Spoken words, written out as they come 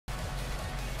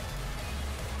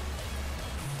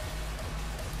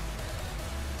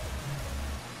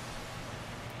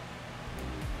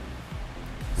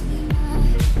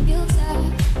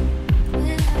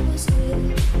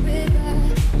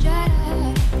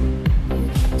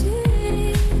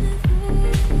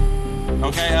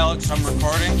Okay, Alex, I'm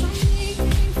recording.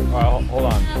 Alright,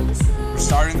 hold on. We're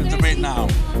starting the debate now.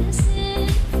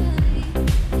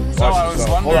 So I was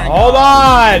wondering, hold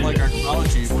on! like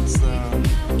archaeology,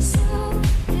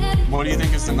 what do you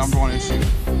think is the #1 issue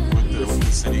with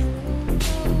the city?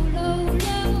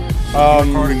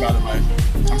 I'm recording, by the way.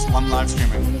 I'm live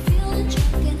streaming.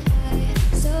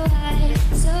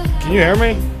 Can you hear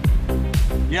me?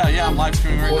 Yeah, I'm live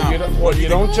streaming right now. You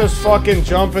don't just fucking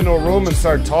jump into a room and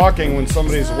start talking when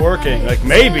somebody's working. Like,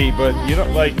 maybe, but you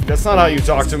don't, like, that's not how you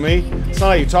talk to me. It's not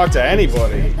how you talk to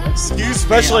anybody. Excuse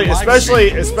me,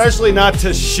 especially not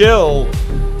to shill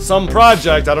some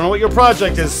project. I don't know what your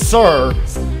project is, sir.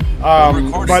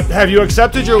 But have you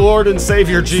accepted your Lord and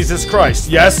Savior Jesus Christ?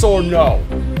 Yes or no?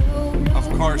 Of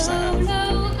course I have.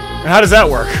 And how does that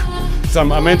work? So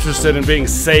I'm interested in being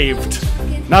saved.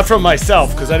 Not from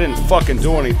myself, because I didn't fucking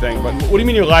do anything, but what do you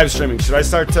mean you're live streaming? Should I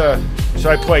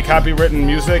play copywritten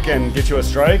music and get you a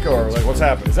strike, or like what's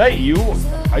happening? Is that you?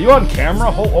 Are you on camera?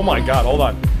 Oh my god, hold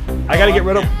on. I gotta get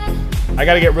rid of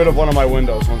one of my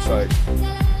windows, one sec.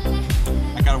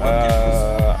 I got a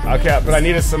webcam. Okay, but I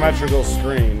need a symmetrical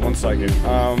screen, one second.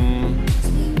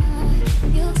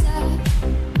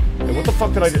 Hey, what the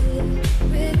fuck did I do?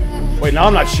 Wait, now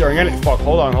I'm not sharing any. Fuck,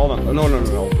 hold on.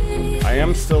 No. I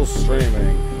am still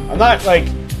streaming. I'm not like.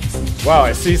 Wow,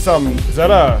 I see some. Is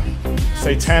that a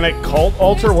satanic cult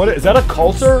altar? What is that? A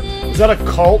culter? Is that a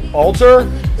cult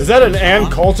altar? Is that an Ann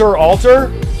Coulter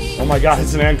altar? Oh my god,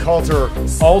 it's an Ann Coulter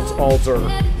altar.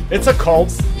 It's a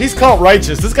cult. He's cult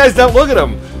righteous. This guy's down. Look at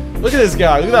him. Look at this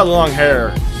guy. Look at that long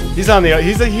hair. He's on the.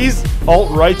 He's alt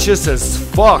righteous as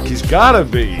fuck. He's gotta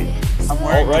be. I'm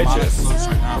wearing righteous.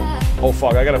 Right now. Oh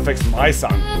fuck, I gotta fix my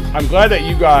sound. I'm glad that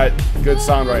you got good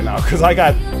sound right now, because I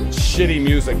got shitty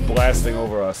music blasting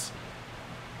over us.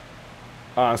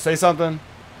 Say something?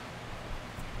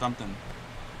 Something.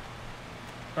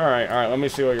 Alright, let me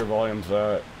see what your volume's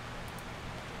at.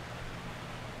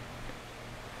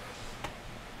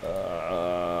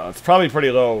 It's probably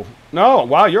pretty low. No,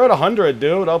 wow, you're at 100,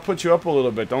 dude. I'll put you up a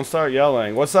little bit. Don't start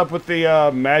yelling. What's up with the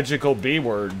magical B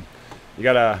word? You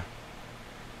got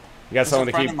someone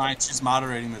to keep. Of mine, she's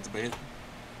moderating the debate.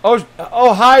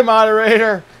 Oh, hi,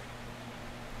 moderator.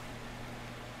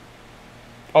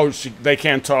 Oh, they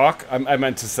can't talk. I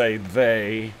meant to say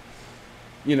they.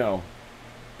 You know,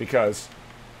 because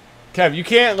Kev, you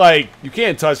can't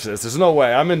touch this. There's no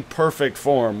way. I'm in perfect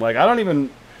form. Like, I don't even.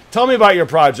 Tell me about your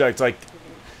project. Like,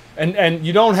 and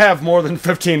you don't have more than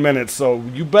 15 minutes, so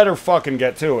you better fucking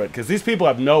get to it, because these people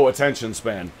have no attention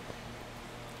span.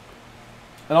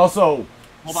 And also.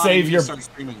 Save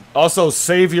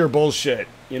your bullshit,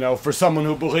 you know, for someone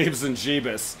who believes in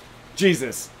Jesus.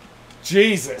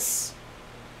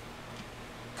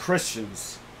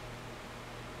 Christians.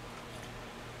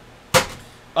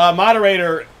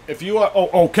 Moderator, if you are...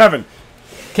 Oh, Kevin,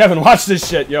 watch this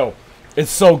shit, yo.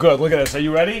 It's so good. Look at this. Are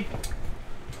you ready?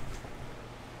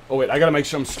 Oh, wait, I gotta make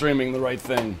sure I'm streaming the right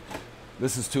thing.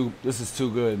 This is too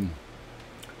good.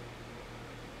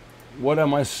 What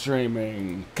am I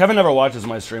streaming? Kevin never watches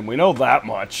my stream. We know that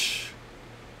much.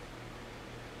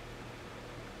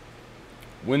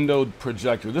 Windowed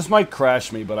projector. This might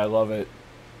crash me, but I love it.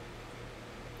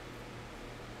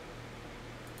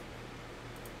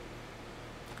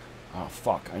 Oh,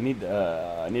 fuck. I need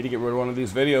to get rid of one of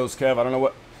these videos, Kev. I don't know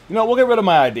what... You know, we'll get rid of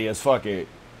my ideas. Fuck it.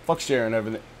 Fuck sharing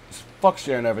everything. Fuck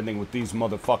sharing everything with these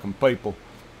motherfucking people.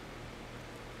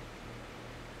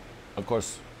 Of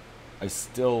course... I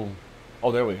still...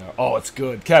 Oh, there we are. Oh, it's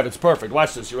good. Kev, it's perfect.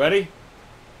 Watch this. You ready?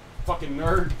 Fucking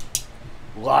nerd.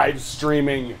 Live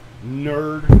streaming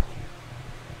nerd.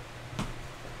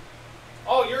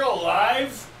 Oh, you're a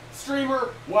live streamer?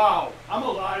 Wow. I'm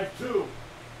alive, too.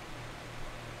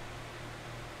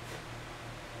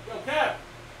 Yo, Kev.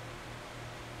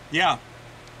 Yeah.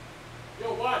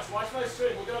 Yo, watch my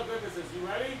stream. Look at how good this is. You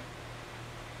ready?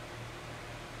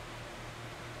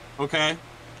 Okay.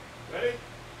 Ready?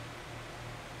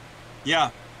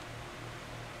 Yeah.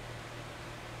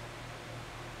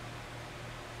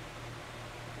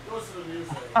 Goes to the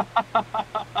music.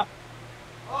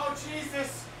 Oh,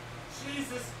 Jesus!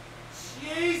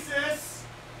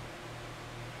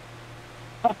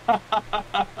 Wait,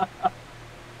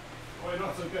 no,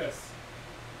 it's like this.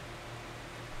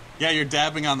 Yeah, you're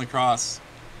dabbing on the cross.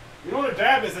 You know what a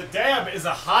dab is? A dab is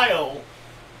a heil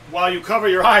while you cover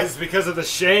your eyes because of the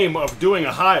shame of doing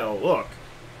a heil. Look.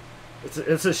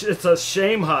 It's a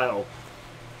shame heil.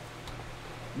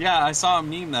 Yeah, I saw a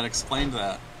meme that explained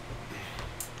that.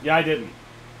 Yeah, I didn't.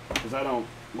 Because I don't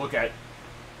look at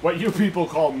what you people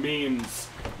call memes.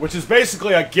 Which is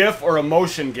basically a GIF or a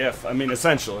motion GIF, I mean,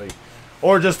 essentially.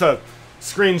 Or just a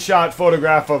screenshot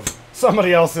photograph of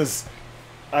somebody else's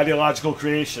ideological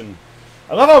creation.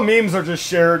 I love how memes are just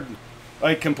shared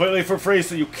like completely for free,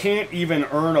 so you can't even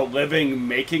earn a living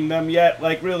making them yet.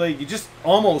 Like really, you just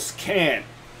almost can't.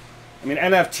 I mean,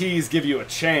 NFTs give you a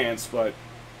chance, but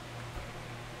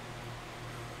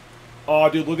oh,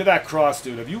 dude, look at that cross,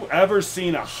 dude. Have you ever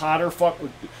seen a hotter fuck?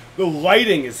 The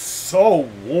lighting is so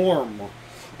warm.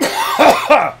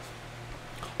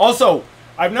 Also,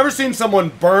 I've never seen someone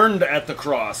burned at the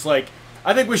cross. Like,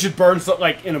 I think we should burn something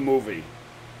like in a movie.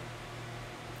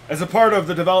 As a part of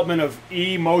the development of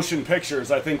motion pictures,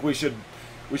 I think we should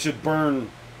burn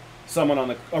someone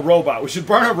on a robot. We should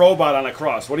burn a robot on a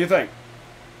cross. What do you think?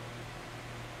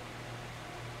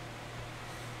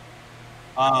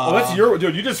 Oh, that's your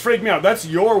dude. You just freaked me out. That's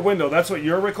your window. That's what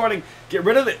you're recording. Get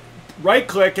rid of it. Right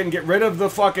click and get rid of the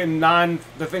fucking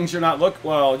the things you're not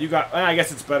well, you got. I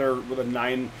guess it's better with a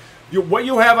 9. What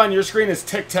you have on your screen is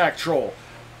tic-tac-troll,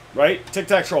 right?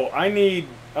 Tic-tac-troll. I need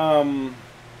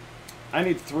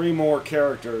 3 more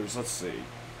characters. Let's see.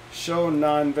 Show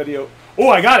non-video. Oh,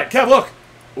 I got it. Kev, look.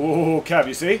 Oh, Kev,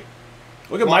 you see?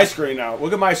 Look at my screen now.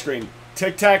 Look at my screen.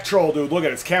 Tic-tac-troll, dude. Look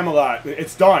at it. It's Camelot.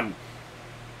 It's done.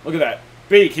 Look at that.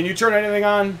 B, can you turn anything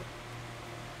on?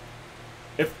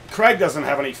 If Craig doesn't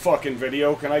have any fucking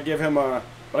video, can I give him a...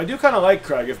 But I do kind of like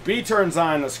Craig. If B turns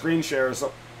on a screen share or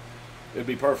something, it'd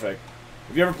be perfect.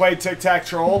 Have you ever played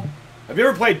Tic-Tac-Troll? Have you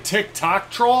ever played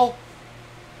Tic-Toc-Troll?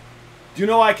 Do you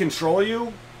know I control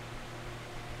you?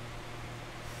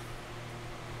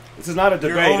 This is not a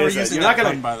debate, is it? You're not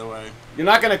gonna, by the way. You're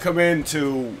not gonna come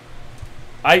into...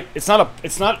 It's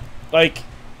not like...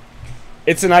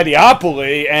 It's an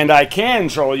ideopoly, and I can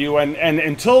troll you, and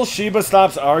until Sheba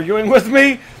stops arguing with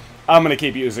me, I'm gonna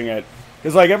keep using it.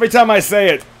 Because, like, every time I say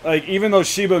it, like, even though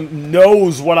Sheba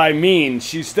knows what I mean,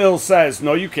 she still says,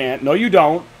 no, you can't, no, you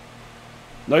don't,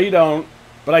 no, you don't,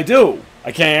 but I do,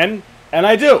 I can, and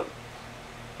I do.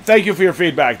 Thank you for your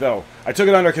feedback, though. I took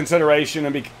it under consideration,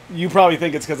 and you probably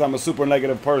think it's because I'm a super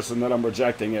negative person that I'm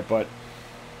rejecting it, but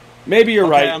maybe you're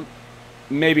right,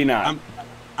 maybe not.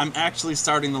 I'm actually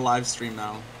starting the live stream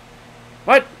now.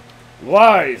 What?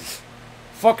 Lies.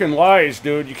 Fucking lies,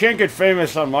 dude. You can't get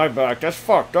famous on my back. That's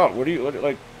fucked up. What do you,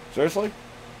 like, seriously?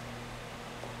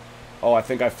 Oh, I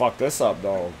think I fucked this up,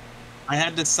 though. I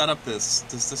had to set up this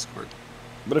Discord.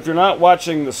 But if you're not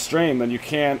watching the stream, then you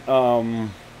can't,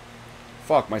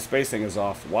 fuck, my spacing is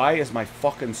off. Why is my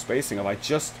fucking spacing off? I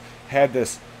just had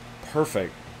this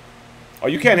perfect. Oh,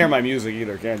 you can't hear my music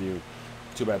either, can you?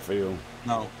 Too bad for you.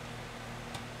 No.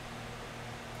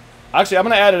 Actually, I'm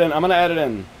gonna add it in. I'm gonna add it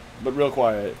in, but real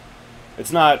quiet.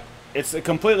 It's not. It's a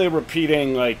completely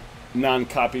repeating, like,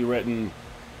 non-copywritten,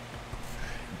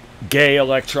 gay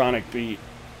electronic beat,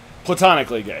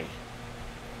 platonically gay.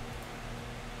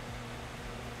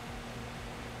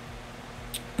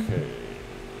 Okay.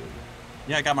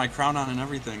 Yeah, I got my crown on and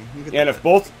everything. Yeah, and if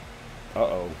both.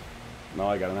 Uh-oh. No,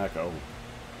 I got an echo.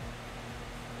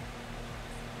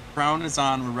 Crown is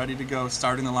on. We're ready to go.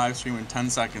 Starting the live stream in 10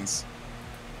 seconds.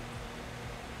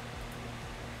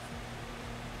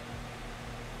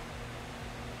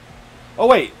 Oh,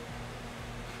 wait.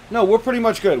 No, we're pretty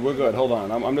much good. We're good. Hold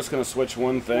on. I'm just going to switch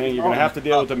one thing. You're going to have to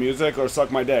deal with the music or suck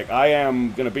my dick. I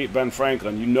am going to beat Ben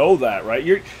Franklin. You know that,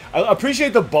 right? I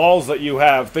appreciate the balls that you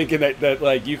have thinking that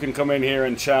like, you can come in here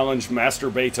and challenge Master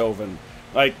Beethoven.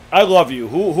 Like, I love you.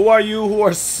 Who are you who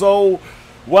are so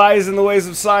wise in the ways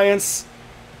of science?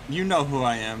 You know who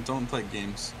I am. Don't play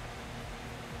games.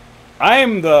 I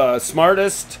am the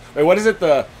smartest. Wait, what is it?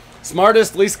 The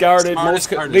smartest, least guarded,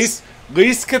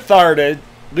 least cathartic,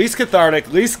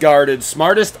 least guarded,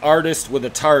 smartest artist with a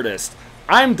TARDIS.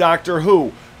 I'm Doctor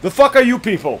Who. The fuck are you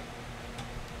people?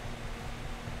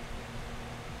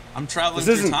 I'm traveling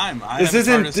through time.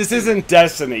 This isn't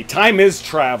Destiny. Time is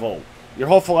travel. Your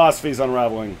whole philosophy is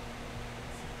unraveling.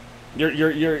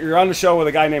 You're on the show with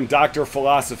a guy named Dr.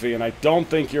 Philosophy, and I don't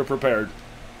think you're prepared.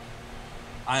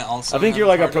 I think you're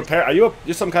like a prepare. You're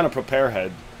some kind of prepare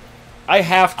head. I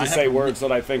have to say words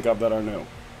that I think of that are new.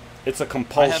 It's a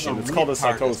compulsion. It's called a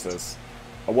psychosis.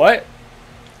 A what?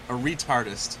 A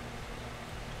retardist.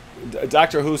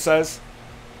 Doctor Who says?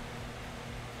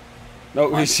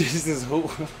 No, she says who?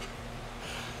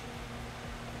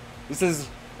 This is...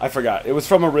 I forgot. It was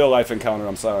from a real life encounter.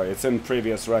 I'm sorry. It's in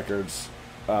previous records.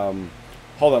 Hold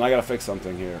on. I gotta fix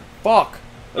something here. Fuck!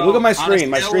 Like, look at my screen.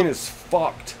 My screen is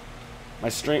fucked. My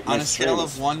screen. On a scale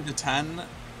of 1 to 10,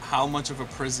 how much of a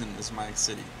prison is my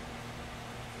city?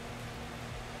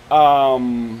 I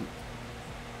mean,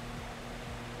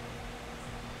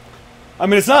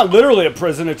 it's not literally a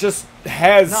prison. It just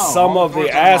has some of the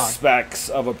aspects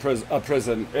of a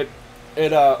prison.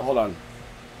 Hold on.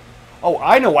 Oh,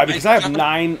 I know why, because I have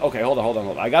 9... Okay, hold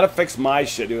on. I gotta fix my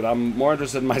shit, dude. I'm more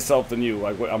interested in myself than you.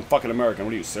 Like, I'm fucking American.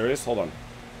 What are you, serious? Hold on.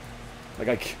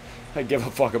 Like, I give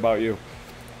a fuck about you.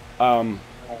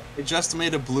 They just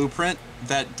made a blueprint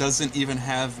that doesn't even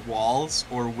have walls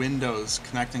or windows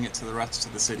connecting it to the rest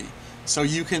of the city. So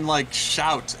you can, like,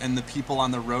 shout, and the people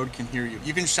on the road can hear you.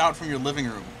 You can shout from your living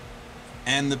room,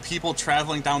 and the people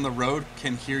traveling down the road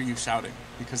can hear you shouting,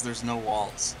 because there's no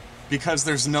walls. Because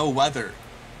there's no weather.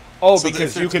 Oh, so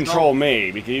because you control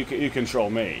me. Because you control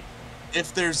me.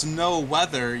 If there's no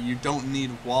weather, you don't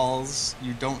need walls,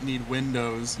 you don't need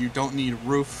windows, you don't need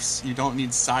roofs, you don't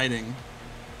need siding.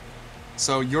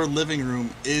 So your living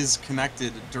room is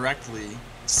connected directly,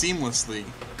 seamlessly,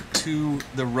 to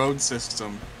the road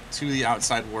system, to the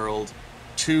outside world,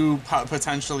 to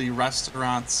potentially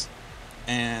restaurants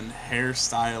and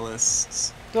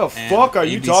hairstylists. The fuck are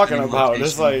you talking about?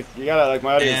 It's like, you gotta, like,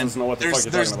 my audience doesn't know what the fuck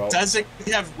you're talking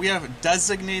about. We have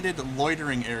designated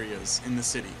loitering areas in the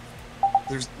city.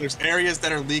 There's areas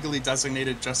that are legally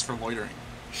designated just for loitering.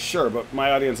 Sure, but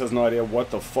my audience has no idea what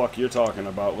the fuck you're talking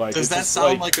about. Like, does that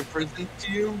sound like a prison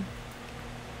to you?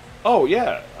 Oh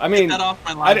yeah, I mean, get that off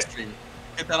my live stream.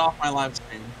 Get that off my live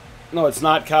stream. No, it's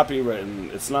not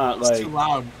copywritten. It's not it's like too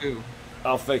loud too.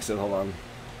 I'll fix it. Hold on.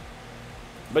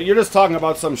 But you're just talking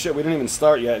about some shit we didn't even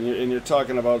start yet, and you're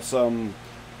talking about some.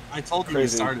 I told you we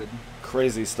started.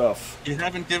 Crazy stuff. You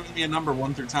haven't given me a number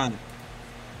 1 through 10.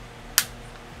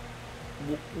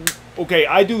 Okay,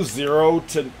 I do 0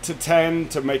 to 10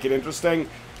 to make it interesting,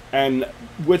 and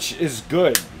which is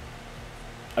good.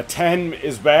 A 10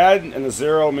 is bad, and a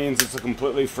 0 means it's a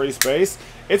completely free space.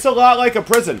 It's a lot like a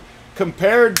prison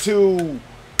compared to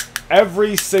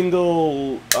every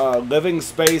single living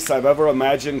space I've ever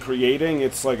imagined creating.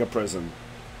 It's like a prison.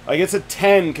 Like, it's a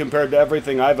 10 compared to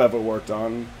everything I've ever worked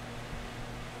on.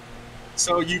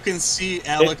 So you can see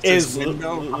Alex's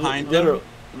window behind him?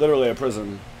 Literally a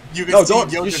prison. You can see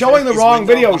you're showing the wrong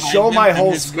video. Show my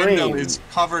whole screen. His window is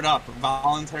covered up,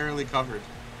 voluntarily covered.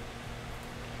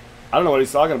 I don't know what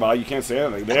he's talking about. You can't say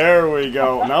anything. There we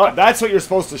go. Now that's what you're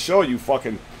supposed to show, you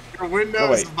fucking... Your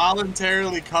window is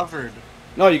voluntarily covered.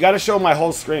 No, you got to show my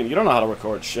whole screen. You don't know how to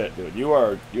record shit, dude. You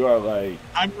are like...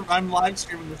 I'm live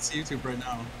streaming this to YouTube right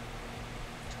now.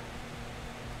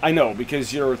 I know,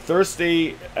 because you're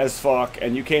thirsty as fuck,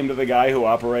 and you came to the guy who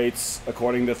operates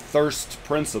according to thirst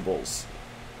principles.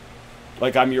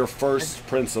 Like I'm your first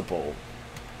principle.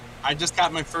 I just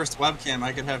got my first webcam.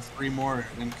 I could have 3 more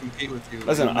and compete with you.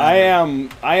 Listen, I am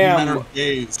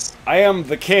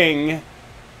the king,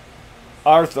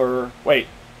 Arthur. Wait.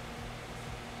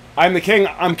 I'm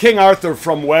King Arthur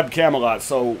from Web Camelot,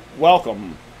 so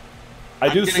welcome. I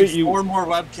do see you. 4 more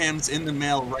webcams in the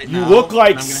mail right now. You look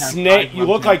like Snape. You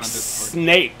look like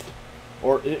Snape.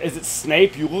 Or is it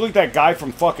Snape? You look like that guy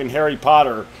from fucking Harry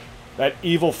Potter. That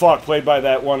evil fuck played by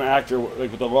that one actor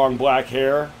like with the long black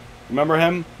hair. Remember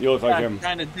him? You look like him. I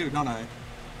kind of do, don't I?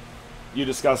 You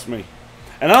disgust me.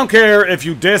 And I don't care if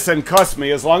you diss and cuss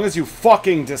me, as long as you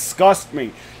fucking disgust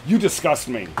me. You disgust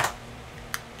me.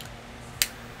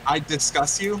 I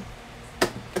discuss you?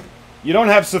 You don't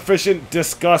have sufficient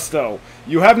disgusto.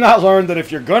 You have not learned that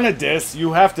if you're gonna diss,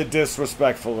 you have to diss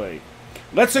respectfully.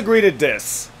 Let's agree to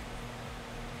diss.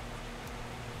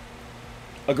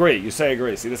 Agree. You say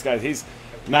agree. See, this guy, he's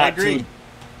not... I agree.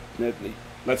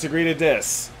 Let's agree to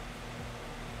diss.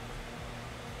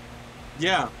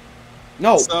 Yeah.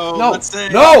 No, so no, let's say,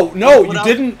 no, you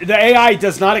didn't... The AI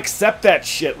does not accept that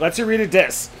shit. Let's agree to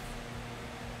diss.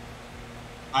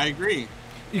 I agree.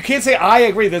 You can't say I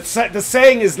agree. The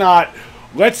saying is not,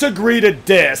 let's agree to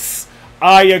diss,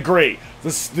 I agree.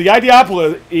 The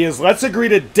ideopoly is, let's agree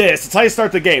to diss. It's how you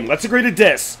start the game. Let's agree to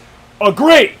diss.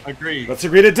 Agree! Agree. Let's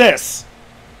agree to diss.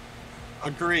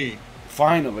 Agree.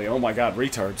 Finally. Oh my god,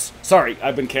 retards. Sorry,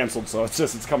 I've been canceled, so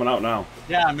it's coming out now.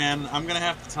 Yeah, man, I'm gonna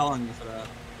have to tell on you for that.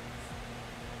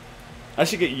 I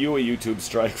should get you a YouTube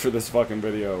strike for this fucking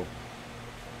video.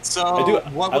 So,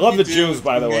 I love the Jews,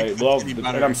 by the way.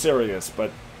 And I'm serious,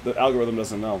 but the algorithm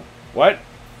doesn't know. What?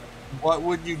 What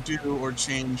would you do or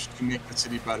change to make the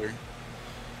city better?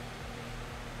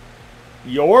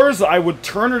 Yours? I would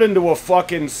turn it into a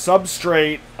fucking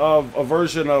substrate of a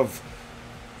version of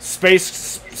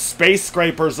space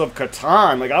scrapers of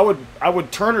Catan. Like I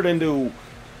would turn it into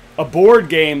a board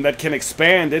game that can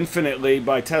expand infinitely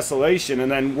by tessellation,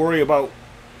 and then worry about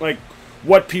like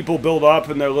what people build up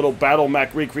in their little battle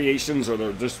mech recreations or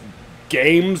their just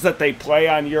games that they play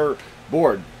on your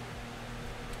board.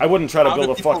 I wouldn't try to build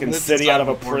a fucking city out of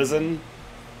a prison.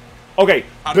 Okay,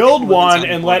 build one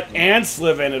and let ants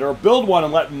live in it, or build one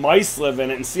and let mice live in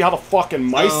it and see how the fucking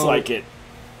mice like it.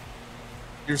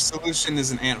 Your solution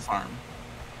is an ant farm.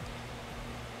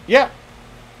 Yeah.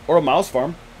 Or a mouse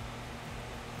farm.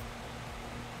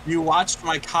 You watched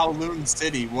my Kowloon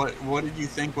City. What did you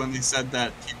think when they said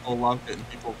that people loved it and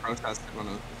people protested when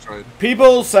it was destroyed?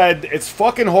 People said it's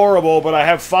fucking horrible, but I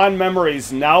have fond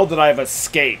memories now that I've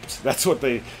escaped. That's what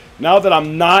they... Now that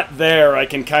I'm not there, I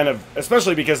can kind of...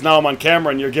 Especially because now I'm on camera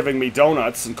and you're giving me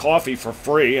donuts and coffee for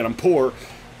free and I'm poor.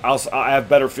 I have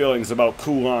better feelings about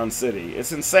Kowloon City.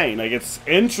 It's insane. Like, it's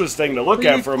interesting to look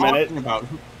at for a minute. About?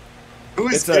 Who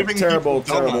is it's a terrible,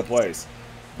 terrible place.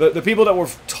 The people that were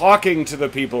talking to the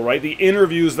people, right? The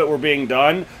interviews that were being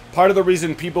done, part of the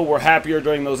reason people were happier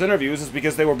during those interviews is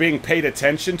because they were being paid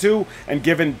attention to and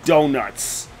given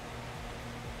donuts.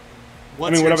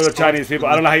 Whatever the Chinese people...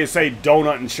 I don't know how you say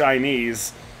donut in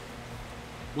Chinese.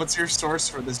 What's your source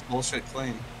for this bullshit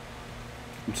claim?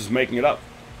 I'm just making it up.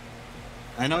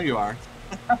 I know you are.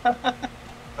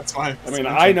 That's why...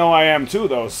 I know I am too,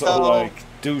 though, so like,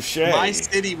 douche. My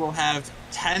city will have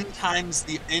 10 times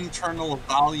the internal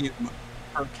volume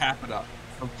per capita.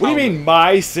 What do you mean,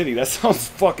 my city? That sounds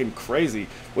fucking crazy.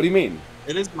 What do you mean?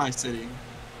 It is my city.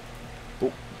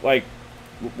 Like,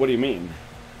 what do you mean?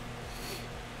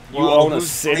 You own a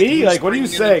city? Like, what are you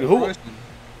saying? Who? You're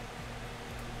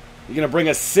gonna bring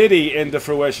a city into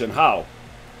fruition? How?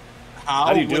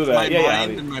 How do you do that? My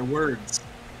mind and my words.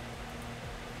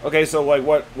 Okay, so like,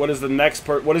 what is the next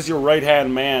what does your right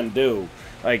hand man do?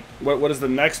 Like, what does the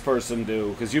next person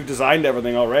do? Because you've designed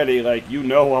everything already. Like, you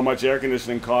know how much air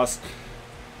conditioning costs.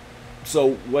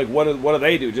 So, like, what do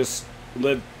they do? Just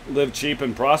live cheap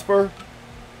and prosper?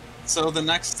 So the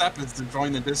next step is to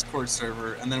join the Discord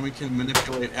server, and then we can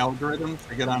manipulate algorithms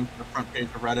to get onto the front page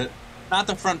of Reddit. Not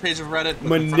the front page of Reddit.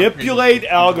 But manipulate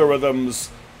algorithms,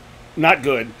 not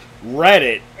good.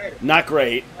 Reddit, not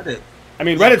great. Reddit. I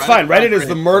mean, Reddit's fine. Reddit is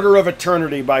the murder of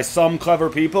eternity by some clever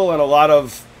people and a lot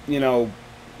of,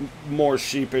 more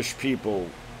sheepish people.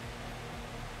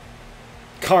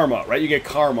 Karma, right? You get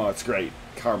karma. It's great.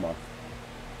 Karma.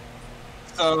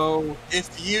 So,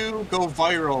 if you go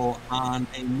viral on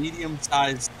a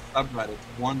medium-sized subreddit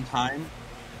one time,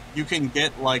 you can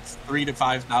get like 3,000 to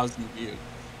 5,000 views.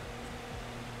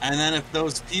 And then if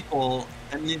those people,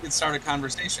 and you can start a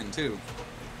conversation too.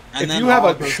 And then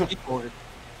those people,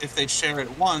 if they share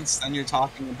it once, then you're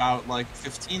talking about like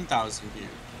 15,000 views.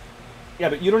 Yeah,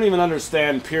 but you don't even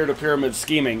understand peer-to-pyramid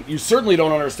scheming. You certainly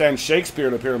don't understand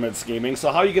Shakespeare-to-pyramid scheming,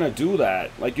 so how are you going to do that?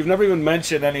 Like, you've never even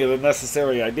mentioned any of the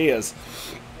necessary ideas.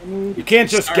 You can't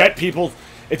just get people...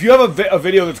 If you have a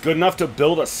video that's good enough to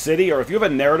build a city, or if you have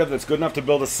a narrative that's good enough to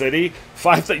build a city,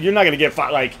 you're not going to get...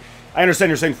 Like, I understand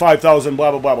you're saying 5,000,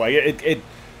 blah, blah, blah, blah.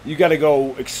 You got to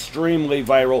go extremely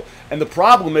viral. And the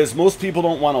problem is most people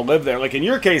don't want to live there. Like, in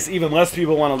your case, even less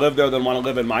people want to live there than want to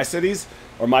live in my cities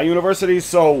or my universities,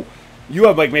 so... You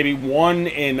have like maybe 1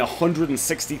 in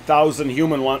 160,000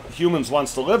 humans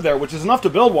wants to live there, which is enough to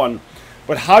build one.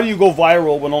 But how do you go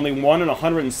viral when only 1 in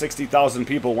 160,000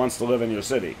 people wants to live in your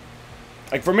city?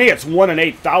 Like for me, it's 1 in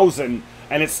 8,000,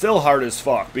 and it's still hard as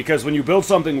fuck. Because when you build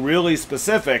something really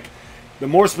specific, the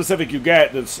more specific you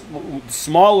get, the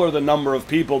smaller the number of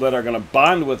people that are going to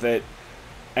bond with it,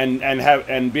 and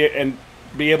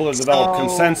be able to develop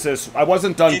consensus. I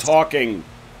wasn't done talking.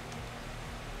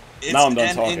 Now I'm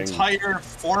done talking. It's an entire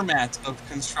format of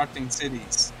constructing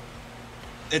cities.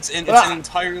 It's an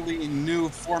entirely new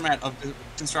format of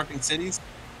constructing cities.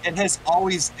 It has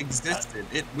always existed.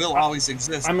 It will always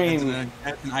exist. I mean,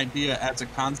 as an idea, as a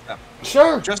concept.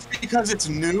 Sure. Just because it's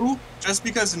new, just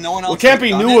because no one else. Well, it can't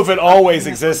be new if it always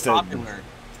existed. It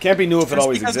can't be new if it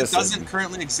always existed. Just because it doesn't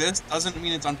currently exist doesn't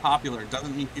mean it's unpopular. It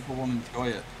doesn't mean people won't enjoy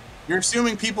it. You're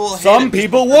assuming people... Some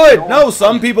people would. No,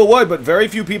 some people would, but very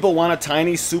few people want a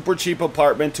tiny, super cheap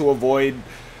apartment to avoid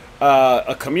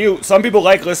a commute. Some people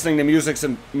like listening to music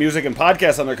and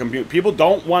podcasts on their commute. People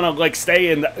don't want to like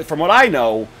stay in... From what I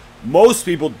know, most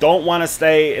people don't want to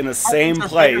stay in the same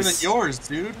place. Bigger than yours,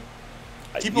 dude.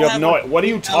 You have no... What are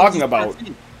you talking about?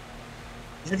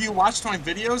 Have you watched my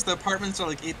videos? The apartments are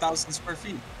like 8,000 square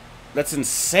feet. That's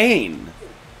insane.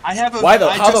 I have a...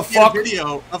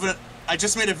 I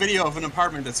just made a video of an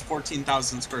apartment that's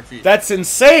 14,000 square feet. That's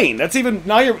insane. That's even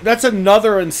now. That's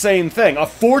another insane thing. A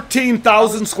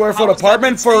 14,000 square foot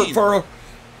apartment for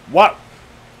what?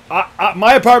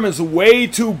 My apartment's way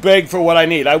too big for what I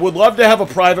need. I would love to have a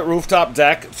private rooftop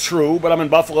deck. True, but I'm in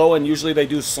Buffalo, and usually they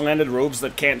do slanted roofs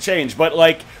that can't change. But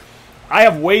like, I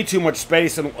have way too much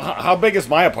space. And how big is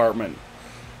my apartment?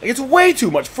 Like, it's way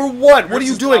too much for what? What are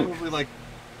you doing? Probably like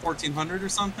 1,400 or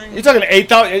something. You're talking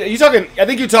 8,000. You talking? I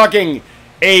think you're talking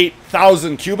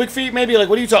 8,000 cubic feet, maybe. Like,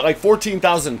 what are you talking? Like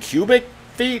 14,000 cubic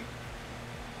feet?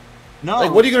 No.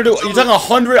 Like, what are you gonna do? So You're talking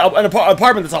 100 an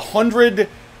apartment that's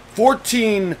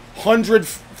 1,400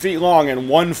 feet long and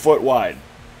 1 foot wide.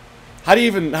 How do you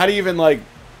even like?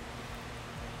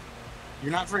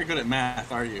 You're not very good at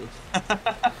math, are you?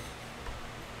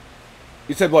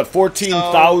 You said what?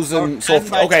 14,000. So, 10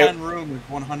 by okay. 10 room is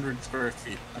 100 square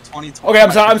feet. A 20. Okay,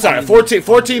 I'm sorry.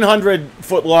 1,400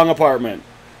 foot long apartment.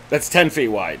 That's 10 feet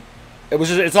wide. It was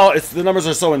just, the numbers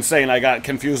are so insane. I got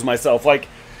confused myself. Like,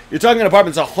 you're talking an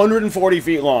apartment that's 140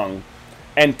 feet long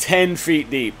and 10 feet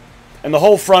deep, and the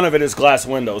whole front of it is glass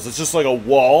windows. It's just like a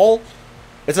wall.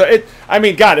 I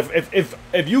mean, God,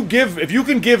 if you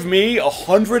can give me a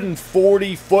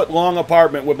 140 foot long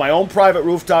apartment with my own private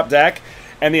rooftop deck,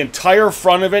 and the entire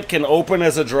front of it can open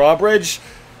as a drawbridge,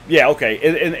 yeah,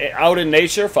 okay. Out in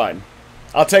nature, fine.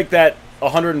 I'll take that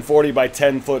 140 by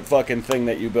 10 foot fucking thing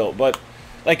that you built. But,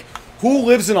 like, who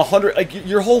lives in 100? Like,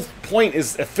 your whole point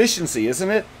is efficiency,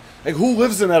 isn't it? Like, who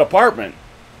lives in that apartment?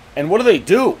 And what do they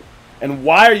do? And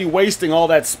why are you wasting all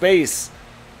that space?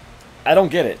 I don't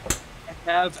get it. I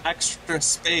have extra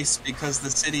space because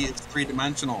the city is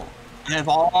three-dimensional. I have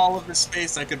all of the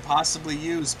space I could possibly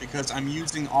use because I'm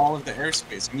using all of the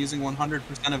airspace. I'm using 100%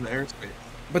 of the airspace.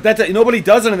 But nobody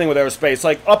does anything with airspace.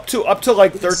 Like up to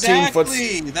like 13 foot.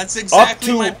 Exactly. That's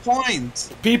exactly my point.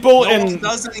 People no one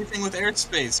does anything with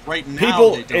airspace right now.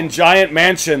 People in giant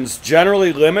mansions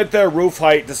generally limit their roof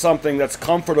height to something that's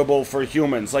comfortable for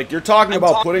humans. Like you're talking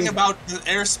about the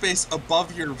airspace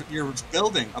above your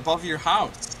building, above your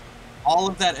house. All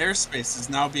of that airspace is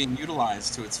now being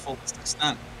utilized to its fullest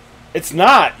extent. It's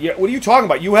not. What are you talking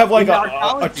about? You have like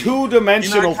a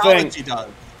two-dimensional thing. Does.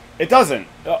 It doesn't.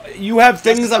 You have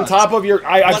things on top of your...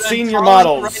 I've seen your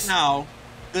models. Right now,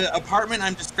 the apartment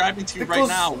I'm describing to you right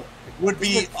now would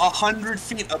be 100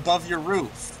 feet above your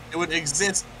roof. It would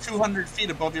exist 200 feet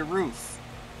above your roof.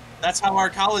 That's how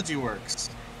arcology works.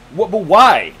 But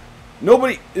why?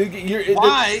 Nobody...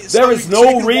 Why? There is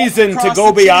no reason to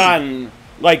go beyond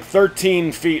like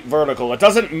 13 feet vertical. It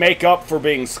doesn't make up for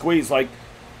being squeezed. Like,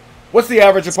 what's the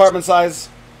average apartment size?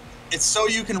 It's so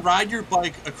you can ride your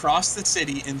bike across the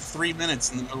city in 3 minutes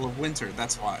in the middle of winter.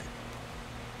 That's why.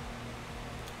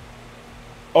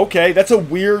 Okay, that's a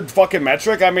weird fucking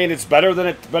metric. I mean, it's better than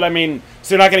it... But, I mean,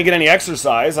 so you're not going to get any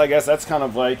exercise. I guess that's kind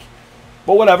of like...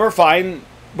 But whatever, fine.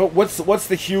 But what's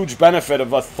the huge benefit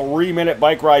of a 3-minute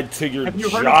bike ride to your job? Have you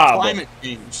heard of climate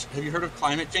change? Have you heard of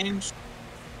climate change?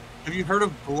 Have you heard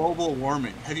of global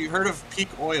warming? Have you heard of peak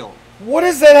oil? What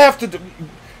does that have to do...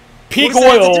 Peak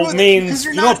oil means,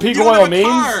 you know what peak oil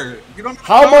means?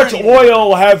 How much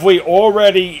oil have we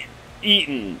already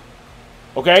eaten?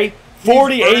 Okay?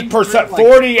 48%,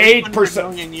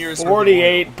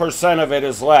 48% of it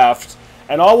is left.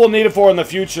 And all we'll need it for in the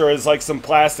future is like some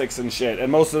plastics and shit.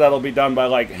 And most of that will be done by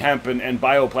like hemp and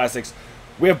bioplastics.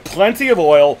 We have plenty of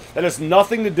oil that has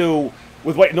nothing to do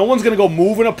with what, no one's going to go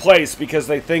move in a place because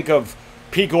they think of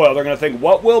peak oil. They're going to think,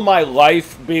 what will my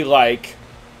life be like?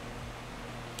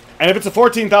 And if it's a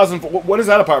 14,000, what does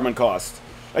that apartment cost?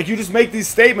 Like, you just make these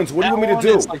statements. What do you want me to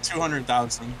do? It's like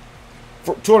 200,000.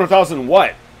 For 200,000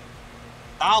 what?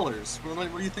 Dollars.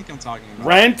 What do you think I'm talking about?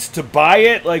 Rent to buy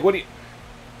it? Like, what do you?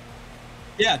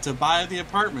 Yeah, to buy the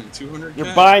apartment, 200.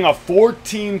 You're buying a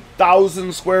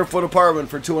 14,000 square foot apartment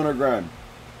for 200 grand.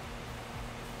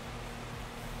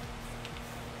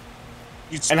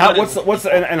 And how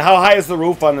and how high is the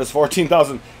roof on this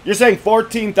 14,000? You're saying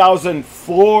 14,000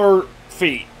 floor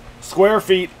feet. Square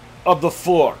feet of the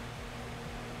floor.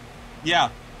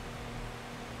 Yeah.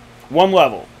 One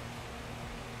level.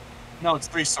 No, it's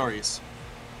 3 stories.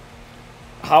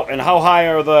 How high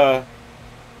are the?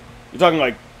 You're talking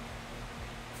like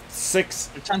 6.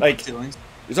 Like ceilings.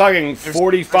 You're talking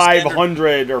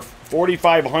 4,500 or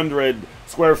 4,500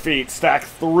 square feet, stacked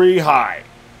 3 high.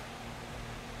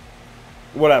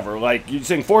 Whatever. Like you're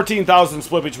saying 14,000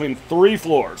 split between 3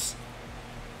 floors.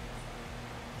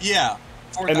 Yeah.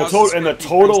 And the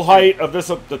total height of this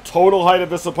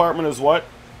apartment is what?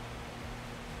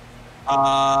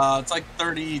 It's like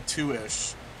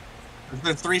 32-ish.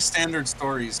 They're 3 standard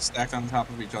stories stacked on top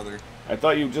of each other. I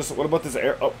thought you just. What about this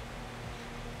air? Oh,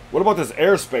 what about this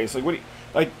airspace? Like what?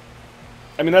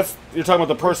 I mean, that's you're talking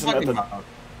about the person at the.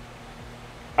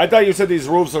 I thought you said these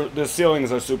roofs the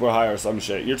ceilings are super high or some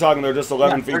shit. You're talking they're just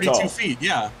 11 feet tall. 32 feet,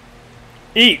 yeah.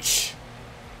 Each.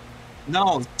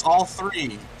 No, all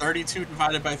 3. 32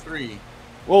 divided by 3.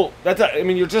 Well, I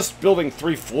mean, you're just building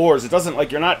 3 floors. It doesn't,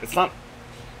 like, it's not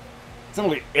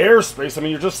really airspace. I mean,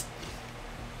 you're just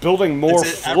building more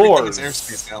floors. Everything is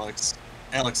airspace, Alex.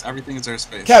 Alex, everything is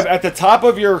airspace. Kev, at the top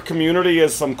of your community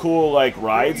is some cool, like,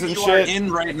 rides and shit. What you are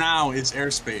in right now is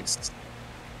airspace. Do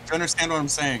you understand what I'm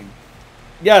saying?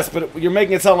 Yes, but you're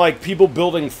making it sound like people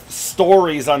building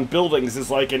stories on buildings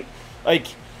is like when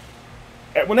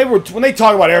they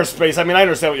talk about airspace. I mean, I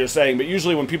understand what you're saying, but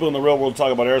usually when people in the real world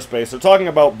talk about airspace, they're talking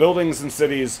about buildings and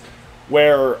cities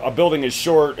where a building is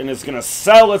short and is going to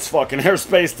sell its fucking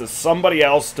airspace to somebody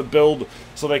else to build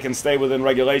so they can stay within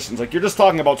regulations. Like, you're just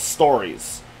talking about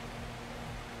stories.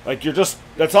 Like,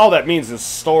 that's all that means is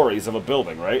stories of a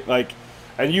building, right? Like,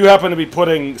 and you happen to be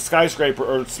putting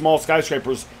small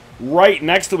skyscrapers right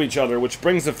next to each other, which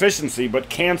brings efficiency but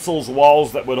cancels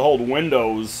walls that would hold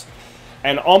windows.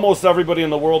 And almost everybody in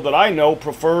the world that I know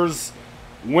prefers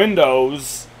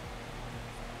windows.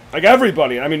 Like,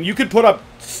 everybody. I mean, you could put up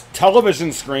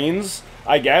television screens,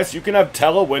 I guess. You can have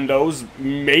tele-windows,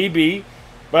 maybe.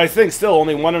 But I think still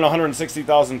only 1 in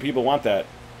 160,000 people want that.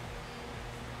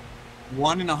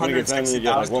 1 in 160,000. You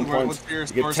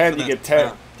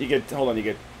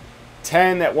get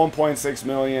 10 at 1.6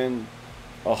 million,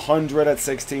 100 at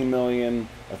 16 million,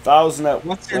 1,000 at.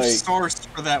 What's your source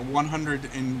for that 100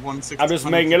 and 160? I'm just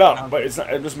making it up, but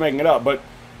I'm just making it up. But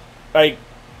like,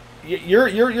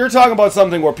 you're talking about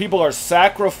something where people are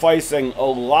sacrificing a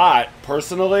lot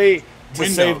personally to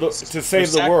save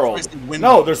the world.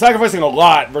 No, they're sacrificing a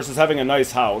lot versus having a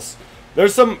nice house.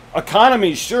 There's some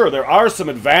economies, sure, there are some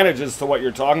advantages to what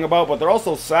you're talking about, but they're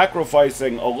also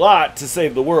sacrificing a lot to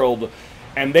save the world,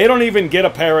 and they don't even get a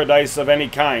paradise of any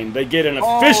kind. They get an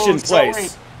efficient place.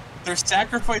 Wait. They're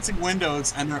sacrificing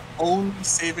windows, and they're only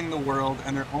saving the world,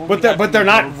 and they're only. But they're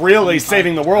not really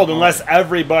saving the world unless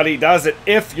everybody does it.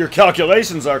 If your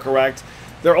calculations are correct,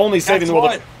 they're only saving the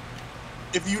world.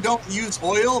 If you don't use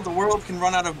oil, the world can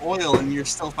run out of oil, and you're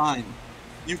still fine.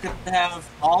 You can have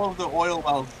all of the oil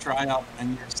wells dry up,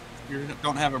 and you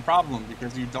don't have a problem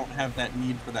because you don't have that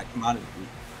need for that commodity.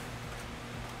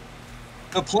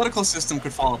 The political system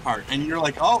could fall apart, and you're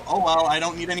like, oh well, I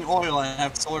don't need any oil. I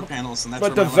have solar panels, and that's.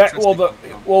 But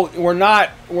we're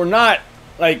not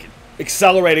like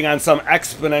accelerating on some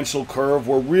exponential curve.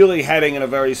 We're really heading in a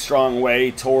very strong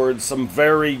way towards some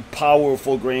very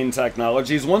powerful green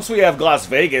technologies. Once we have Las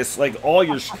Vegas,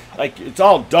 it's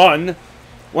all done.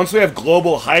 Once we have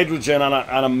global hydrogen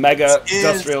on a mega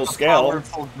industrial scale.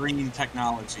 Powerful green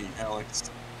technology, Alex.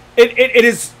 It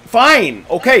is fine.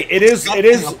 Okay, it is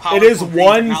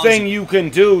one thing you can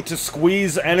do to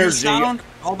squeeze energy.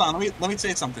 Hold on, let me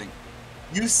say something.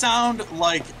 You sound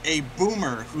like a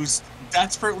boomer who's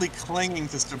desperately clinging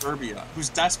to suburbia, who's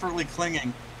desperately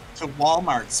clinging to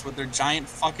Walmarts with their giant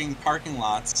fucking parking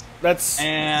lots. That's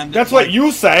what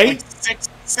you say. Like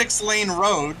six-lane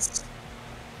roads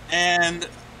and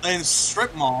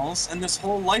strip malls and this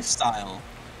whole lifestyle.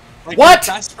 Like, what?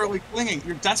 You're desperately clinging.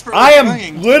 I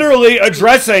am literally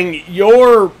addressing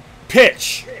your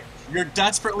pitch. You're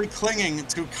desperately clinging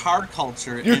to car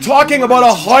culture. You're talking about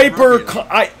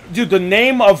a dude, the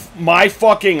name of my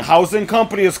fucking housing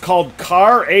company is called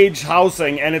Car Age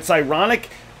Housing, and it's ironic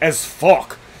as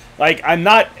fuck. Like,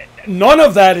 none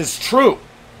of that is true.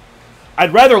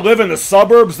 I'd rather live in the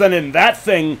suburbs than in that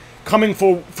thing coming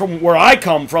from where I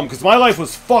come from, because my life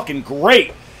was fucking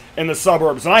great in the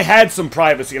suburbs, and I had some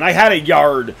privacy, and I had a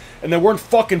yard, and there weren't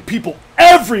fucking people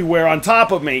everywhere on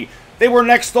top of me. They were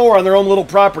next door on their own little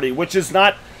property, which is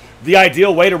not the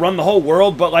ideal way to run the whole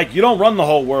world, but, like, you don't run the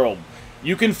whole world.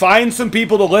 You can find some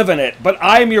people to live in it, but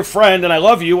I'm your friend, and I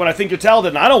love you, and I think you're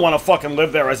talented, and I don't want to fucking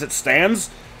live there as it stands.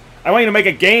 I want you to make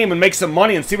a game and make some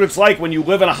money and see what it's like when you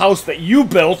live in a house that you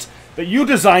built, that you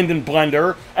designed in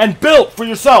Blender, and built for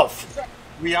yourself.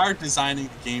 We are designing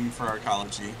a game for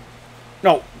Arcology.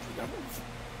 No.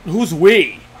 Who's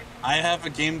we? I have a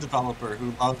game developer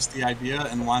who loves the idea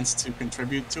and wants to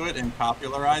contribute to it and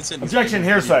popularize it. Objection,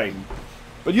 hearsay.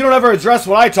 But you don't ever address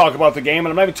when I talk about the game, and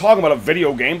I'm not even talking about a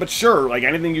video game, but sure, like,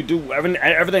 anything you do,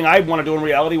 everything I want to do in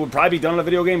reality would probably be done in a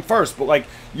video game first, but, like,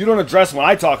 you don't address when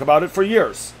I talk about it for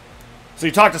years. So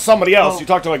you talk to somebody else, you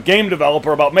talk to a game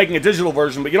developer about making a digital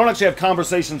version, but you don't actually have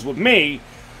conversations with me.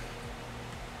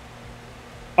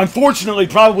 Unfortunately,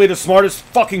 probably the smartest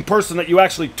fucking person that you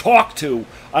actually talk to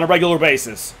on a regular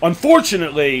basis.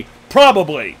 Unfortunately,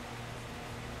 probably.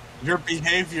 Your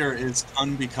behavior is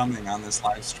unbecoming on this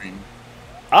live stream.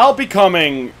 I'll be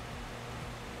coming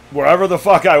wherever the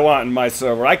fuck I want in my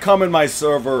server. I come in my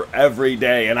server every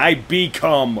day, and I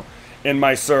become in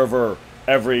my server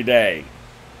every day.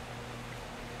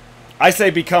 I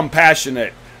say become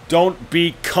passionate. Don't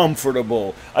be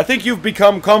comfortable. I think you've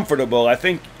become comfortable. I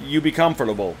think you be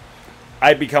comfortable.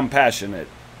 I become passionate.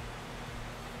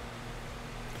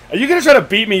 Are you gonna try to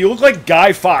beat me? You look like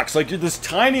Guy Fawkes. Like, you're this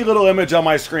tiny little image on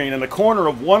my screen in the corner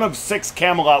of one of 6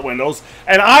 Camelot windows,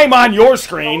 and I'm on your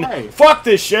screen. No way. Fuck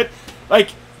this shit.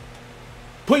 Like,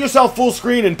 Put yourself full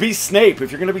screen and be Snape. If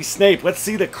you're going to be Snape, let's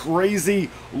see the crazy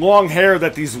long hair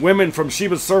that these women from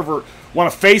Shiva's server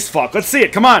want to face fuck. Let's see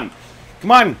it. Come on.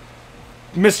 Come on,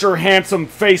 Mr. Handsome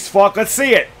Face Fuck. Let's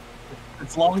see it.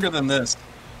 It's longer than this.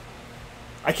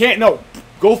 I can't, no.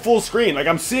 Go full screen. Like,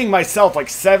 I'm seeing myself like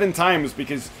 7 times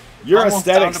because your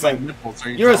aesthetics,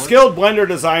 you're a skilled blender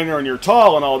designer and you're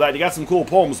tall and all that. You got some cool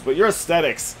poems, but your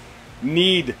aesthetics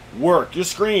need work. Your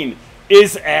screen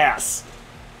is ass.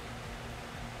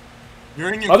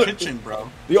 You're in your kitchen,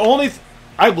 bro. The only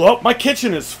I love my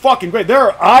kitchen is fucking great. There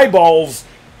are eyeballs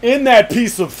in that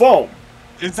piece of foam.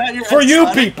 Is that your for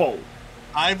aesthetic? you people?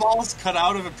 Eyeballs cut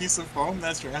out of a piece of foam?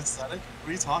 That's your aesthetic? What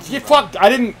are you talking about? Fuck, I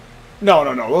didn't.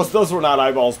 No. Those were not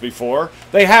eyeballs before.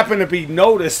 They happened to be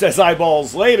noticed as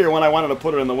eyeballs later when I wanted to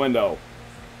put it in the window.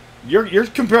 You're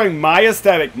comparing my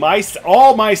aesthetic.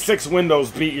 All my 6 windows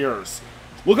beat yours.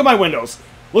 Look at my windows.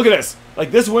 Look at this.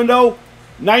 Like this window,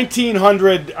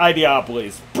 1900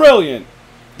 Ideopolis. Brilliant.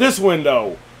 This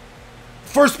window,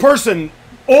 first person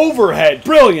overhead.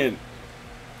 Brilliant.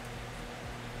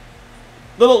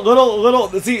 Little.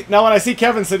 See, now when I see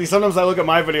Kevin City, sometimes I look at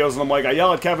my videos and I'm like, I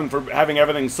yell at Kevin for having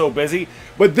everything so busy.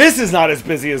 But this is not as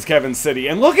busy as Kevin City.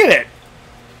 And look at it.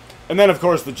 And then, of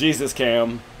course, the Jesus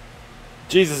cam.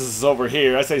 Jesus is over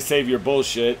here. I say save your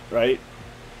bullshit, right?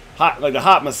 Like the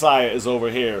hot Messiah is over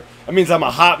here. That means I'm a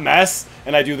hot mess,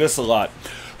 and I do this a lot.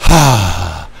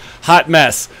 Hot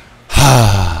mess.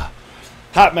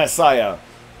 Hot Messiah.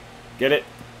 Get it?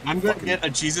 I'm going to get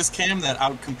a Jesus cam that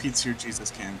outcompetes your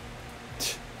Jesus cam.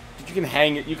 You can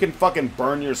hang it. You can fucking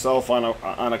burn yourself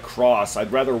on a cross.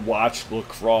 I'd rather watch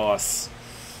lacrosse.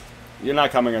 You're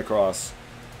not coming across.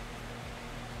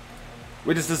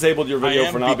 We just disabled your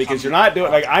video for now because you're not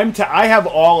doing like I have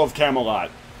all of Camelot.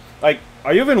 Like,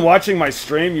 are you even watching my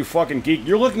stream? You fucking geek.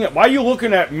 You're looking at. Why are you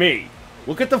looking at me?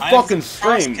 Look at the fucking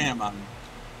stream. Cam on.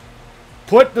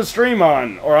 Put the stream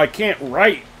on, or I can't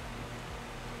write.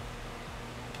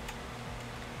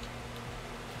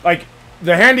 Like,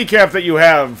 the handicap that you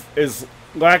have is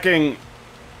lacking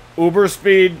Uber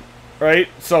speed, right?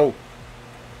 So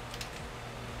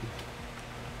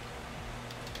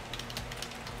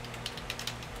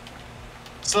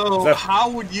how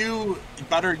would you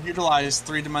better utilize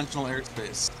 3-dimensional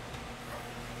airspace?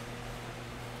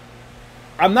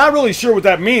 I'm not really sure what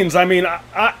that means. I mean,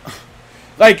 I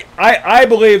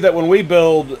believe that when we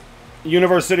build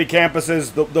university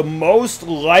campuses, the most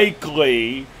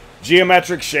likely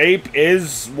geometric shape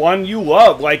is one you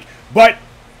love. Like, but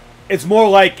it's more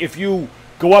like if you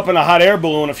go up in a hot air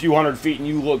balloon a few hundred feet and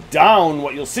you look down,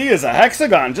 what you'll see is a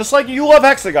hexagon. Just like you love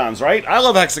hexagons, right? I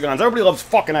love hexagons. Everybody loves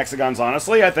fucking hexagons,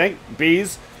 honestly, I think.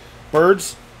 Bees,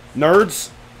 birds, nerds,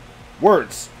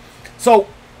 words. So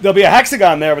there'll be a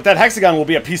hexagon there, but that hexagon will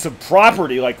be a piece of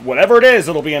property. Like, whatever it is,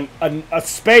 it'll be a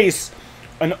space,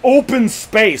 an open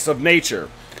space of nature.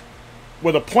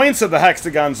 Where the points of the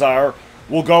hexagons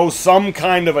will go some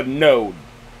kind of a node.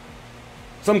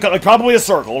 Like probably a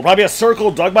circle. Or probably a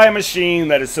circle dug by a machine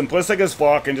that is simplistic as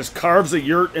fuck and just carves a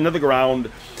yurt into the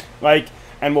ground. Like,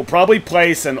 and will probably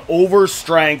place an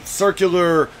overstrength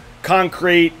circular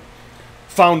concrete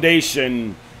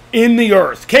foundation in the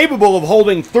earth, capable of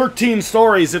holding 13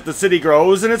 stories if the city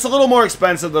grows, and it's a little more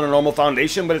expensive than a normal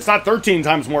foundation, but it's not 13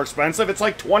 times more expensive, it's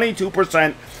like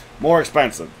 22% more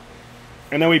expensive.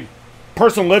 And then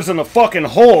person lives in a fucking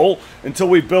hole until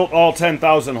we built all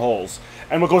 10,000 holes.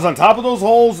 And what goes on top of those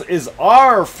holes is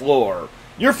our floor.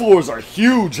 Your floors are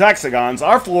huge hexagons.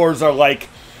 Our floors are like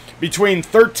between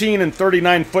 13 and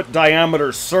 39 foot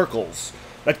diameter circles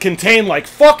that contain like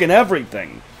fucking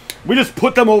everything. We just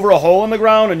put them over a hole in the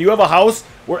ground and you have a house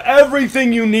where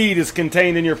everything you need is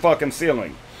contained in your fucking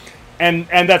ceiling. And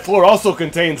that floor also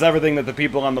contains everything that the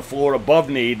people on the floor above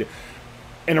need.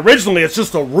 And originally it's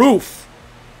just a roof.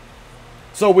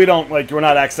 So we're not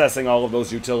accessing all of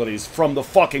those utilities from the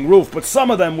fucking roof, but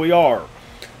some of them we are.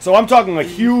 So I'm talking a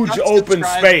huge open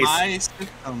space. My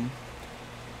system.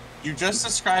 You just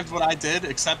described what I did,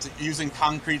 except using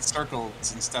concrete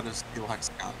circles instead of steel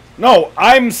hexagons. No,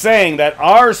 I'm saying that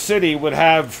our city would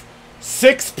have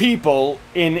 6 people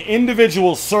in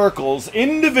individual circles,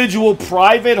 individual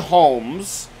private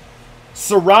homes,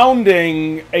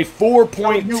 surrounding a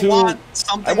 4.2...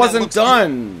 I wasn't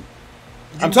done.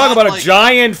 I'm talking about a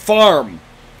giant farm.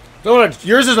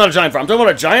 Yours is not a giant farm. I'm talking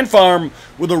about a giant farm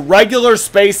with a regular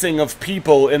spacing of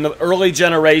people in the early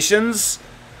generations.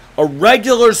 A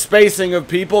regular spacing of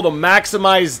people to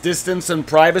maximize distance and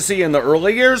privacy in the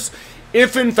early years.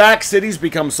 If, in fact, cities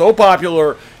become so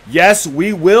popular, yes,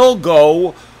 we will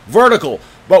go vertical.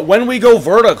 But when we go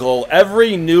vertical,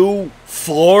 every new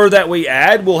floor that we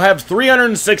add will have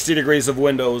 360 degrees of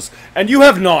windows, and you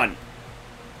have none.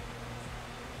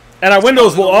 And our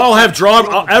windows will all have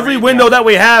every window that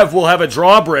we have will have a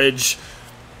drawbridge,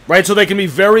 right? So they can be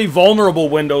very vulnerable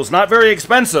windows, not very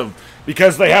expensive,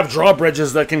 because they have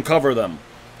drawbridges that can cover them.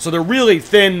 So they're really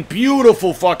thin,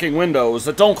 beautiful fucking windows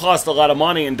that don't cost a lot of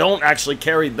money and don't actually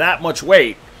carry that much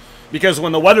weight. Because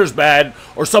when the weather's bad,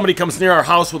 or somebody comes near our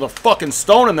house with a fucking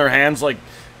stone in their hands, like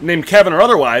named Kevin or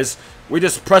otherwise, we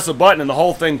just press a button and the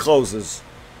whole thing closes.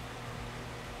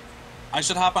 I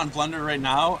should hop on Blender right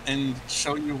now and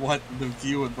show you what the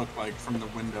view would look like from the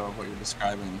window of what you're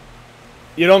describing.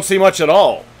 You don't see much at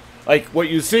all. Like, what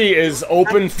you see is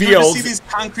open fields. You see these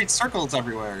concrete circles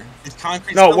everywhere. These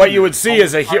concrete. No, what you would see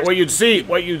is what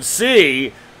you'd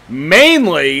see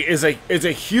mainly is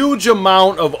a huge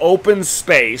amount of open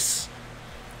space,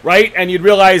 right? And you'd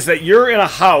realize that you're in a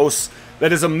house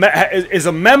that is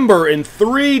a member in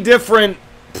 3 different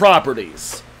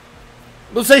properties.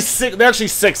 Let's say 6. They're actually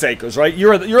 6 acres, right?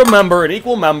 You're a member, an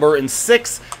equal member in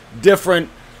 6 different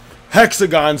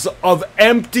hexagons of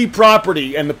empty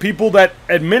property, and the people that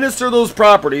administer those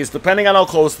properties, depending on how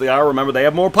close they are, remember they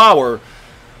have more power,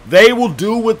 they will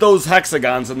do with those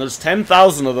hexagons, and there's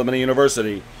 10,000 of them in a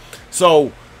university.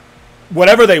 So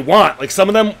whatever they want, like some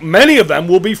of them, many of them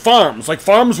will be farms, like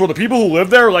farms where the people who live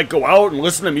there like go out and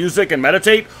listen to music and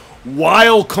meditate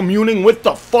while communing with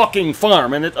the fucking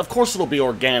farm, and of course it'll be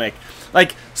organic.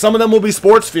 Like, some of them will be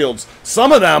sports fields.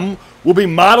 Some of them will be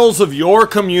models of your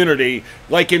community.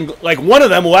 Like one of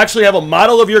them will actually have a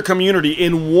model of your community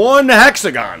in one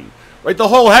hexagon. Right? The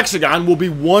whole hexagon will be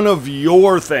one of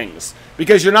your things.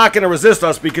 Because you're not going to resist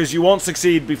us, because you won't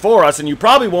succeed before us, and you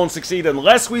probably won't succeed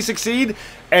unless we succeed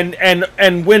and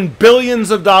win billions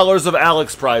of dollars of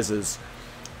Alex prizes.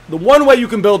 The one way you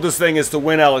can build this thing is to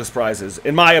win Alex prizes,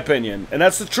 in my opinion. And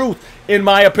that's the truth, in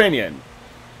my opinion.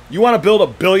 You want to build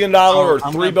 $1 billion or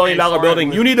 $3 billion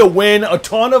building, you need to win a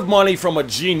ton of money from a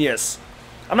genius.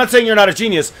 I'm not saying you're not a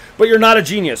genius, but you're not a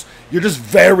genius. You're just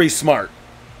very smart.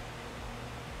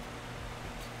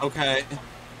 Okay.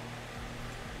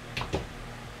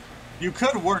 You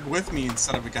could work with me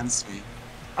instead of against me.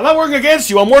 I'm not working against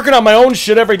you. I'm working on my own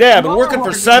shit every day. I've been working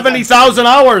for 70,000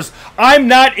 hours. I'm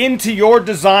not into your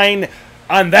design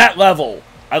on that level.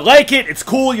 I like it. It's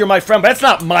cool. You're my friend. But that's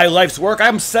not my life's work.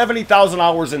 I'm 70,000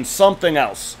 hours in something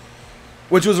else,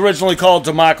 which was originally called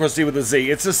Democracy with a Z.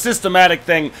 It's a systematic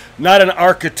thing, not an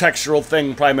architectural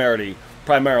thing primarily.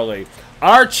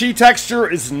 Our chi texture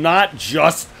is not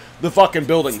just the fucking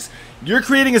buildings. You're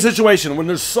creating a situation when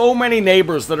there's so many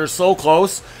neighbors that are so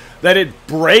close that it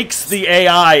breaks the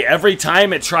AI every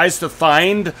time it tries to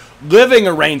find living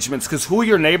arrangements, because who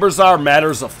your neighbors are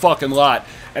matters a fucking lot.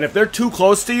 And if they're too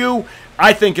close to you,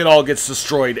 I think it all gets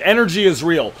destroyed. Energy is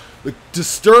real. The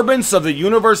disturbance of the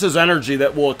universe's energy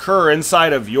that will occur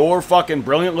inside of your fucking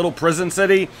brilliant little prison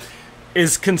city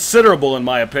is considerable, in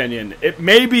my opinion. It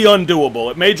may be undoable.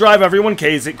 It may drive everyone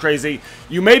crazy.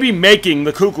 You may be making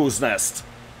the cuckoo's nest.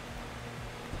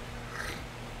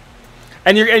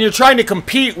 And you're trying to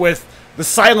compete with the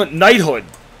Silent Knighthood.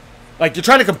 Like, you're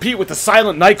trying to compete with the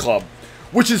Silent Nightclub,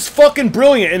 which is fucking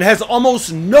brilliant and has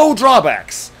almost no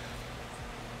drawbacks.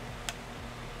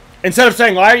 Instead of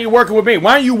saying, why aren't you working with me?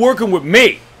 Why aren't you working with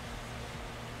me?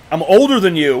 I'm older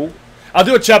than you. I'll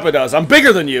do what Chepa does. I'm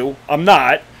bigger than you. I'm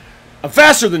not. I'm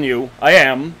faster than you. I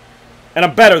am. And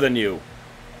I'm better than you.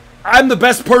 I'm the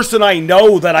best person I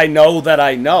know that I know that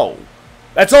I know.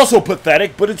 That's also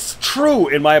pathetic, but it's true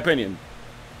in my opinion.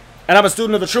 And I'm a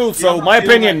student of the truth, so my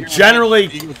opinion generally...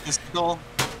 Egotistical,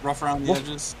 rough around the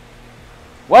edges.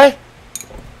 What?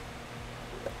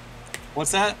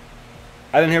 What's that?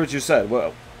 I didn't hear what you said.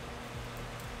 Whoa.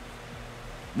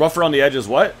 Rough around the edges,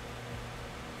 what?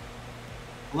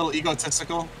 A little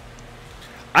egotistical.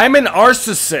 I'm an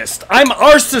narcissist. I'm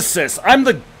narcissist. I'm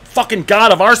the fucking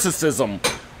god of narcissism.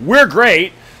 We're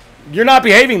great. You're not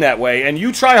behaving that way, and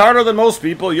you try harder than most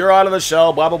people. You're out of the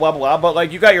shell, blah, blah, blah, blah, but,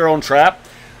 like, you got your own trap.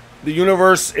 The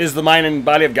universe is the mind and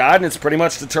body of God, and it's pretty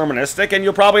much deterministic, and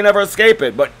you'll probably never escape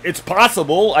it, but it's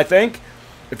possible, I think,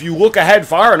 if you look ahead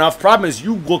far enough. Problem is,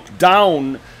 you look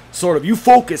down, sort of. You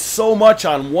focus so much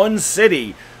on one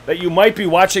city that you might be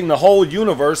watching the whole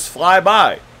universe fly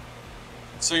by.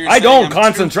 So you're I don't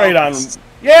concentrate on...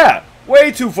 Yeah,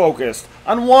 way too focused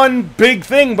on one big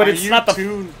thing, but it's not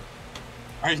the...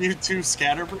 Are you too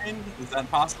scatterbrained? Is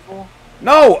that possible?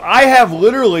 No, I have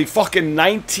literally fucking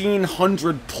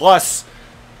 1,900 plus,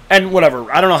 and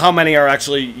whatever. I don't know how many are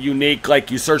actually unique,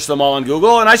 like you search them all on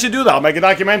Google, and I should do that. I'll make a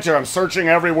documentary. I'm searching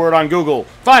every word on Google.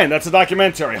 Fine, that's a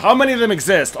documentary. How many of them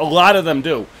exist? A lot of them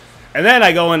do. And then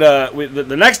I go into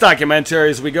the next documentary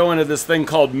is we go into this thing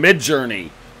called Midjourney,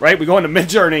 right? We go into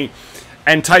Midjourney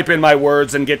and type in my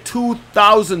words and get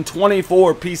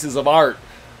 2,024 pieces of art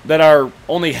that are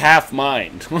only half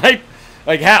mine, right?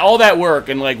 Like all that work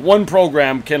and like one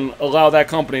program can allow that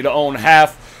company to own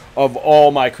half of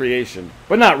all my creation,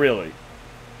 but not really.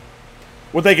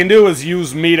 What they can do is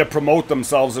use me to promote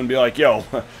themselves and be like, yo,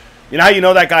 you know how you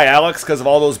know that guy Alex because of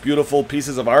all those beautiful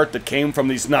pieces of art that came from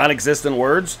these non-existent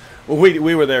words? Well,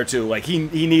 we were there too. Like, he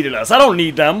needed us. I don't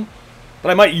need them,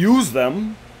 but I might use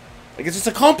them. Like, it's just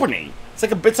a company.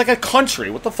 It's like a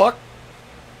country. What the fuck?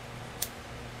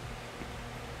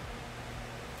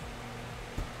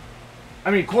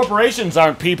 I mean, corporations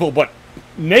aren't people, but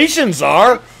nations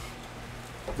are.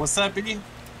 What's that, B?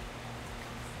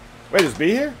 Wait, is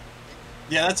B here?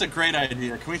 Yeah, that's a great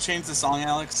idea. Can we change the song,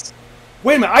 Alex?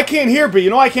 Wait a minute, I can't hear B. You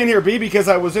know I can't hear B because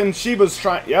I was in Sheba's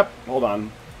trying... Yep, hold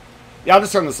on. Yeah, I'll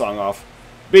just turn the song off.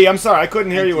 B, I'm sorry, I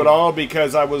couldn't hear you at all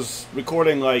because I was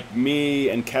recording, like, me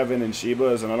and Kevin and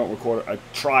Sheba's, and I don't record... I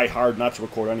try hard not to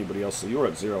record anybody else, so you were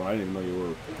at 0, and I didn't even know you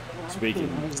were speaking.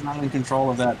 I was not in control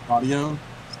of that audio,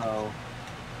 so...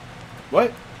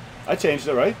 What? I changed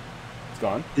it, right? It's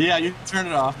gone. Yeah, you turned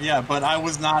it off, yeah, but I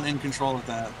was not in control of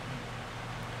that.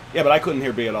 Yeah, but I couldn't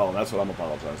hear B at all, and that's what I'm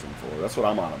apologizing for. That's what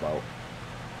I'm on about.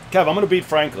 Kev, I'm gonna beat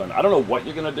Franklin. I don't know what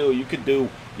you're gonna do. You could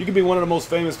be one of the most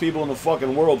famous people in the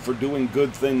fucking world for doing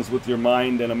good things with your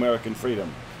mind and American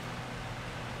freedom.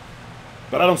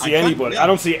 But I don't see anybody. I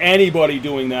don't see anybody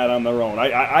doing that on their own.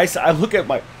 I look at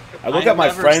my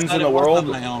friends in the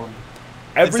world.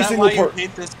 Every single person.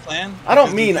 Hate this plan? I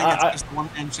don't mean it's just a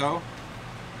one-man show.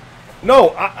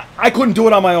 No, I couldn't do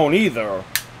it on my own either.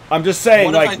 I'm just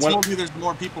saying, what if like, I told you there's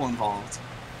more people involved?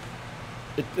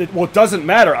 Well, it doesn't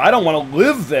matter. I don't want to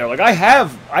live there. Like,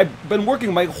 I've been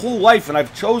working my whole life, and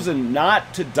I've chosen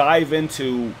not to dive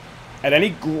into, at any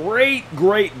great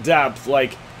depth,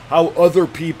 like, how other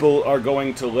people are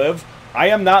going to live. I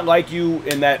am not like you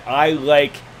in that I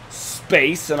like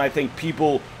space, and I think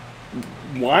people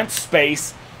want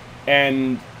space,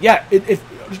 and, yeah, if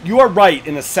you are right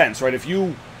in a sense, right? If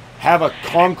you have a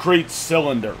concrete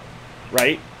cylinder,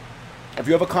 right? If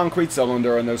you have a concrete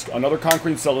cylinder and there's another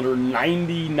concrete cylinder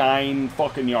 99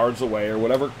 fucking yards away or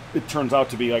whatever it turns out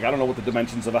to be, like, I don't know what the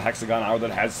dimensions of a hexagon are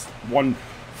that has 1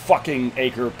 fucking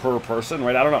acre per person,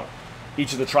 right? I don't know.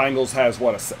 Each of the triangles has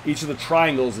what? Each of the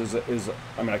triangles is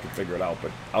I mean, I could figure it out,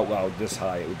 but out loud this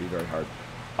high it would be very hard.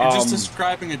 You're just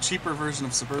describing a cheaper version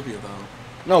of suburbia, though.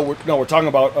 No, we're talking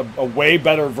about a way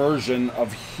better version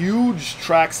of huge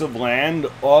tracts of land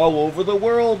all over the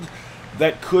world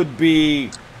that could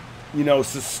be, you know,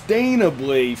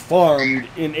 sustainably farmed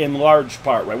in large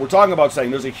part, right? We're talking about saying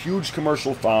there's a huge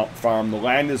commercial farm. The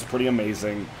land is pretty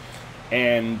amazing.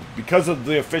 And because of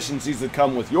the efficiencies that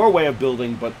come with your way of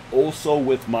building, but also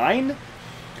with mine,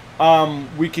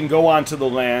 we can go onto the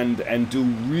land and do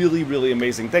really, really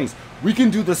amazing things. We can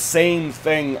do the same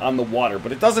thing on the water,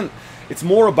 but it's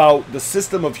more about the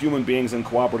system of human beings and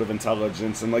cooperative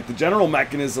intelligence and, like, the general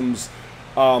mechanisms,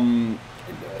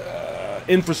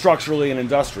 infrastructurally and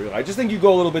industrial. I just think you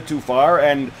go a little bit too far,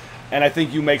 and I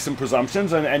think you make some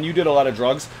presumptions, and you did a lot of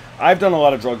drugs. I've done a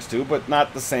lot of drugs too, but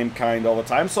not the same kind all the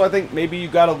time, so I think maybe you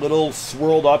got a little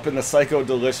swirled up in the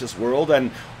psycho-delicious world and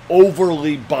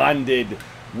overly bonded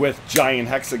with giant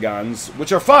hexagons,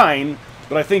 which are fine,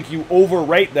 but I think you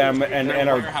overrate them and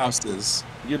are... warehouses.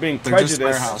 You're being prejudiced.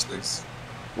 They're just warehouses.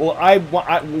 Well,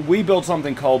 we built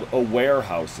something called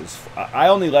warehouses. I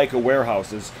only like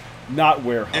warehouses, not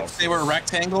warehouses. If they were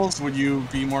rectangles, would you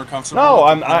be more comfortable?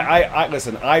 No,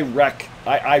 listen. I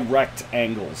wrecked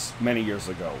angles many years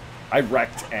ago. I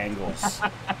wrecked angles.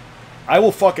 I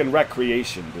will fucking wreck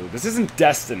creation, dude. This isn't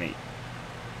Destiny.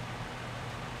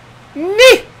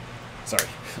 Nee! Sorry.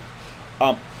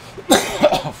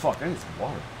 Oh fuck! I need some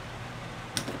water.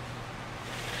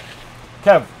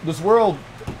 Kev, this world.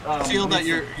 I feel that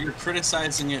you're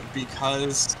criticizing it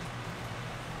because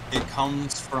it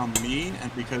comes from me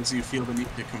and because you feel the need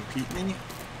to compete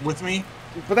with me.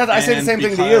 But I say the same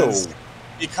thing to you.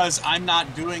 Because I'm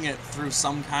not doing it through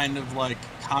some kind of, like,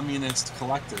 communist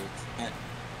collective that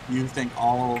you think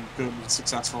all good,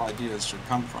 successful ideas should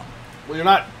come from. Well, you're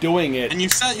not doing it. And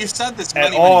you've said this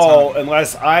at all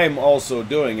unless I'm also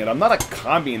doing it. I'm not a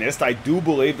communist. I do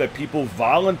believe that people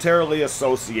voluntarily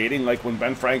associating, like when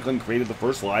Ben Franklin created the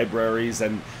first libraries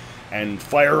and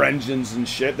fire engines and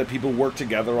shit that people work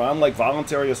together on, like,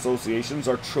 voluntary associations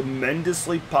are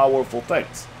tremendously powerful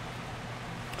things.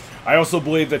 I also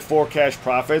believe that for cash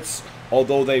profits,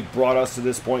 although they've brought us to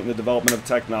this point in the development of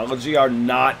technology, are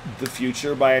not the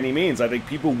future by any means. I think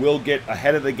people will get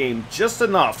ahead of the game just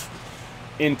enough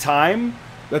in time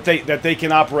that they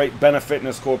can operate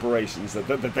benefitness corporations. That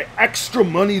the extra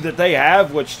money that they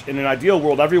have, which in an ideal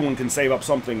world everyone can save up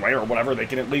something, right, or whatever, they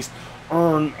can at least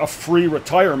earn a free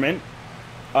retirement.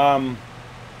 Yeah,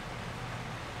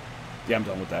 I'm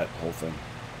done with that whole thing.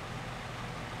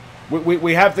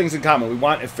 We have things in common. We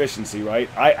want efficiency, right?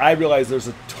 I realize there's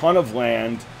a ton of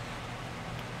land,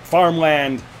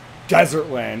 farmland, desert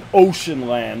land, ocean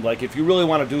land. Like, if you really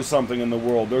want to do something in the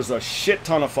world, there's a shit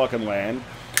ton of fucking land.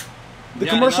 The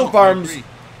commercial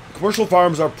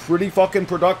farms are pretty fucking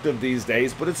productive these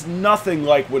days, but it's nothing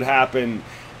like would happen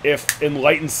if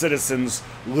enlightened citizens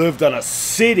lived on a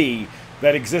city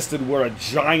that existed where a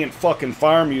giant fucking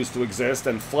farm used to exist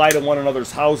and fly to one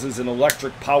another's houses in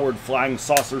electric-powered flying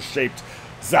saucer-shaped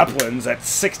Zeppelins at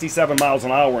 67 miles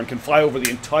an hour and can fly over the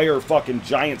entire fucking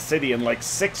giant city in like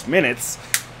 6 minutes.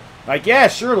 Like, yeah,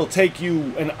 sure, it'll take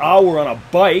you an hour on a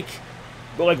bike,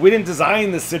 but like, we didn't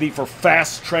design the city for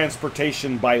fast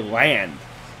transportation by land.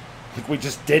 Like, we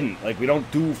just didn't. Like, we don't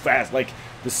do fast. Like,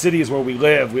 the city is where we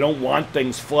live. We don't want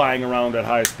things flying around at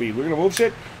high speed. We're gonna move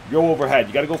shit, go overhead.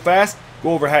 You gotta go fast,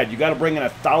 go overhead. You gotta bring in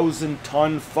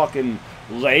 1,000-ton fucking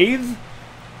lathe,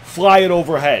 fly it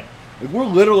overhead. Like, we're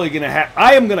literally gonna have...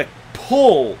 I am gonna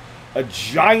pull a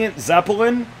giant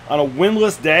Zeppelin on a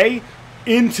windless day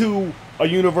into a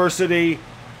university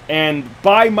and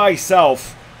by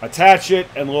myself attach it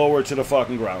and lower it to the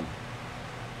fucking ground.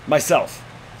 Myself.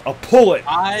 I'll pull it.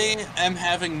 I am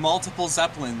having multiple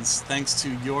Zeppelins thanks to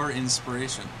your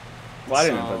inspiration. Well, I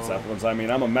didn't invent Zeppelins. I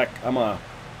mean,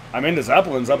 I'm into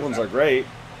Zeppelins. Zeppelins are great.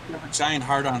 You have a giant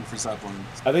hard-on for Zeppelins.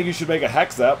 I think you should make a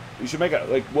hex Zepp. You should make a,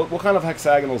 like, what kind of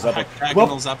hexagonal Zeppelin?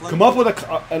 Hexagonal Zeppelin? Come up with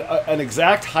an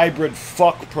exact hybrid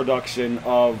fuck production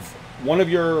of one of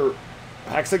your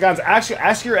hexagons. Actually,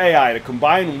 ask your AI to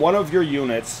combine one of your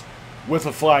units with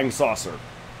a flying saucer.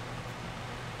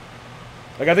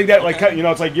 Like, I think that, like, you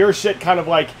know, it's like your shit kind of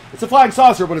like, it's a flying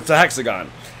saucer, but it's a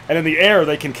hexagon. And in the air,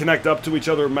 they can connect up to each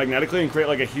other magnetically and create,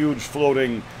 like, a huge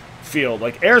floating field.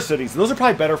 Like, air cities. Those are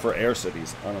probably better for air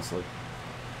cities, honestly.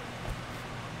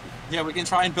 Yeah, we can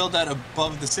try and build that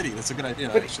above the city. That's a good idea,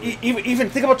 but actually. Even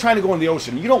think about trying to go in the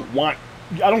ocean. You don't want,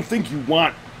 I don't think you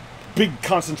want big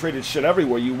concentrated shit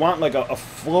everywhere. You want, like, a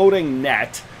floating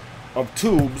net of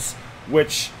tubes,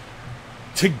 which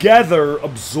together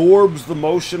absorbs the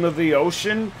motion of the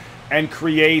ocean and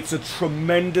creates a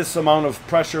tremendous amount of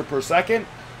pressure per second,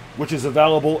 which is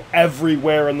available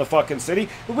everywhere in the fucking city.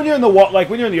 But when you're in the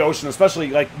when you're in the ocean, especially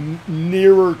like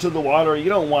nearer to the water, you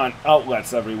don't want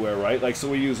outlets everywhere, right? Like, so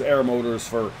we use air motors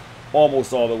for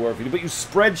almost all the work we do. But you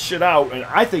spread shit out, and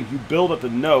I think you build at the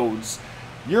nodes.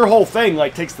 Your whole thing,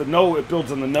 like, takes the node, it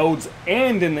builds in the nodes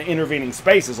and in the intervening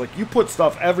spaces. Like, you put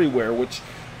stuff everywhere, which,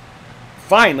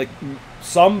 fine, like,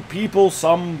 some people,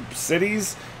 some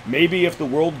cities, maybe if the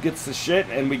world gets to shit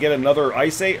and we get another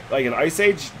ice age, like an ice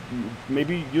age,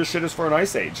 maybe your shit is for an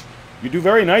ice age. You do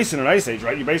very nice in an ice age,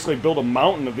 right? You basically build a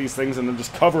mountain of these things and then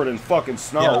just cover it in fucking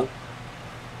snow,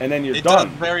 and then you're done. It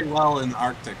does very well in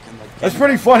Arctic. And like, that's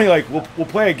pretty funny. Like, we'll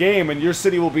play a game and your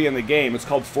city will be in the game. It's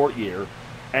called Fort Year.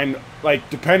 And, like,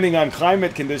 depending on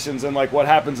climate conditions and, like, what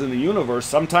happens in the universe,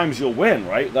 sometimes you'll win,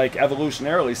 right? Like,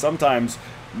 evolutionarily, sometimes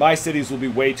my cities will be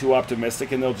way too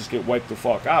optimistic and they'll just get wiped the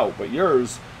fuck out, but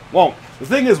yours won't. The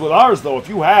thing is with ours, though, if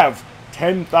you have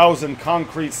 10,000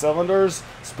 concrete cylinders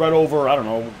spread over, I don't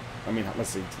know, I mean, let's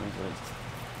see,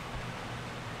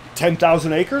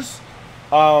 10,000 acres?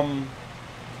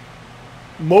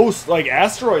 Most, like,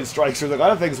 asteroid strikes or the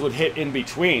other things would hit in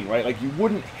between, right? Like, you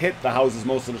wouldn't hit the houses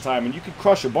most of the time, and you could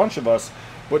crush a bunch of us,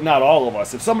 but not all of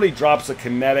us. If somebody drops a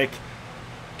kinetic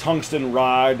tungsten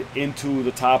rod into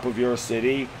the top of your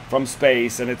city from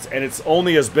space, and it's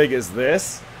only as big as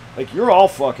this, like, you're all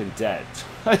fucking dead.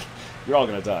 Like, you're all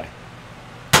gonna die.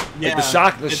 Yeah,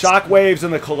 like, the shock waves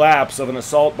and the collapse of an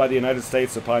assault by the United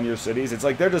States upon your cities, it's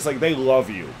like they're just like, they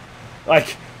love you.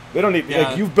 Like, they don't need,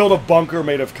 like, you've built a bunker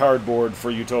made of cardboard for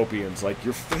utopians. Like,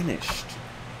 you're finished.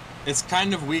 It's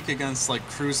kind of weak against, like,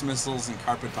 cruise missiles and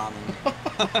carpet bombing.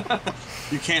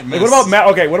 You can't miss.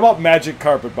 Like, what about magic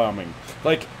carpet bombing?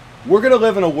 Like, we're gonna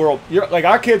live in a world. Like,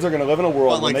 our kids are gonna live in a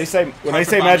world, well, when they say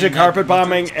magic carpet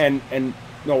bombing and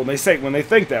no, when they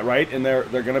think that, right, and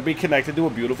they're gonna be connected to a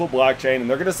beautiful blockchain, and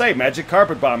they're gonna say magic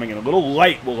carpet bombing, and a little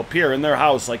light will appear in their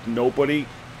house like nobody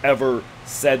ever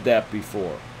said that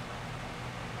before.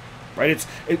 Right? It's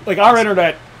like our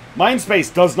internet.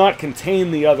 Mindspace does not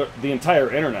contain the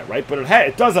entire internet, right? But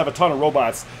it does have a ton of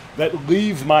robots that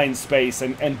leave Mindspace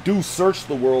and do search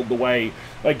the world the way,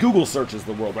 like, Google searches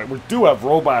the world, right? We do have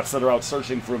robots that are out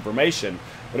searching for information.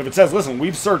 But if it says, listen,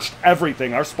 we've searched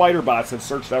everything, our spider bots have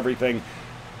searched everything,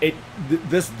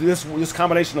 this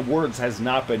combination of words has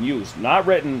not been used, not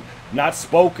written, not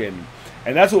spoken,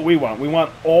 and that's what we want. We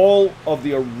want all of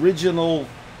the original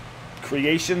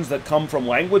creations that come from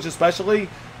language, especially,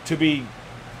 to be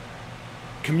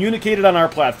communicated on our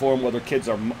platform, whether kids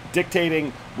are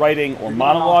dictating, writing, or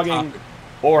monologuing,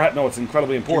 or no, it's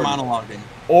incredibly important. You're monologuing.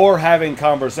 Or having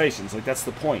conversations. Like, that's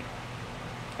the point.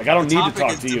 Like, I don't need to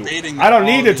talk to you. Debating I don't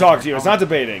need to talk to you. It's not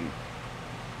debating.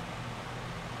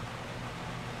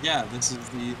 Yeah, this is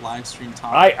the live stream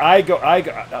topic. I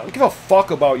don't give a fuck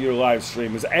about your live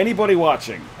stream. Is anybody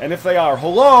watching? And if they are,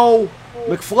 hello,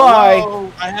 McFly.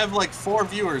 Hello. I have like 4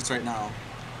 viewers right now.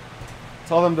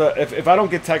 Tell them to, if I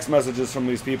don't get text messages from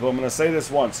these people, I'm going to say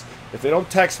this once. If they don't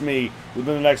text me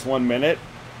within the next 1 minute,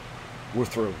 we're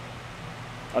through.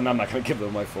 And I'm not going to give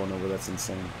them my phone number. That's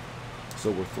insane.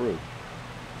 So we're through.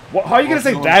 Well, how are you going to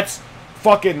say that's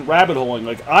fucking rabbit holing?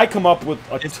 Like, I come up with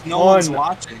a ton. No one's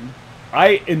watching.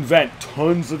 I invent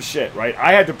tons of shit, right?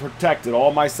 I had to protect it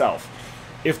all myself.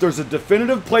 If there's a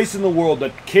definitive place in the world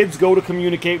that kids go to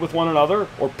communicate with one another,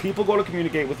 or people go to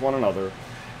communicate with one another,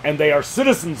 and they are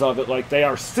citizens of it, like they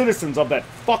are citizens of that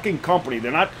fucking company.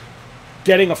 They're not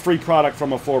getting a free product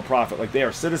from a for-profit. Like, they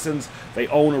are citizens. They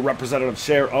own a representative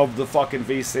share of the fucking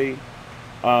VC.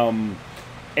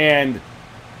 And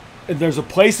there's a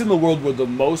place in the world where the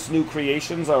most new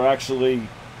creations are actually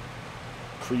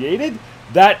created.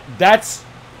 That's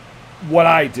what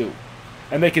I do.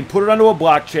 And they can put it onto a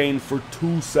blockchain for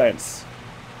 2 cents.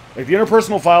 Like, the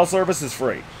interpersonal file service is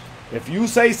free. If you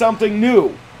say something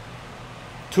new,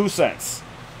 2 cents.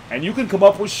 And you can come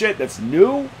up with shit that's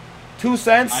new, 2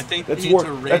 cents, I think that's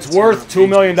worth worth $2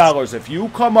 million. If you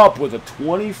come up with a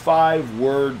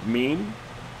 25-word meme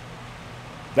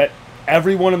that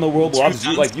everyone in the world loves,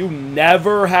 you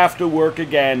never have to work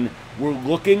again. We're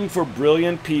looking for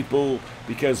brilliant people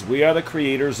because we are the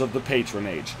creators of the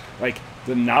patronage. Like,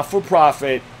 the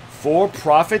not-for-profit,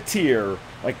 for-profit-tier,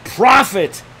 like,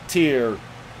 profit-tier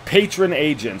patron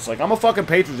agents. Like, I'm a fucking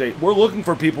patron agent. We're looking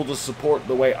for people to support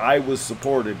the way I was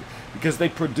supported because they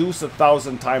produce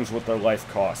 1,000 times what their life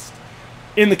cost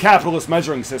in the capitalist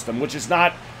measuring system, which is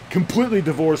not completely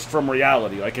divorced from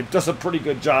reality. Like, it does a pretty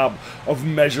good job of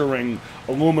measuring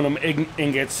aluminum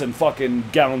ingots and fucking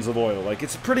gallons of oil. Like,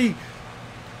 it's pretty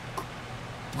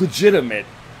legitimate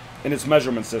in its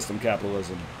measurement system,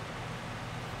 capitalism.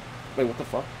 Wait, what the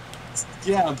fuck?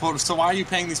 Yeah, but so why are you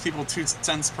paying these people 2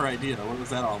 cents per idea? What was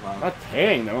that all about? I'm not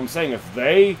paying them. I'm saying if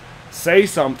they say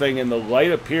something and the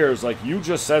light appears, like you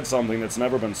just said something that's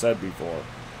never been said before.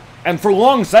 And for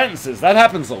long sentences, that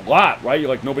happens a lot, right? You're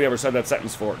like, nobody ever said that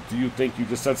sentence before. Do you think you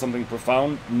just said something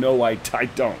profound? No, I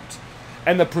don't.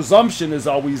 And the presumption is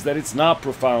always that it's not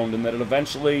profound and that it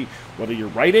eventually, whether you're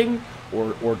writing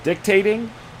or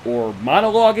dictating or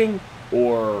monologuing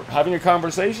or having a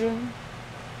conversation,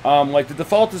 like the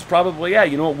default is probably, yeah,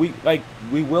 you know what,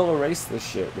 we will erase this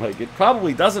shit. Like, it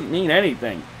probably doesn't mean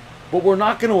anything, but we're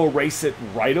not going to erase it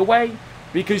right away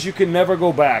because you can never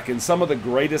go back. And some of the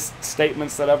greatest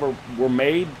statements that ever were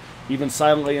made, even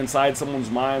silently inside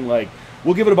someone's mind, like,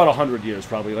 we'll give it about 100 years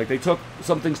probably. Like,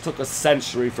 some things took a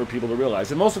century for people to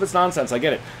realize. And most of it's nonsense, I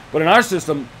get it. But in our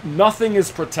system, nothing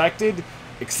is protected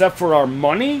except for our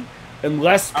money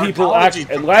unless people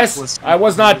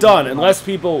unless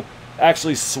people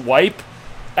actually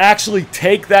actually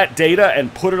take that data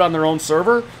and put it on their own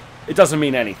server, it doesn't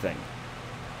mean anything.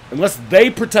 Unless they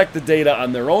protect the data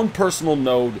on their own personal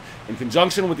node in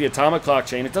conjunction with the atomic clock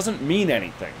chain, it doesn't mean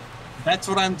anything. That's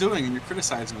what I'm doing, and you're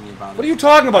criticizing me about it. What are you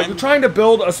talking about? You're trying to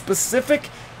build a specific,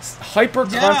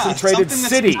 hyper-concentrated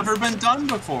city. Something that's never been done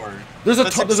before. There's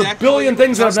a billion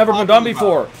things that have never been done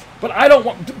before. But I don't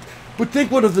want... But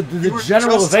think what of the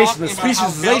generalization, the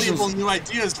specialization. How new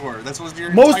ideas were. That's what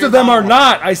your most of them are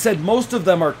not. I said most of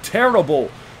them are terrible,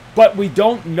 but we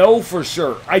don't know for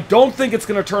sure. I don't think it's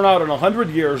going to turn out in 100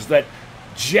 years that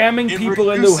jamming people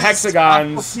into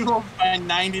hexagons by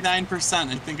 99%.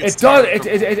 I think it's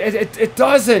it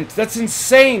doesn't. That's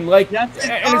insane. Like, yes,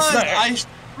 it does.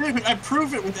 I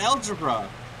prove it with algebra.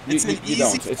 It's an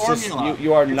easy formula. Just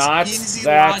you are not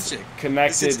that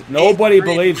connected. Nobody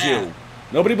believes you.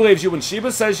 Nobody believes you. When Sheba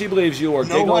says she believes you or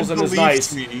giggles and is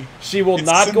nice, she will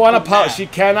not go on a she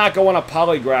cannot go on a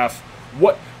polygraph.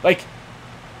 What, like,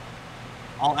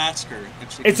 I'll ask her.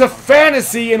 It's a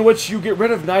fantasy in which you get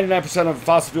rid of 99% of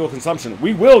fossil fuel consumption.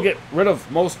 We will get rid of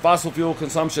most fossil fuel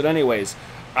consumption anyways.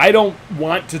 I don't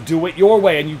want to do it your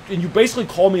way, and you basically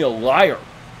call me a liar.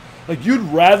 Like, you'd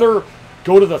rather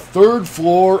go to the 3rd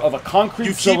floor of a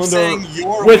concrete cylinder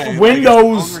with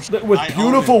windows, with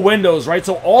beautiful windows, right?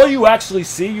 So all you actually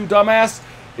see, you dumbass,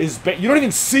 is you don't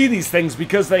even see these things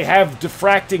because they have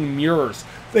diffracting mirrors.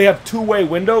 they have two-way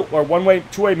window or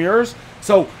two-way mirrors,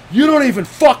 so you don't even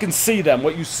fucking see them.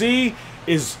 What you see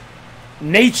is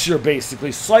nature,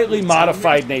 basically, slightly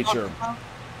modified nature.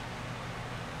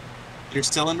 Your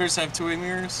cylinders have two-way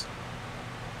mirrors?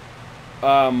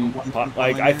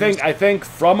 Like I think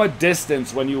from a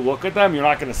distance, when you look at them, you're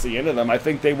not going to see into them. I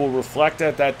think they will reflect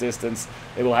at that distance.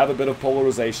 They will have a bit of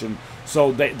polarization,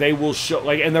 so they will show,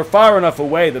 like, and they're far enough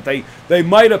away that they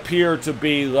might appear to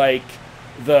be like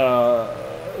the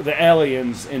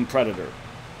aliens in Predator,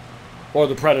 or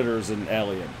the Predators in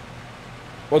Alien,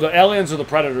 or the aliens or the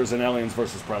Predators in Aliens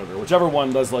versus Predator, whichever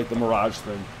one does like the mirage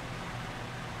thing.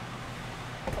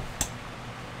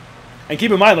 And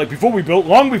keep in mind, like,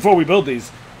 long before we build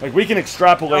these, like, we can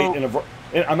extrapolate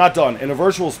I'm not done, in a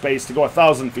virtual space to go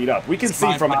 1,000 feet up. We can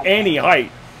see from any height.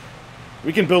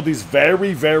 We can build these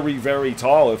very, very, very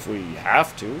tall if we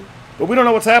have to. But we don't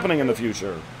know what's happening in the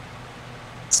future.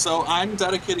 So I'm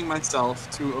dedicating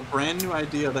myself to a brand new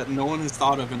idea that no one has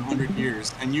thought of in 100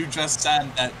 years. And you just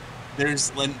said that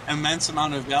there's an immense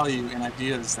amount of value in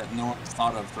ideas that no one has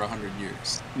thought of for 100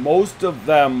 years.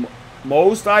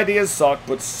 Most ideas suck,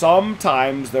 but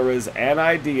sometimes there is an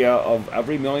idea of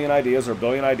every million ideas or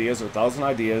billion ideas or 1,000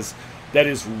 ideas that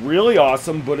is really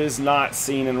awesome but is not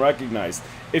seen and recognized.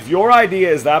 If your idea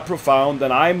is that profound,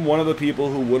 then I'm one of the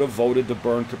people who would have voted to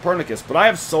burn Copernicus. But I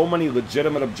have so many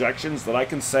legitimate objections that I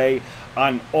can say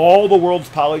on all the world's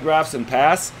polygraphs and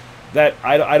pass that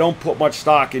I don't put much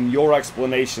stock in your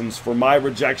explanations for my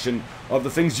rejection of the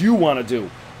things you want to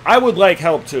do. I would like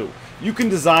help too. You can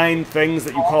design things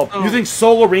that you call... You think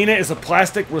Solarina is a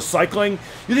plastic recycling?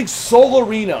 You think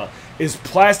Solarina is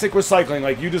plastic recycling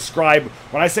like you describe...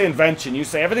 When I say invention, you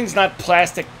say everything's not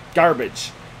plastic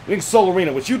garbage. You think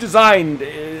Solarina, which you designed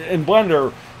in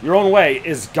Blender your own way,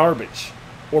 is garbage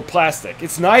or plastic.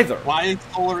 It's neither. Why is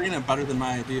Solarina better than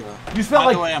my idea? You spent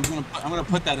by the way, I'm gonna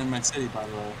put that in my city, by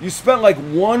the way. You spent like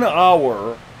 1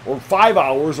 hour... or 5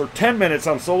 hours, or 10 minutes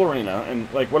on Solarina, and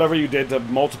like whatever you did to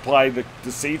multiply the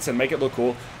seats and make it look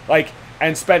cool, like,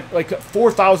 and spent like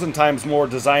 4,000 times more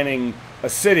designing a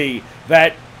city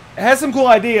that has some cool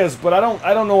ideas, but I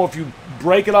don't know if you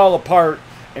break it all apart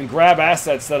and grab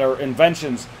assets that are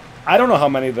inventions. I don't know how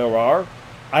many there are.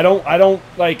 I don't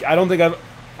think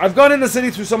I've gone in the city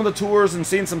through some of the tours and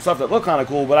seen some stuff that look kind of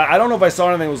cool, but I don't know if I saw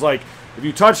anything that was like, if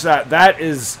you touch that, that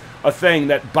is a thing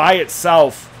that by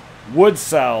itself would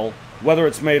sell, whether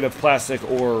it's made of plastic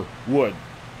or wood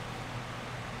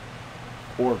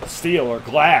or steel or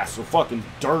glass or fucking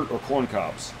dirt or corn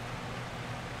cobs.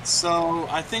 So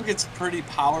I think it's pretty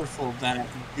powerful that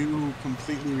you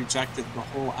completely rejected the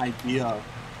whole idea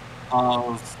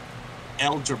of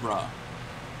algebra,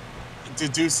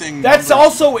 deducing. That's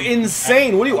also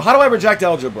insane. How do I reject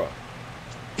algebra?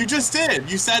 You just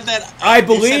did. You said that. I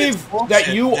believe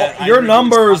that your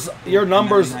numbers.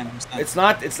 It's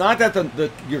not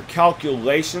that your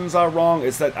calculations are wrong.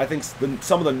 It's that I think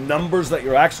some of the numbers that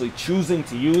you're actually choosing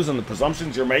to use and the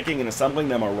presumptions you're making and assembling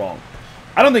them are wrong.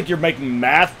 I don't think you're making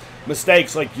math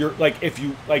mistakes like you're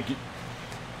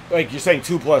saying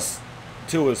 2 plus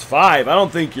 2 is 5. I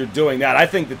don't think you're doing that. I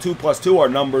think the 2 plus 2 are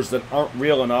numbers that aren't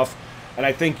real enough. And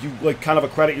I think you like kind of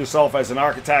accredit yourself as an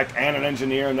architect and an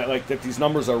engineer, and that these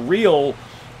numbers are real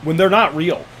when they're not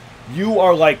real. You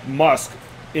are like Musk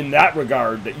in that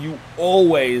regard, that you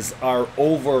always are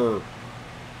over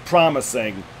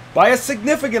promising by a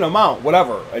significant amount,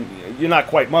 whatever. And you're not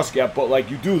quite Musk yet, but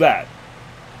like you do that.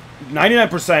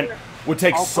 99% would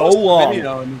take so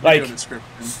long, like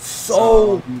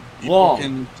so long. People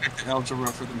can check the algebra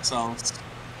for themselves.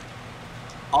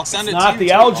 I'll send it to you. Not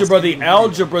the algebra. The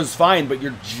algebra's fine, but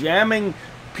you're jamming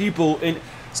people in.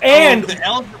 So and the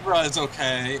algebra is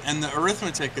okay, and the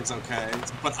arithmetic is okay,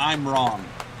 but I'm wrong.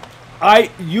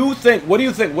 You think? What do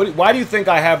you think? Why do you think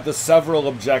I have the several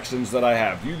objections that I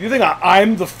have? You think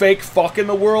I'm the fake fuck in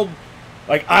the world?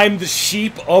 Like I'm the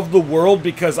sheep of the world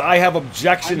because I have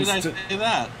objections Why did I say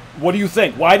that? What do you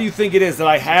think? Why do you think it is that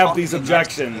I have these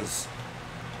objections?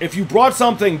 If you brought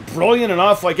something brilliant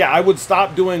enough, like, yeah, I would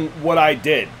stop doing what I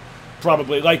did,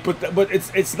 probably. Like, but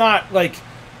it's not like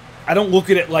I don't look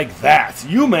at it like that.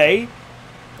 You may,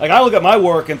 like, I look at my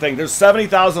work and think there's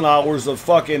 70,000 hours of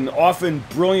fucking often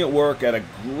brilliant work at a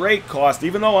great cost,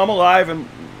 even though I'm alive and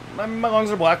my lungs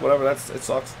are black. Whatever, it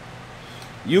sucks.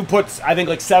 You put, I think,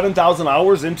 like 7,000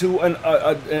 hours into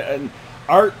an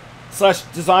art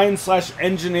 / design /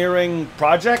 engineering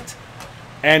project.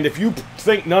 And if you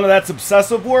think none of that's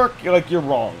obsessive work, you're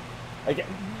wrong. Like,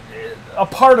 a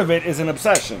part of it is an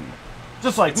obsession,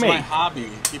 just like me. It's my hobby.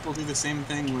 People do the same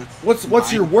thing with.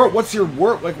 What's your work? What's your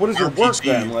work? Like, what is your work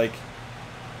then? Like,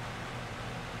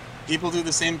 People do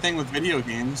the same thing with video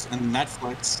games and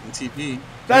Netflix and TV.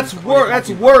 That's worse. That's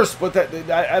worse. But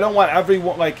I don't want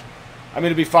everyone like. I mean,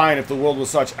 it'd be fine if the world was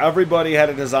such. Everybody had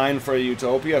a design for a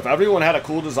utopia. If everyone had a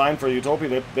cool design for a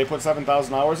utopia, they put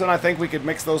 7,000 hours in. I think we could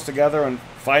mix those together and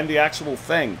find the actual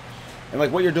thing. And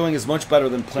like what you're doing is much better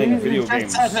than playing video games. You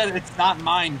said that it's not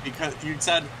mine because you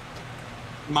said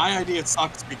my idea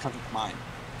sucks because it's mine.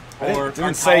 I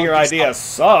didn't say your idea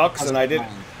sucks, and I didn't.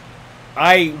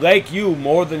 I like you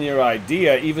more than your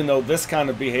idea, even though this kind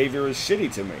of behavior is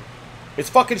shitty to me. It's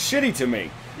fucking shitty to me.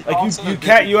 Like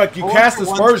you cast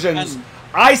aspersions.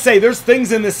 I say there's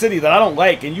things in this city that I don't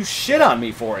like, and you shit on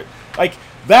me for it. Like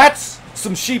that's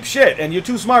some sheep shit, and you're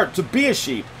too smart to be a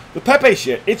sheep. The Pepe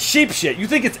shit, it's sheep shit. You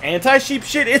think it's anti-sheep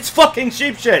shit? It's fucking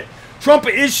sheep shit. Trump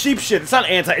is sheep shit. It's not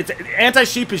anti. It's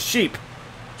anti-sheep is sheep.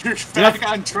 You're back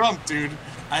on Trump, dude.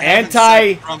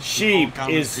 Anti-sheep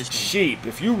is sheep.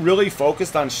 If you really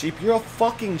focused on sheep, you're a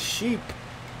fucking sheep.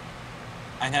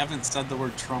 I haven't said the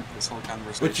word Trump this whole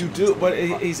conversation. But you do. But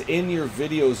he's in your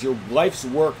videos. Your life's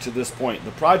work to this point.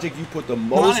 The project you put the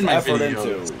most effort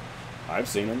into. I've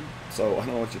seen him, so I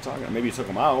don't know what you're talking about. Maybe you took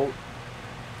him out.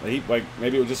 Maybe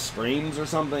it was just streams or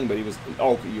something. But he was.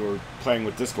 Oh, you were playing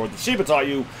with Discord. The sheep taught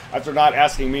you after not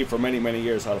asking me for many, many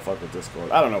years how to fuck with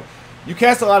Discord. I don't know. You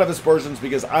cast a lot of aspersions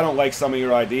because I don't like some of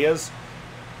your ideas,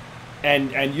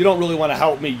 and you don't really want to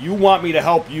help me. You want me to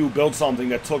help you build something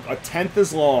that took 1/10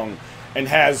 as long and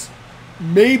has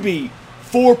maybe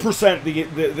 4%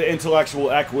 the intellectual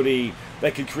equity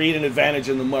that could create an advantage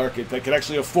in the market, that could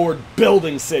actually afford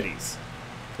building cities.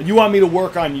 And you want me to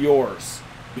work on yours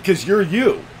because you're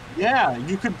you. Yeah,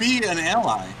 you could be an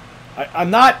ally.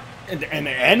 I'm not an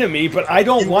enemy, but I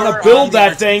don't want to build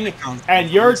that thing, and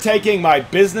you're taking my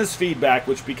business feedback,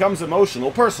 which becomes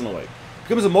emotional personally. It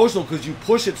becomes emotional because you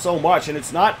push it so much, and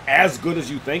it's not as good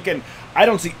as you think, and I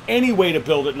don't see any way to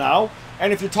build it now.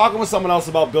 And if you're talking with someone else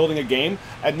about building a game,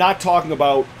 and not talking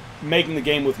about making the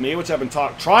game with me, which I've been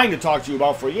trying to talk to you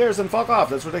about for years, then fuck off.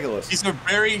 That's ridiculous. He's a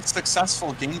very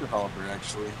successful game developer,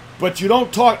 actually. But you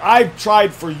don't talk. I've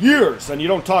tried for years, and you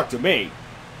don't talk to me.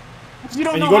 You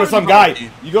don't and know you go to some guy. Me.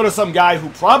 You go to some guy who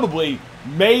probably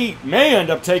may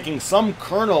end up taking some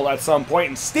kernel at some point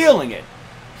and stealing it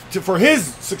for his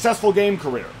successful game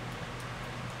career.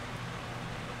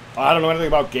 I don't know anything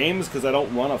about games because I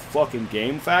don't run a fucking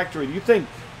game factory. Do you think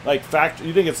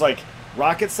You think it's like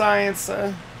rocket science?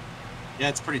 Yeah,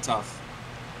 it's pretty tough.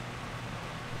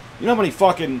 You know how many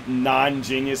fucking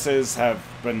non-geniuses have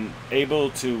been able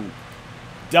to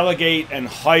delegate and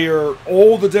hire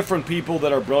all the different people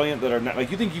that are brilliant that are not,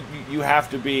 like, you think you have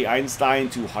to be Einstein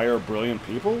to hire brilliant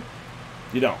people?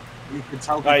 You don't. You could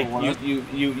tell people like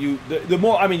the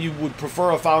more, I mean, you would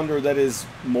prefer a founder that is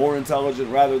more intelligent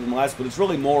rather than less, but it's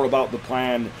really more about the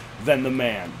plan than the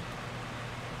man.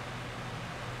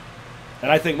 And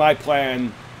I think my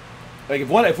plan, like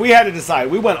if we had to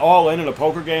decide, we went all in a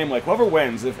poker game, like whoever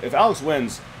wins, if Alex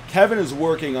wins, Kevin is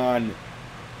working on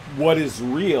what is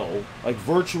real, like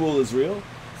virtual is real,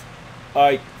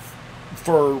 like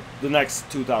for the next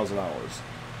 2,000 hours.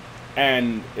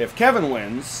 And if Kevin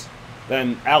wins,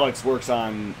 then Alex works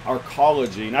on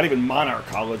arcology, not even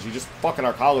monarchology, just fucking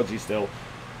arcology still,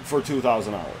 for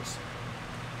 2,000 hours.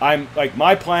 I'm like,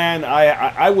 my plan,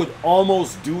 I would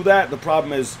almost do that. The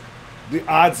problem is the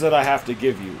odds that I have to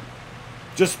give you.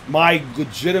 Just my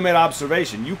legitimate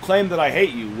observation. You claim that I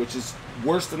hate you, which is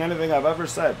worse than anything I've ever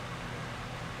said.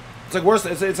 It's like worse.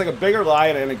 It's like a bigger lie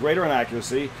and a greater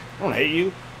inaccuracy. I don't hate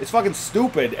you. It's fucking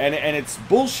stupid and it's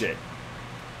bullshit.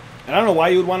 And I don't know why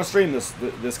you would want to stream this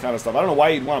kind of stuff. I don't know why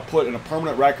you'd want to put in a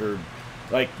permanent record,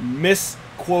 like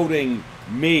misquoting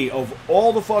me of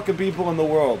all the fucking people in the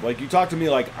world. Like you talk to me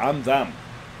like I'm them.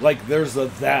 Like there's a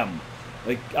them.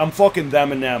 Like I'm fucking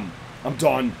them and them. I'm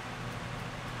done.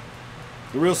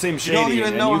 The real seems shady,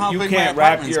 and you can't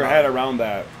wrap your head around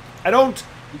that. I don't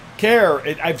care.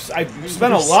 I've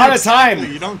spent a lot of time.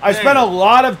 I've spent a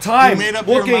lot of time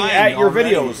looking at your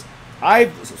videos.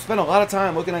 I've spent a lot of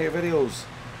time looking at your videos,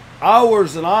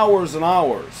 hours and hours and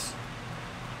hours.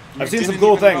 I've seen some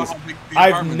cool things.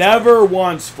 I've never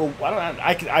once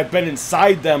I've been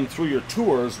inside them through your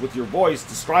tours with your voice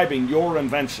describing your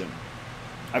invention.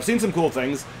 I've seen some cool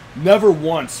things. Never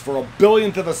once for a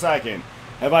billionth of a second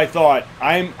have I thought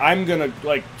I'm gonna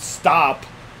like stop.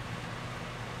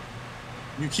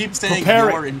 You keep saying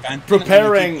your invention.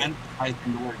 Preparing. And you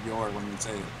keep your when you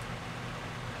say it.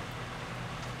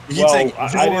 You keep saying I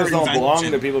just don't belong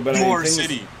to people, but your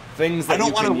city. Things that I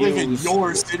don't want to live in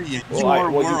your city, in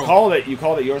your world. You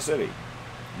called it your city.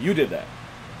 You did that.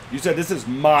 You said this is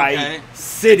my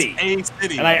city. It's a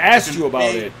city. And I asked you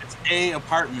about it. It's a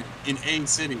apartment in a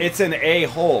city. It's an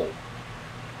a-hole.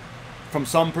 From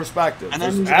some perspective. And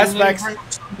There's then aspects...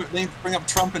 they bring up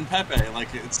Trump and Pepe, like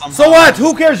it's somehow... So what?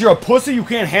 Who cares? You're a pussy. You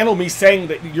can't handle me saying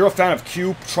that you're a fan of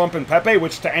Q, Trump, and Pepe,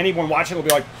 which to anyone watching will be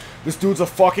like, this dude's a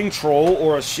fucking troll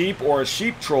or a sheep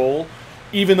troll,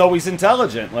 even though he's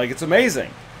intelligent. Like, it's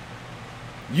amazing.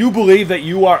 You believe that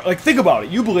you are... Like, think about it.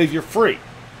 You believe you're free.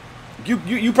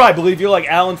 You probably believe you're like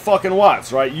Alan fucking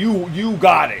Watts, right? You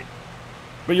got it.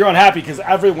 But you're unhappy because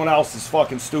everyone else is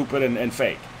fucking stupid and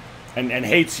fake. And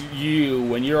hates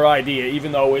you and your idea,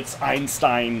 even though it's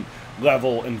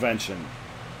Einstein-level invention.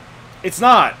 It's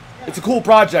not. It's a cool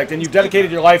project, and you've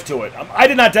dedicated your life to it. I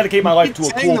did not dedicate my life to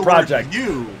a cool project.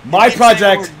 My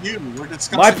project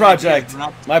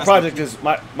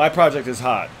is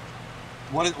hot.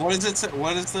 What is it?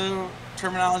 What is the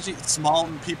terminology? Small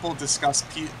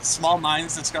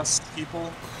minds discuss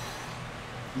people.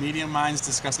 Medium minds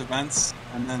discuss events,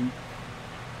 and then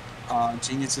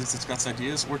geniuses discuss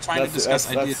ideas. We're trying to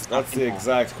discuss ideas. That's the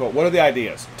exact quote. What are the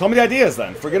ideas? Tell me the ideas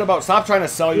then. Forget about. Stop trying to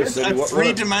sell your city. A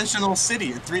three-dimensional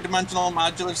city, a three-dimensional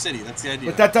modular city. That's the idea.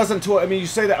 But that doesn't. I mean, you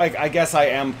say that. Like, I guess I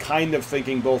am kind of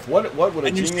thinking both. What would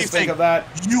a genius think of that?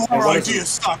 Your idea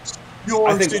sucks.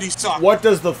 Your city sucks. What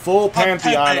does the full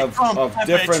pantheon of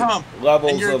different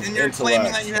levels of and you're intellect?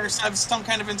 claiming that you have some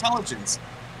kind of intelligence.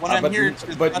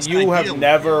 But you have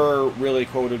never really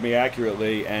quoted me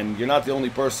accurately, and you're not the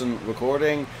only person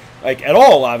recording, like, at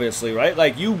all, obviously, right?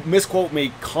 Like, you misquote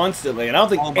me constantly, and I don't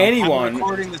think anyone...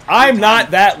 I'm not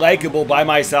that likable by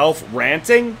myself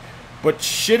ranting, but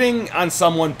shitting on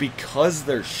someone because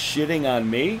they're shitting on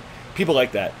me, people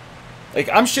like that. Like,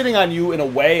 I'm shitting on you in a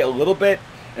way a little bit,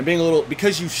 and being a little...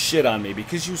 Because you shit on me,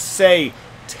 because you say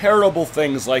terrible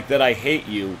things like that I hate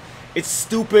you. It's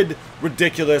stupid,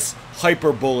 ridiculous,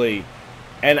 hyperbole,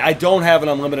 and I don't have an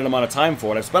unlimited amount of time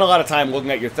for it. I've spent a lot of time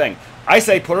looking at your thing. I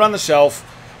say put it on the shelf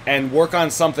and work on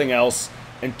something else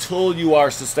until you are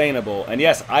sustainable. And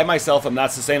yes, I myself am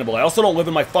not sustainable. I also don't live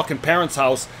in my fucking parents'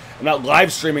 house. I'm not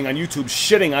live streaming on YouTube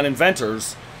shitting on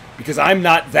inventors because I'm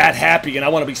not that happy and I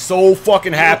want to be so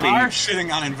fucking happy. You are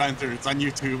shitting on inventors on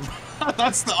YouTube.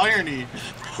 That's the irony.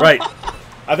 Right.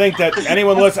 I think that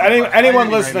anyone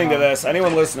listening to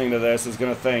this is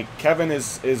going to think Kevin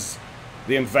is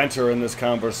the inventor in this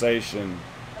conversation.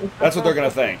 That's what they're going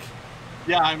to think.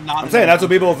 Yeah, I'm not. I'm saying that's what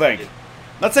people will think. I'm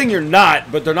not saying you're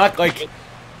not, but they're not like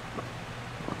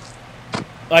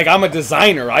I'm a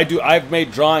designer. I've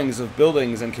made drawings of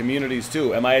buildings and communities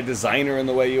too. Am I a designer in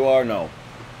the way you are? No.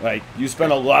 Like, you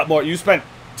spend a lot more. You spent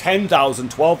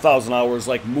 10,000, 12,000 hours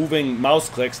like moving mouse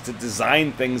clicks to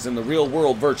design things in the real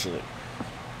world virtually.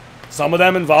 Some of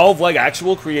them involve, like,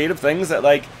 actual creative things that,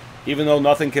 like, even though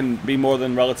nothing can be more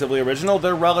than relatively original,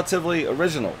 they're relatively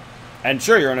original. And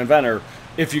sure, you're an inventor.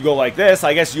 If you go like this,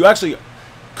 I guess you actually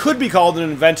could be called an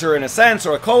inventor in a sense,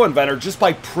 or a co-inventor, just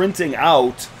by printing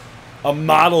out a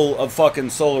model of fucking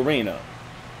Solarina.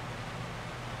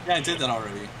 Yeah, I did that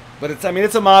already. But it's, I mean,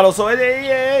 it's a model, so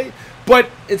but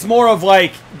it's more of,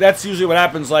 like, that's usually what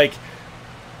happens, like,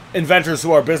 inventors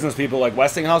who are business people like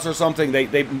Westinghouse or something,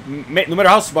 they no matter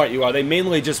how smart you are, they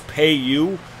mainly just pay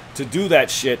you to do that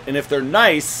shit, and if they're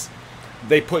nice,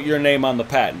 they put your name on the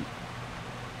patent.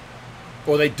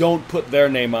 Or they don't put their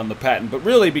name on the patent. But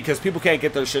really, because people can't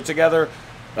get their shit together,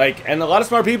 like, and a lot of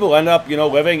smart people end up, you know,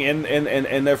 living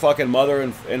in their fucking mother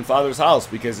and father's house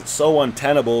because it's so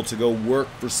untenable to go work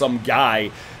for some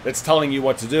guy that's telling you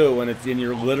what to do, and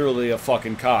you're literally a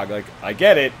fucking cog. Like, I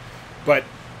get it, but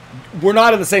we're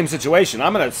not in the same situation.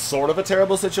 I'm in a sort of a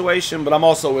terrible situation, but I'm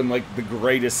also in, like, the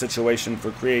greatest situation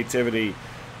for creativity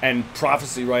and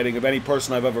prophecy writing of any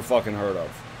person I've ever fucking heard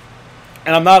of.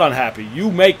 And I'm not unhappy.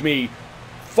 You make me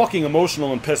fucking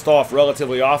emotional and pissed off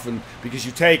relatively often because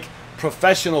you take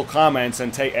professional comments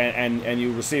and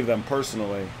you receive them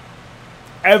personally.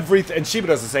 And Sheba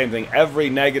does the same thing.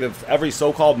 Every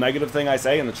so-called negative thing I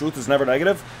say, and the truth is never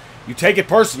negative, you take it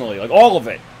personally, like all of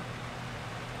it.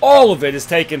 All of it is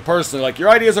taken personally. Like, your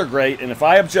ideas are great, and if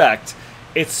I object,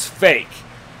 it's fake.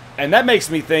 And that makes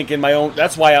me think in my own...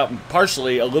 That's why I'm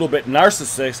partially a little bit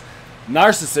narcissist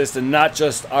and not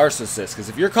just narcissist. Because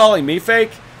if you're calling me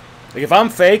fake, like, if I'm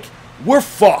fake, we're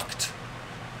fucked.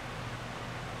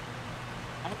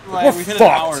 We're we hit an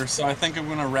hour, so I think I'm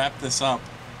going to wrap this up.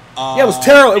 Yeah, it was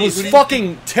terrible. It was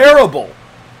fucking terrible.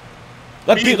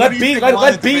 Let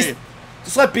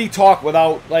B talk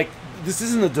without, like, this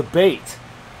isn't a debate.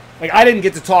 Like, I didn't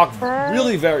get to talk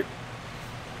really very...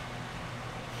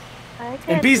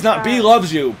 And B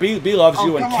loves you. B loves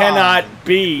you and cannot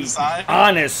be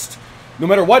honest. No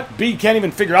matter what, B can't even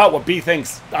figure out what B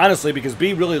thinks, honestly, because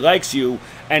B really likes you.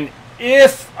 And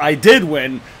if I did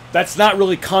win, that's not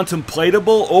really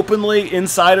contemplatable openly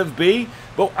inside of B.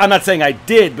 But I'm not saying I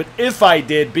did, but if I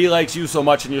did, B likes you so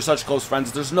much and you're such close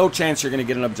friends, there's no chance you're going to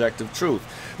get an objective truth.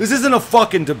 This isn't a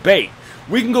fucking debate.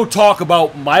 We can go talk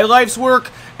about my life's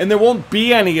work, and there won't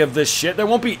be any of this shit. There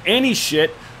won't be any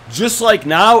shit, just like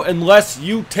now, unless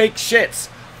you take shits.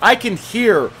 I can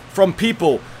hear from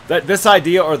people that this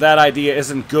idea or that idea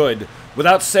isn't good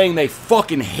without saying they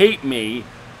fucking hate me.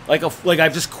 Like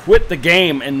I've just quit the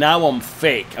game and now I'm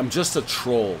fake. I'm just a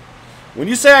troll. When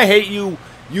you say I hate you,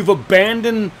 you've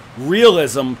abandoned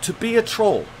realism to be a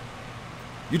troll.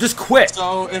 You just quit.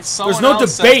 So if someone There's no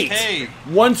else debate says, hey,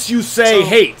 once you say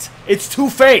hate. It's too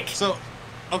fake. So,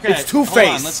 okay, it's too hold fake.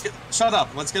 on. Shut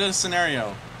up. Let's get a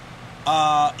scenario.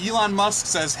 Elon Musk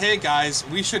says, hey guys,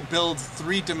 we should build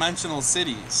 3-dimensional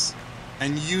cities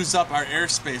and use up our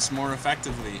airspace more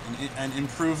effectively and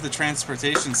improve the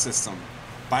transportation system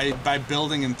by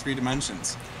building in 3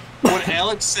 dimensions. Would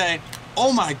Alex say,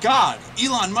 oh my god,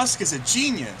 Elon Musk is a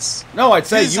genius? No, I'd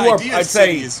say His you are. idea I'd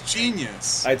say is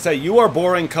genius. I'd say you are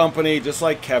boring company, just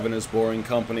like Kevin is boring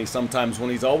company. Sometimes when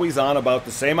he's always on about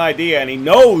the same idea, and he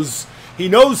knows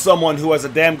someone who has a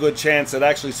damn good chance at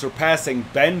actually surpassing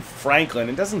Ben Franklin,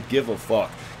 and doesn't give a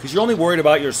fuck because you're only worried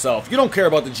about yourself. You don't care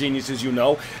about the geniuses you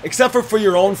know, except for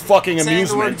your own fucking amusement.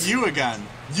 The word you again.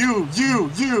 You.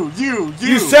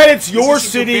 You said it's your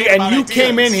city, and you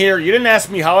came in here. You didn't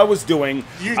ask me how I was doing.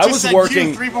 I was working.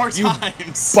 You 3 more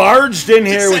times. Barged in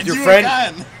here with your friend.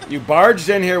 Again. You barged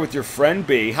in here with your friend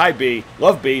B. Hi B.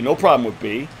 Love B. No problem with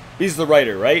B. B's the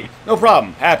writer, right? No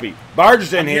problem. Happy.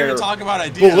 Barged in here. To talk about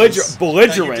ideas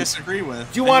belligerent. that you disagree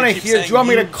with. Do you want to hear? Do you want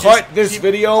me to cut this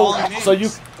video so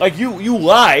you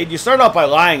lied? You started off by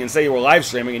lying and say you were live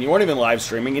streaming, and you weren't even live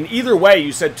streaming. And either way,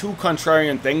 you said 2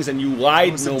 contrarian things, and you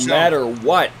lied no matter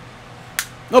what.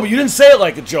 No, but you didn't say it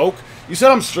like a joke. You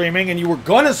said I'm streaming, and you were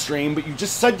gonna stream, but you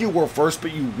just said you were first,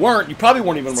 but you weren't. You probably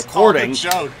weren't even recording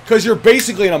because you're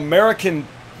basically an American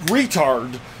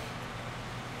retard.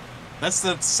 That's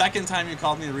the second time you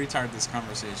called me a retard this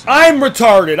conversation. I'm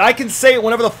retarded. I can say it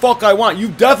whenever the fuck I want.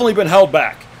 You've definitely been held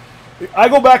back. I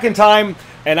go back in time,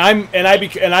 and I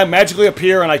magically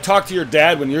appear, and I talk to your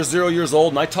dad when you're 0 years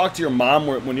old, and I talk to your mom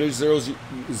when you're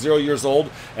zero years old,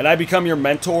 and I become your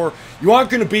mentor. You aren't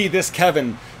going to be this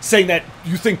Kevin saying that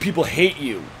you think people hate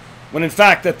you, when in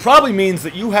fact that probably means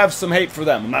that you have some hate for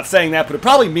them. I'm not saying that, but it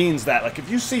probably means that. Like if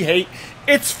you see hate,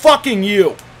 it's fucking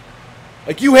you.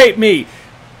 Like you hate me.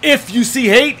 If you see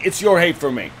hate, it's your hate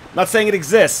for me. I'm not saying it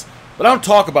exists, but I don't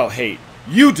talk about hate.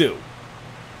 You do.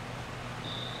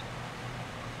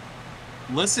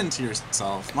 Listen to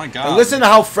yourself. My God. And listen to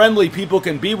how friendly people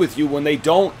can be with you when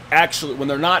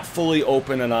they're not fully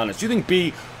open and honest. You think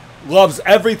B loves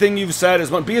everything you've said as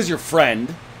much. B is your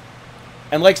friend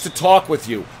and likes to talk with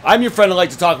you. I'm your friend and like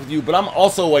to talk with you, but I'm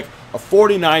also like a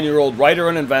 49-year-old writer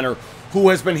and inventor who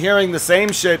has been hearing the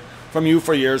same shit from you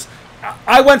for years.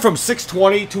 I went from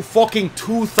 620 to fucking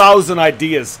 2,000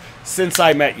 ideas since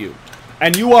I met you,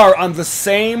 and you are on the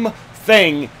same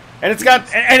thing, and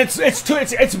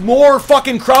it's more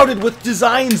fucking crowded with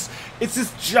designs. It's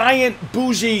this giant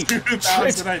bougie.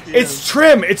 It's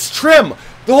trim.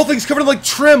 The whole thing's covered in like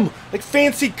trim, like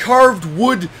fancy carved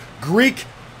wood Greek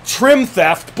trim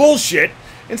theft bullshit.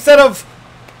 Instead of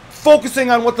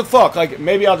focusing on what the fuck, like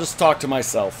maybe I'll just talk to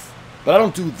myself. But I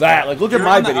don't do that. Like, look at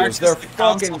my videos. They're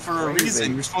fucking for a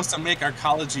reason. You're supposed to make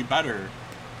arcology better.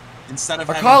 Instead of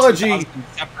arcology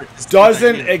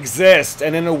doesn't exist.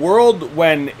 And in a world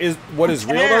when what is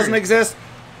real doesn't exist,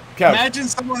 Kev, imagine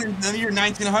someone in the year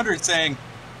 1900 saying,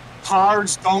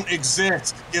 cars don't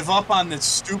exist. Give up on this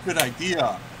stupid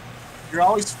idea. You're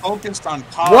always focused on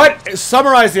cars.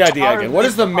 Summarize the idea again. What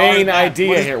is the main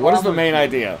idea here? What is the main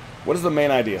idea? What is the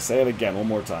main idea? Say it again one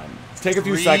more time. Take a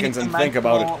few seconds and think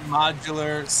about it.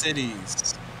 Modular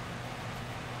cities.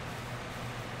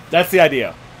 That's the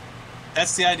idea.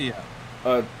 That's the idea.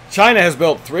 China has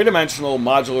built 3-dimensional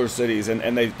modular cities,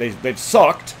 and they've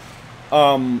sucked.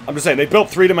 I'm just saying, they built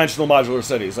 3-dimensional modular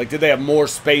cities. Like, did they have more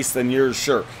space than yours?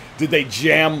 Sure. Did they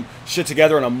jam shit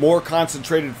together in a more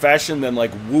concentrated fashion than,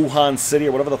 like, Wuhan City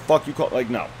or whatever the fuck you call it? Like,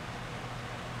 no.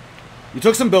 You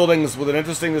took some buildings with an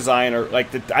interesting design, or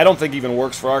like that I don't think even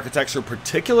works for architecture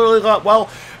particularly well,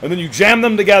 and then you jammed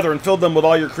them together and filled them with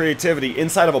all your creativity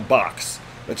inside of a box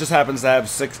that just happens to have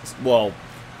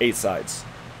 8 sides.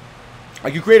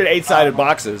 Like you created 8-sided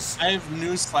boxes. I have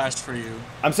newsflash for you.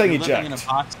 I'm saying You're eject. living in a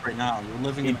box right now. You're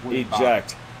living in a wood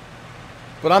eject. Box.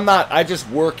 But I'm not. I just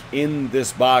work in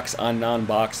this box on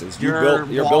non-boxes. You're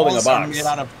building a box. Are made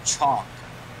out of chalk.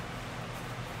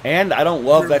 And I don't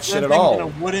love that shit at all. In a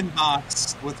wooden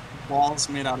box with walls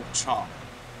made out of chalk.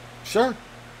 Sure.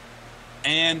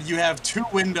 And you have 2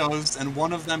 windows, and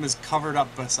one of them is covered up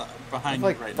behind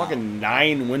like you right fucking now.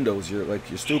 9 windows. You're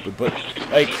stupid, but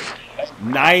like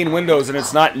 9 windows, and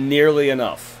it's not nearly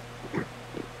enough.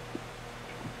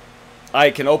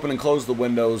 I can open and close the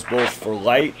windows both for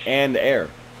light and air.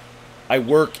 I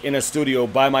work in a studio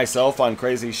by myself on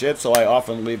crazy shit, so I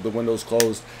often leave the windows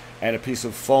closed and a piece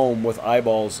of foam with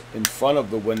eyeballs in front of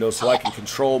the window so I can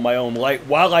control my own light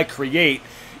while I create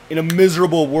in a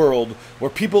miserable world where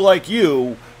people like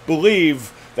you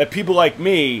believe that people like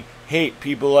me hate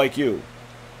people like you.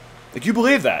 Like, you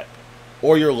believe that.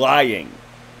 Or you're lying.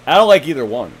 I don't like either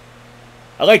one.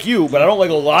 I like you, but I don't like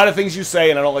a lot of things you say,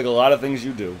 and I don't like a lot of things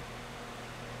you do.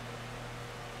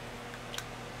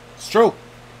 It's true.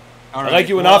 All right. I like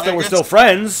you enough that we're still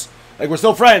friends. Like, we're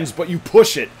still friends, but you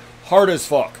push it hard as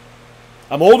fuck.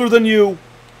 I'm older than you.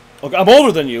 Look, I'm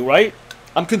older than you, right?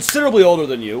 I'm considerably older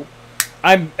than you.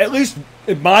 I'm, at least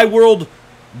in my world,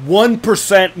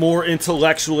 1% more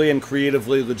intellectually and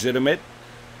creatively legitimate.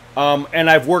 And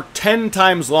I've worked 10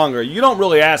 times longer. You don't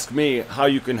really ask me how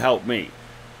you can help me.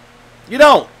 You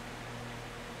don't.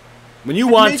 When you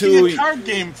want to... I'm making a card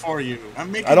game for you.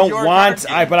 I'm making I don't your want...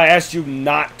 card game. But I asked you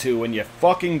not to, and you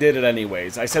fucking did it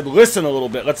anyways. I said, listen a little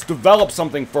bit. Let's develop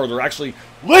something further. Actually,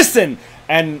 listen!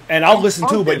 And I'll listen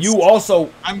too, but you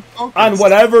also... I'm focused. On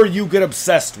whatever you get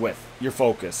obsessed with, you're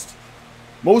focused.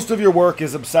 Most of your work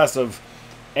is obsessive,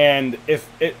 and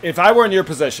if I were in your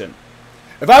position...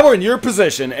 If I were in your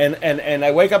position and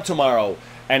I wake up tomorrow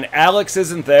and Alex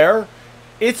isn't there,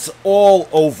 it's all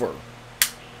over.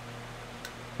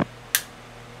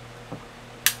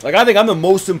 Like, I think I'm the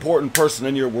most important person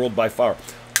in your world by far.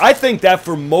 I think that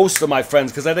for most of my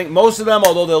friends, because I think most of them,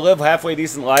 although they'll live halfway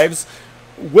decent lives,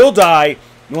 will die.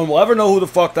 No one will ever know who the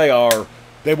fuck they are.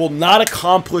 They will not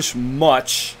accomplish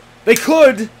much. They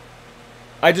could.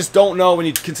 I just don't know when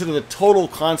you consider the total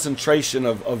concentration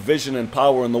of vision and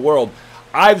power in the world.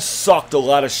 I've sucked a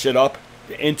lot of shit up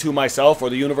into myself, or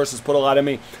the universe has put a lot in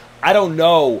me. I don't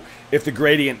know if the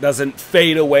gradient doesn't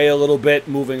fade away a little bit,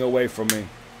 moving away from me.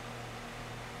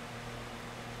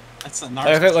 That's a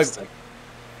narcissistic.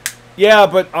 Yeah,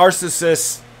 but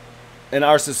narcissists and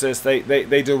narcissists,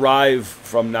 they derive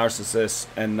from narcissists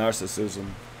and narcissism.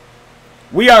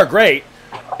 We are great,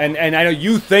 and I know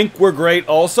you think we're great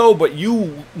also, but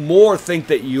you more think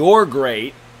that you're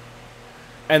great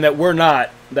and that we're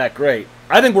not that great.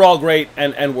 I think we're all great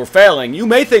and we're failing. You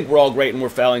may think we're all great and we're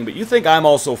failing, but you think I'm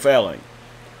also failing.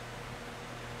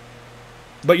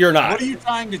 But you're not. What are you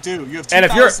trying to do? You have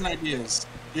 2,000 ideas.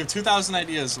 You have 2,000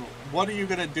 ideas. What are you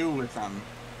going to do with them?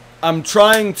 I'm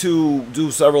trying to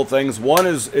do several things. One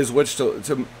is which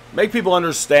to make people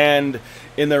understand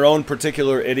in their own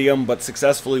particular idiom, but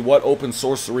successfully, what open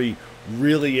sourcery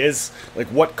really is. Like,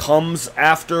 what comes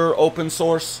after open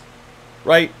source,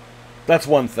 right? That's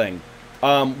one thing.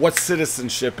 What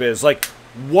citizenship is. Like,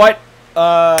 what,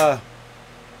 I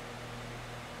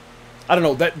don't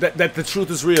know, that the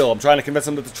truth is real. I'm trying to convince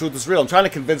them that the truth is real. I'm trying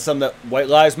to convince them that white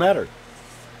lies matter.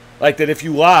 Like, that if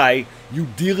you lie, you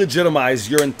delegitimize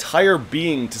your entire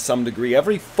being to some degree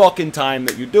every fucking time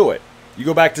that you do it. You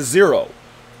go back to zero.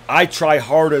 I try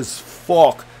hard as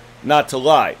fuck not to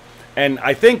lie. And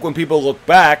I think when people look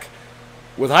back,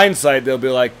 with hindsight, they'll be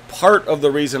like, part of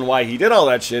the reason why he did all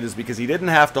that shit is because he didn't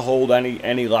have to hold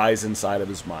any lies inside of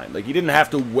his mind. Like, he didn't have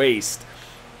to waste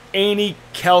any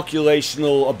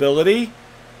calculational ability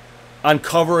on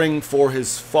covering for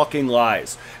his fucking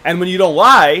lies. And when you don't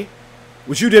lie,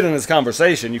 which you did in this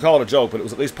conversation, you call it a joke, but it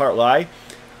was at least part lie,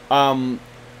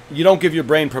 you don't give your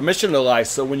brain permission to lie,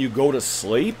 so when you go to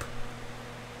sleep,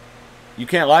 you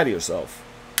can't lie to yourself.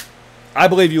 I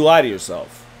believe you lie to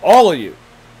yourself. All of you.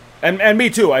 And me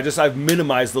too. I've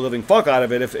minimized the living fuck out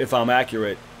of it if I'm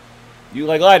accurate. You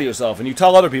like lie to yourself and you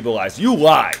tell other people lies. You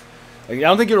lie. Like, I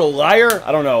don't think you're a liar.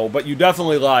 I don't know, but you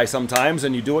definitely lie sometimes,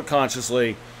 and you do it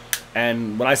consciously.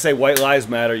 And when I say white lies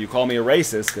matter, you call me a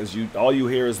racist because all you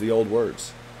hear is the old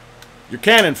words. You're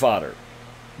cannon fodder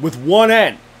with one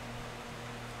N.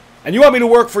 And you want me to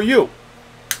work for you.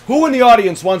 Who in the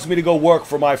audience wants me to go work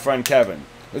for my friend Kevin?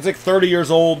 He's like 30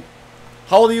 years old.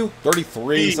 How old are you?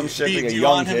 33, some shit, like a young kid. Do you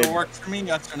want him to work for me?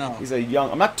 Yes or no? He's a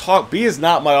young... I'm not talking... B is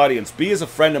not my audience. B is a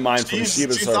friend of mine from the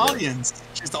Shiva server. She's the audience.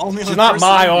 She's the only She's not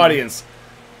my audience.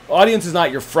 Audience is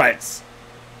not your friends.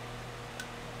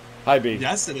 Hi, B.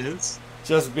 Yes, it is.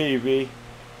 Just B.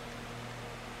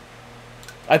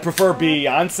 I prefer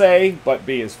Beyonce, but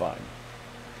B is fine.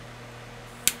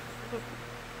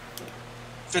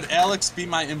 Should Alex be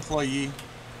my employee?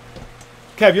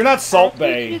 Kev, you're not Salt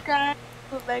Bay. You guys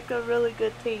would make a really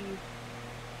good team.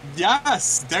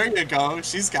 Yes, there you go.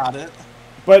 She's got it.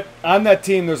 But on that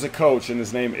team, there's a coach, and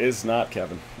his name is not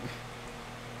Kevin.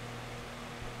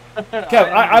 Kev,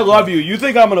 I love you. You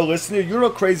think I'm gonna listen to you? You're a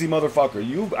crazy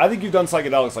motherfucker. I think you've done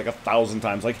psychedelics like 1,000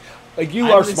 times. Like you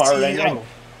are smart, and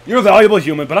you're a valuable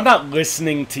human. But I'm not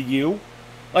listening to you.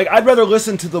 Like I'd rather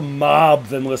listen to the mob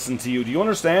than listen to you. Do you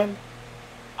understand?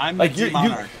 I'm like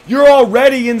you're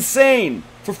already insane,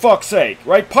 for fuck's sake,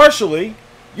 right? Partially,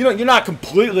 you're not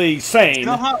completely sane. You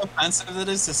know how offensive it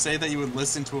is to say that you would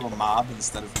listen to a mob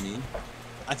instead of me?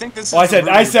 I think this is I think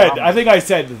I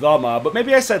said the mob, but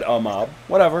maybe I said a mob.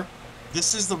 Whatever.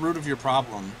 This is the root of your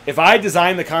problem. If I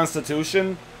design the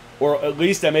Constitution, or at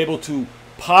least I'm able to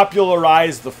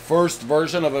popularize the first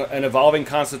version of an evolving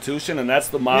Constitution, and that's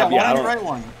the mob. Yeah, why don't you write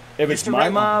one? If it's my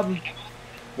mob,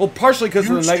 well, partially because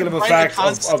of the negative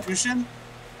effects of.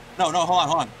 No,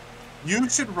 hold on. You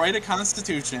should write a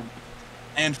Constitution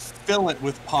and fill it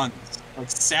with puns, like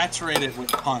saturate it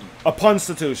with puns. A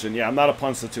punstitution, yeah. I'm not a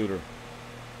punstitutor.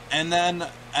 And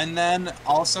then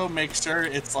also make sure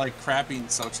it's like crappy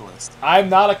and socialist. I'm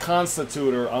not a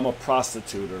constitutor. I'm a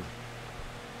prostituter.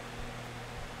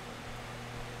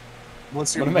 I'm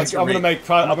gonna make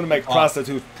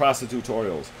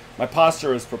prostitutorials. My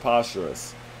posture is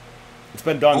preposterous. It's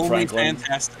been done, Franklin.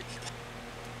 Fantastic.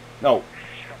 No,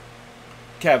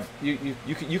 Kev,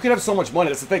 you could have so much money.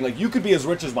 That's the thing. Like you could be as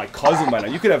rich as my cousin by now.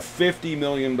 You could have $50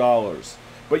 million,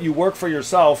 but you work for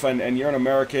yourself, and you're an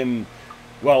American.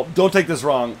 Well, don't take this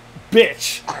wrong,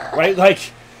 bitch, right?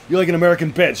 Like, you're like an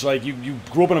American bitch. Like, you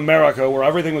grew up in America where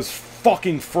everything was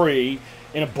fucking free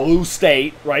in a blue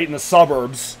state, right, in the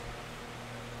suburbs.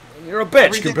 You're a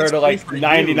bitch compared to, like,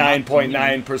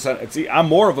 99.9%. See, I'm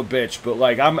more of a bitch, but,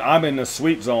 like, I'm in the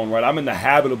sweet zone, right? I'm in the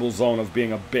habitable zone of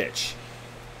being a bitch.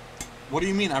 What do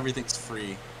you mean everything's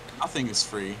free? Nothing is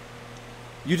free.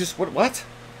 You just, what?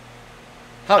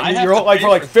 How, you're like for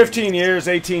like 15 years,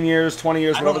 18 years, 20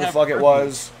 years, whatever the fuck it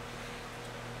was.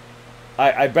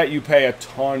 I bet you pay a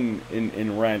ton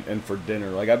in rent and for dinner.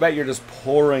 Like, I bet you're just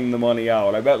pouring the money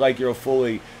out. I bet, like, you're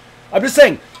fully... I'm just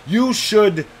saying, you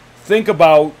should think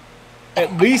about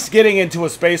at least getting into a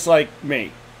space like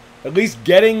me. At least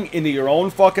getting into your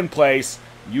own fucking place,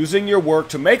 using your work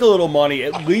to make a little money,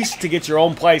 at least to get your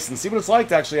own place and see what it's like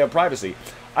to actually have privacy.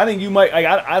 I think you might...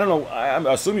 I don't know.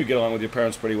 I assume you get along with your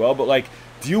parents pretty well, but, like...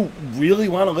 Do you really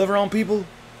want to live around people?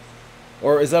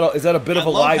 Or is that a bit of a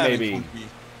lie, maybe?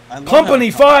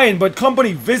 Company, fine, but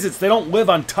company visits, they don't live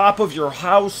on top of your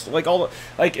house, like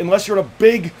unless you're in a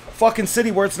big fucking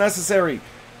city where it's necessary.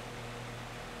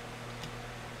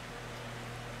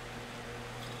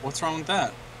 What's wrong with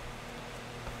that?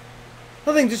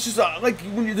 Nothing, it's just like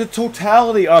the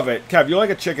totality of it. Kev, you're like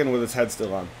a chicken with its head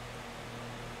still on.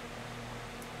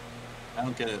 I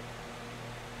don't get it.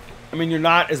 I mean, you're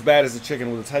not as bad as a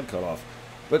chicken with its head cut off.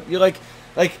 But you're like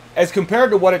as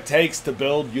compared to what it takes to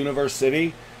build Universe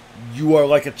City, you are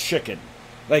like a chicken.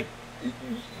 Like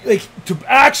to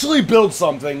actually build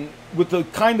something with the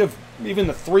kind of, even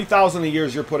the 3,000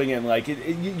 years you're putting in, like,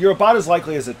 you're about as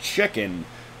likely as a chicken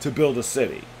to build a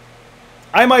city.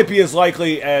 I might be as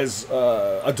likely as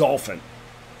a dolphin.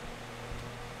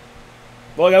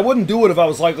 But, like, I wouldn't do it if I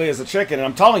was likely as a chicken. And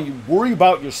I'm telling you, worry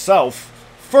about yourself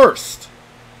first.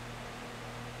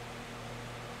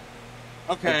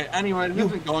 Okay, anyway, it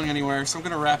isn't going anywhere, so I'm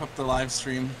going to wrap up the live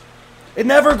stream. It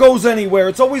never goes anywhere.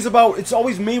 It's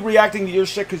always me reacting to your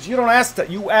shit because you don't ask that.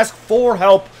 You ask for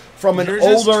help from an older...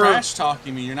 You're just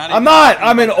trash-talking me. You're not... I'm not.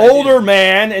 I'm an older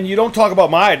man, and you don't talk about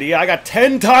my idea. I got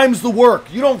 10 times the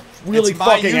work. You don't really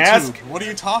fucking ask. What are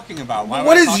you talking about?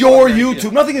 What is your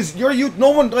YouTube? Nothing is your YouTube.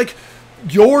 No one, like,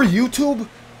 your YouTube?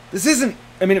 This isn't...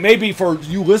 I mean, it may be for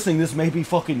you listening. This may be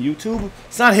fucking YouTube.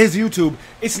 It's not his YouTube.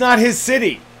 It's not his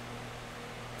city.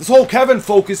 This whole Kevin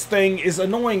focus thing is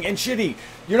annoying and shitty.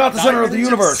 You're not the center of the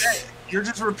universe. You're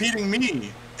just repeating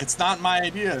me. It's not my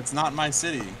idea. It's not my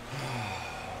city.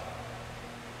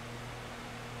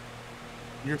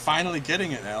 You're finally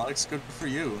getting it, Alex. Good for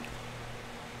you.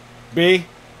 B.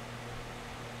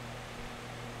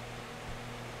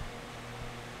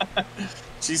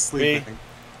 She's sleeping. B.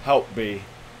 Help, B.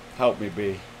 Help me,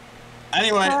 B.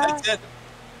 Anyway, that's it.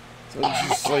 So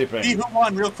she's sleeping. B, who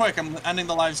won? Real quick. I'm ending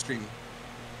the live stream.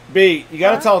 B, you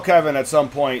gotta tell Kevin at some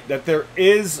point that there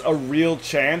is a real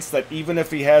chance that even if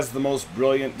he has the most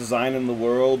brilliant design in the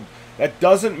world, that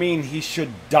doesn't mean he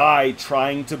should die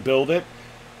trying to build it.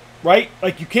 Right?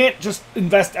 Like, you can't just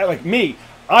invest... Like me,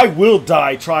 I will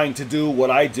die trying to do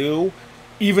what I do.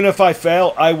 Even if I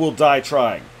fail, I will die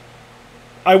trying.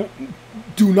 I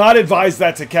do not advise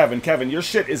that to Kevin. Kevin, your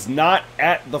shit is not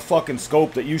at the fucking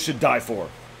scope that you should die for.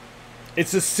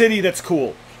 It's a city that's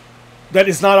cool. that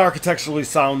is not architecturally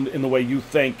sound in the way you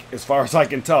think, as far as I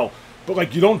can tell. But,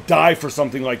 like, you don't die for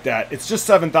something like that. It's just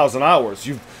 7,000 hours.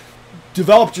 You've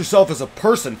developed yourself as a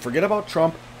person. Forget about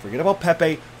Trump. Forget about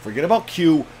Pepe. Forget about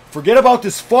Q. Forget about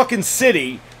this fucking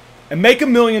city. And make $1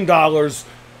 million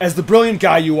as the brilliant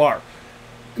guy you are.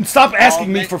 And stop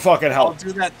asking me for fucking help. I'll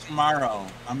do that tomorrow.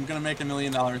 I'm going to make $1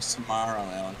 million tomorrow,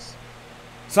 Alex.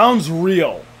 Sounds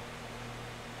real.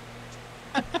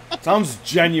 Sounds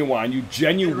genuine. You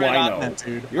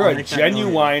genuino. You're a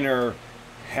genuiner.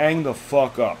 Hang the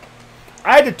fuck up.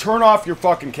 I had to turn off your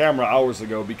fucking camera hours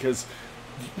ago because,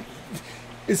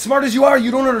 as smart as you are,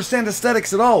 you don't understand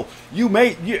aesthetics at all. I'm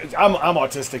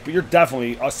autistic, but you're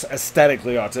definitely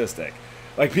aesthetically autistic.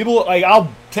 Like, people, like,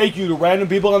 I'll take you to random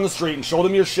people on the street and show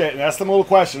them your shit and ask them a little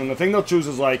question, and the thing they'll choose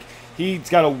is, like, he's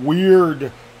got a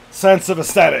weird sense of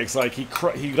aesthetics. Like,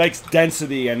 he likes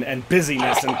density and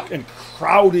busyness and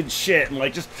crowded shit and,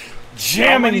 like, just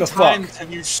jamming the fuck. How many times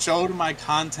have you showed my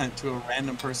content to a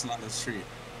random person on the street?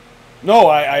 No,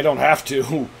 I don't have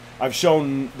to. I've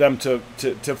shown them to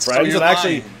friends and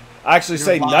actually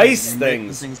say nice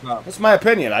things. That's my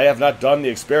opinion. I have not done the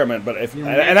experiment, but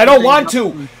and I don't want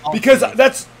to because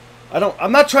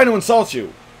I'm not trying to insult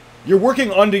you. You're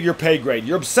working under your pay grade.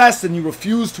 You're obsessed and you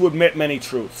refuse to admit many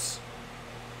truths.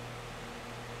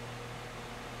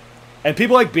 And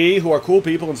people like B, who are cool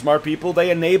people and smart people, they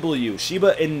enable you.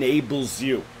 Sheba enables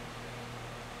you.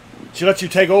 She lets you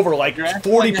take over like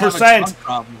 40%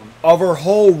 of her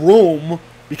whole room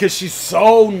because she's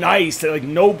so nice that, like,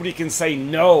 nobody can say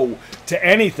no to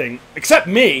anything except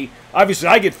me. Obviously,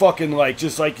 I get fucking, like,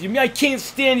 just like, I can't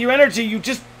stand your energy. You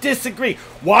just disagree.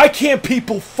 Why can't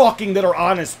people fucking that are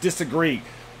honest disagree?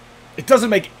 It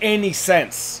doesn't make any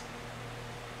sense.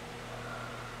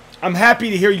 I'm happy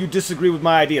to hear you disagree with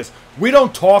my ideas. We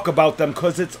don't talk about them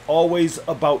because it's always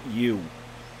about you.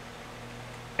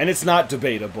 And it's not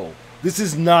debatable. This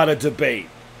is not a debate.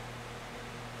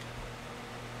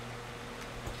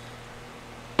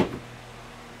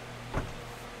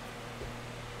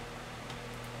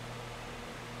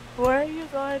 Where are you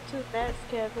going to next,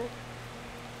 Kevin?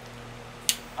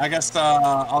 I guess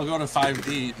I'll go to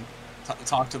 5D and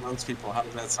talk to those people. How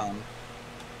does that sound?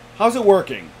 How's it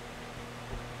working?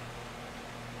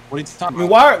 What are you talking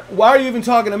about? I mean, why are you even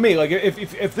talking to me? Like,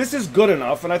 if this is good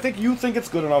enough, and I think you think it's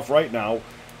good enough right now,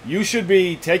 you should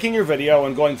be taking your video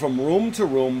and going from room to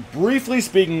room, briefly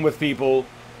speaking with people,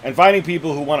 and finding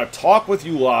people who want to talk with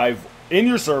you live in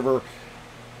your server.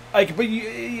 Like, but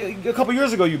a couple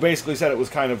years ago, you basically said it was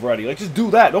kind of ready. Like, just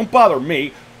do that. Don't bother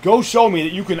me. Go show me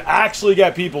that you can actually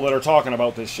get people that are talking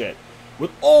about this shit.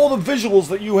 With all the visuals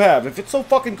that you have. If it's so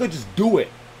fucking good, just do it.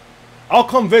 I'll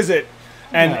come visit,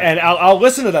 and I'll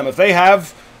listen to them. If they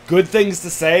have good things to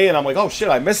say, and I'm like, oh shit,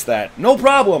 I missed that. No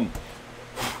problem.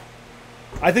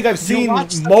 I think I've seen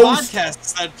most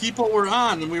podcasts that people were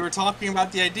on, and we were talking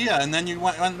about the idea, and then you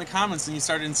went in the comments and you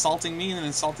started insulting me and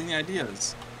insulting the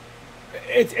ideas.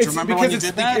 It's because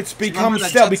it's become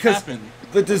stale because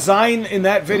the design in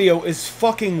that video is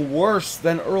fucking worse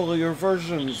than earlier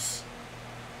versions.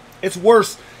 It's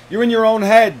worse. You're in your own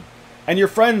head, and your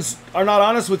friends are not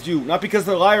honest with you, not because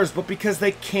they're liars, but because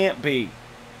they can't be.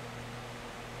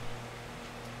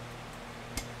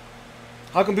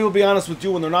 How can people be honest with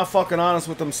you when they're not fucking honest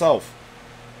with themselves?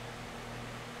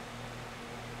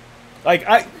 Like,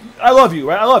 I love you,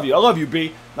 right? I love you,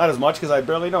 B. Not as much because I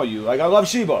barely know you. Like, I love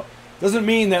Sheba. Doesn't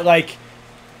mean that, like,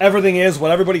 everything is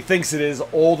what everybody thinks it is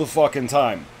all the fucking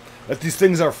time. That these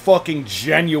things are fucking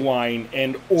genuine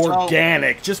and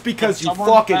organic just because you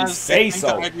fucking say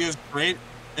so. The idea is great.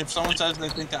 If someone says they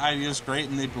think the idea is great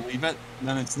and they believe it,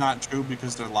 then it's not true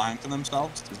because they're lying to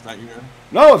themselves? Is that your...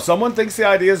 No, if someone thinks the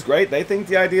idea is great, they think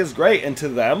the idea is great, and to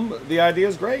them, the idea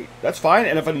is great. That's fine,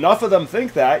 and if enough of them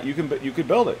think that, you could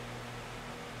build it.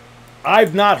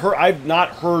 I've not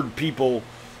heard people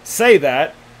say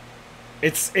that.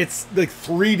 It's like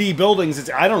 3D buildings.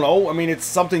 I don't know. I mean, it's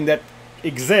something that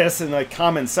exists in, like,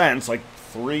 common sense, like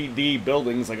 3D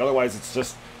buildings. Like, otherwise, it's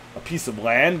just a piece of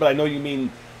land. But I know you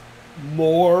mean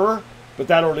more, but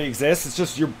that already exists. It's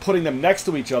just you're putting them next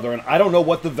to each other, and I don't know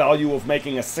what the value of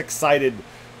making a 6-sided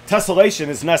tessellation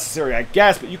is necessary, I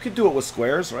guess, but you could do it with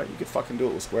squares, right? You could fucking do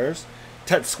it with squares.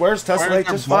 Squares tessellate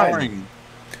just fine.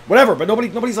 Whatever, but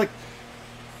nobody's like...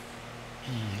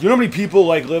 You know how many people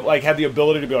like have the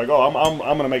ability to be like, oh, I'm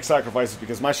gonna make sacrifices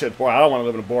because my shit's boring. I don't want to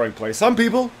live in a boring place. Some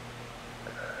people,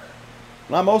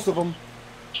 not most of them.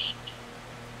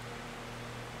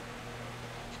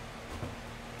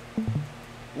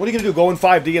 What are you gonna do? Go in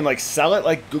 5D and, like, sell it?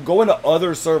 Like, go into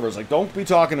other servers. Like, don't be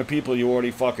talking to people you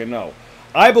already fucking know.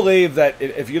 I believe that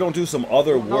if you don't do some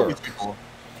other work,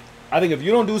 I think if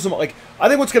you don't do some, like, I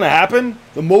think what's going to happen,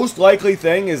 the most likely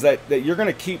thing is that you're going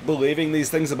to keep believing these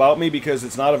things about me because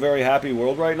it's not a very happy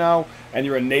world right now, and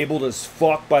you're enabled as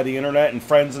fuck by the internet and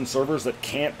friends and servers that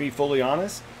can't be fully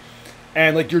honest.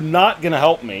 And, like, you're not going to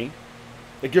help me.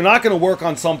 Like, you're not going to work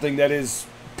on something that is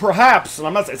perhaps,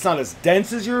 and it's not as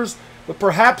dense as yours, but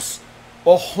perhaps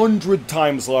 100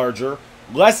 times larger,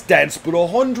 less dense, but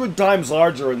 100 times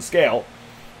larger in scale,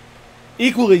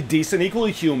 equally decent,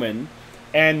 equally human,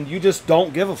 and you just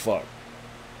don't give a fuck.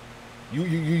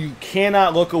 You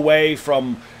cannot look away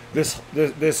from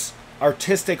this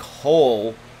artistic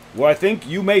hole where I think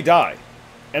you may die.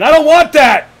 And I don't want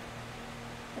that!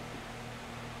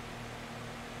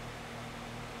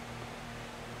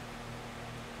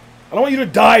 I don't want you to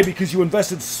die because you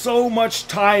invested so much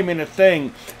time in a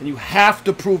thing and you have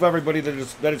to prove everybody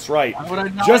that it's right. Why would I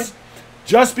die?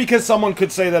 Just because someone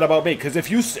could say that about me. Because if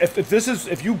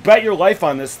you bet your life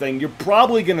on this thing, you're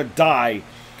probably gonna die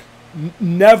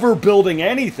never building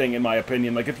anything, in my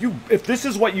opinion. Like if this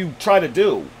is what you try to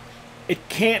do, it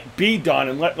can't be done.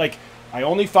 And like I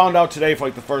only found out today for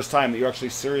like the first time that you're actually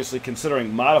seriously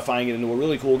considering modifying it into a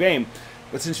really cool game.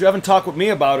 But since you haven't talked with me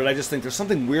about it, I just think there's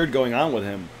something weird going on with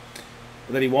him.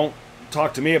 That he won't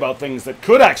talk to me about things that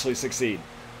could actually succeed.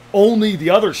 Only the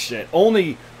other shit.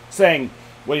 Only saying,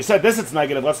 well, you said this, it's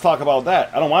negative, let's talk about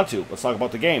that. I don't want to. Let's talk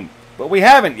about the game. But we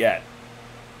haven't yet.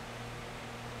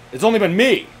 It's only been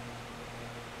me.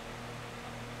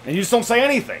 And you just don't say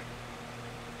anything.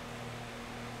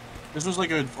 This was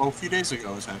like a few days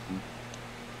ago this happened.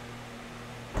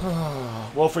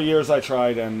 Well, for years I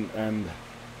tried, and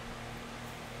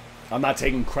I'm not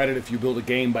taking credit if you build a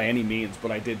game by any means,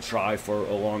 but I did try for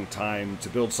a long time to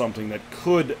build something that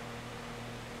could,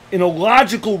 in a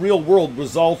logical real world,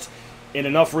 result in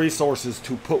enough resources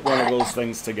to put one of those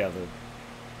things together.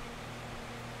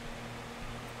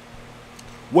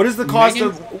 What is the cost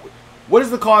of... What is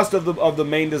the cost of the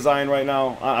main design right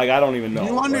now? I don't even know.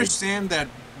 You understand that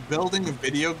building a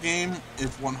video game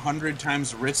is 100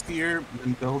 times riskier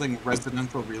than building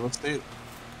residential real estate?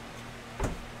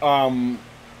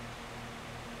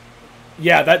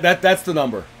 Yeah, that's the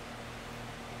number.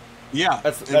 Yeah,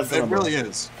 that's the number. It really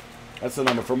is. That's the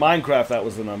number. For Minecraft, that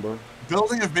was the number.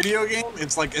 Building a video game,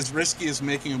 it's like as risky as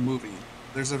making a movie.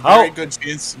 There's a very good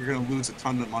chance you're going to lose a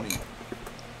ton of money.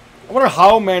 I wonder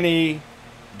how many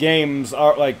games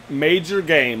are, like, major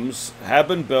games have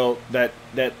been built that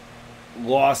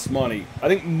lost money. I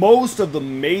think most of the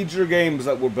major games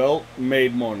that were built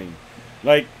made money.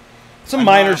 Like, some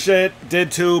minor shit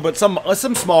did too, but some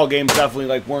small games definitely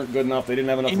like weren't good enough. They didn't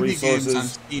have enough resources. Games on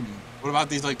Steam. What about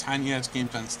these like tiny ass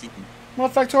games on Steam? Well,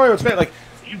 Factorio, it's bad. Like,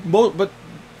 but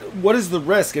what is the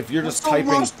risk if you're just typing?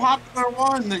 What's the most popular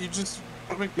one that you just?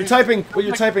 You're typing. Well,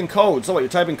 you're typing code. So what? You're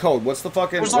typing code. What's the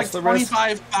fucking? There's what's like the risk?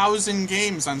 25,000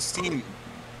 games on Steam.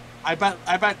 I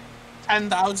bet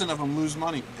 10,000 of them lose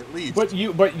money at least. But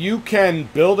you can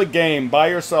build a game by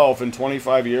yourself in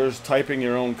 25 years typing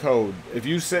your own code. If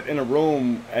you sit in a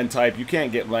room and type, you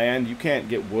can't get land, you can't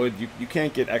get wood, you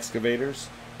can't get excavators,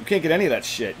 you can't get any of that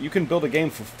shit. You can build a game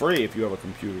for free if you have a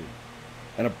computer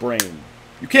and a brain.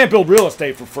 You can't build real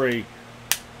estate for free.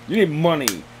 You need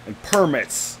money and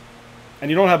permits. And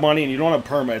you don't have money and you don't have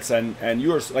permits, and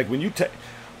you're like, when you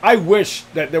I wish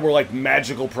that there were like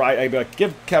magical prize. I'd be like,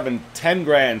 give Kevin 10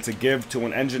 grand to give to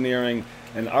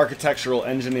an architectural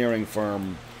engineering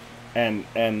firm,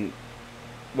 and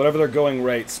whatever their going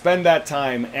rate. Spend that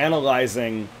time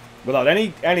analyzing without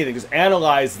anything. Just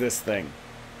analyze this thing,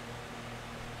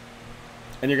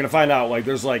 and you're gonna find out like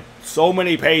there's like so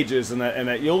many pages, and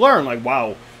that you'll learn like,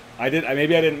 wow,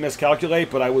 maybe I didn't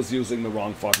miscalculate, but I was using the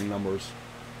wrong fucking numbers.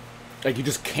 Like, you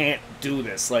just can't do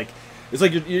this. Like, it's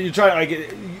like you're trying,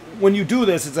 like, when you do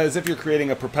this, it's as if you're creating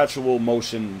a perpetual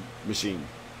motion machine.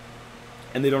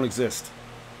 And they don't exist.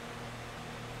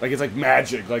 Like, it's like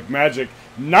magic.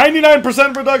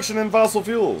 99% reduction in fossil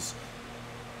fuels.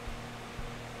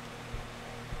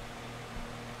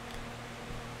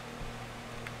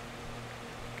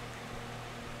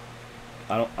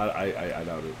 I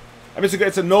doubt it. I mean,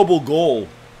 it's a noble goal.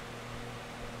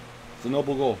 It's a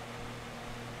noble goal.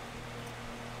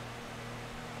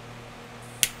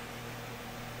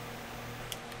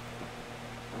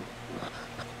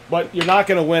 But you're not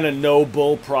going to win a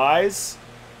no-bull prize.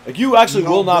 Like, you actually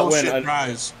will not win a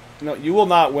prize. No, you will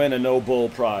not win a no-bull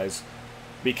prize,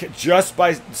 because just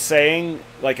by saying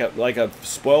like a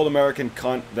spoiled American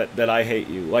cunt that I hate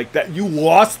you, like that, you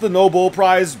lost the no-bull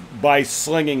prize by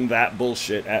slinging that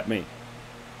bullshit at me.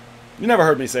 You never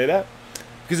heard me say that,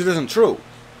 because it isn't true.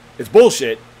 It's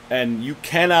bullshit, and you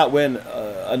cannot win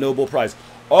a no-bull prize.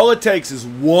 All it takes is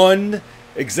one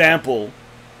example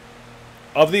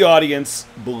of the audience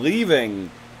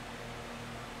believing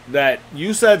that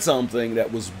you said something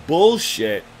that was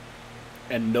bullshit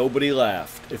and nobody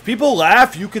laughed. If people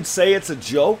laugh, you could say it's a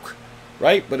joke,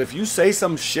 right? But if you say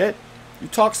some shit, you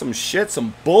talk some shit,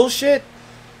 some bullshit,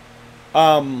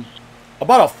 about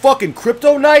a fucking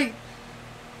crypto night,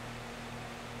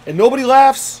 and nobody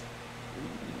laughs,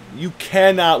 you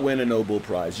cannot win a Nobel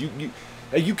Prize.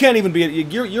 You can't even be.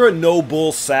 You're a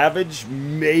Nobel savage,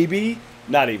 maybe.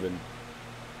 Not even.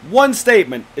 One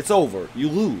statement, it's over. You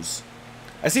lose.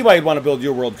 I see why you'd want to build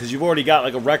your world, because you've already got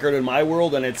like a record in my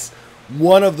world, and it's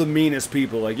one of the meanest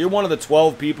people. Like, you're one of the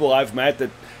 12 people I've met that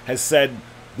has said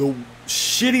the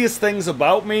shittiest things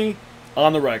about me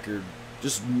on the record.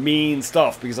 Just mean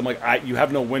stuff, because I'm like, you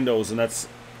have no windows, and that's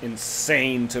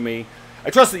insane to me. I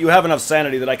trust that you have enough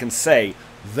sanity that I can say,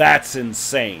 that's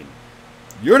insane.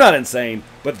 You're not insane,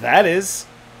 but that is.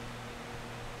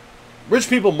 Rich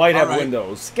people might have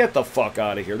windows. Get the fuck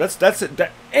out of here. That's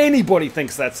it. Anybody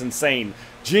thinks that's insane.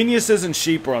 Geniuses and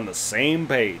sheep are on the same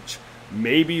page.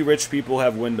 Maybe rich people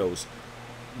have windows.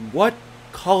 What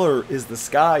color is the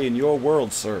sky in your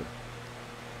world, sir?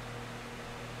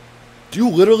 Do you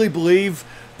literally believe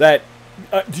that...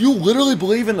 do you literally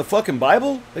believe in the fucking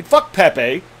Bible? Like, fuck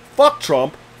Pepe. Fuck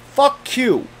Trump. Fuck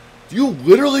Q. Do you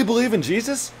literally believe in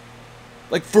Jesus?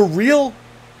 Like, for real?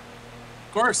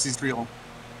 Of course he's real.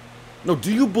 No,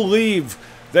 do you believe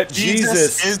that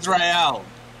Jesus is Israel?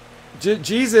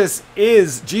 Jesus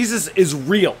is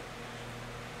real.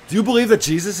 Do you believe that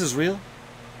Jesus is real?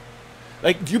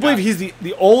 Like, do you believe he's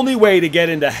the only way to get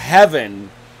into heaven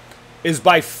is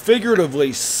by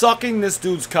figuratively sucking this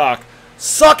dude's cock,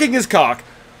 sucking his cock,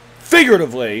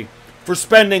 figuratively, for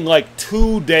spending like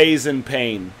 2 days in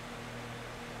pain?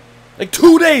 Like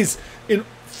 2 days in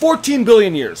 14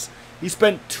 billion years. He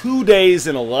spent 2 days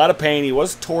in a lot of pain. He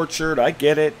was tortured. I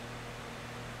get it.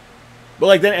 But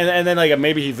like then, and then like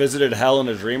maybe he visited hell in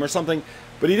a dream or something.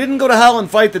 But he didn't go to hell and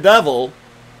fight the devil.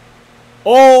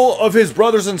 All of his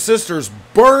brothers and sisters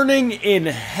burning in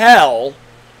hell,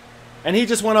 and he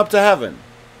just went up to heaven.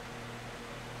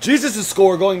 Jesus'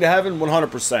 score going to heaven,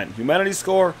 100%. Humanity's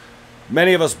score,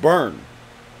 many of us burn.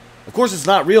 Of course, it's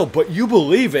not real, but you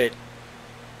believe it.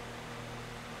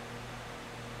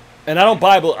 And I don't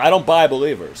buy believers. I don't buy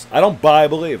believers. I don't buy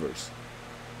believers.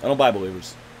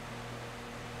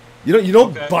 You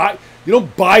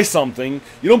don't buy something.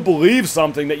 You don't believe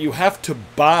something that you have to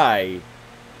buy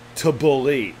to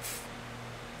believe.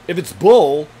 If it's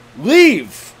bull,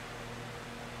 leave.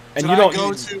 And you don't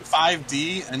go to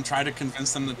 5D and try to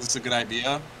convince them that this is a good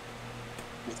idea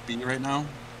with B right now?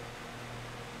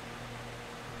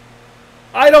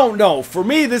 I don't know. For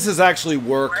me, this is actually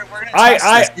work.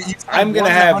 I'm gonna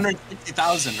have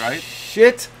 150,000, right?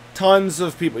 Shit tons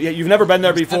of people. Yeah, you've never been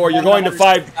there before. You're going to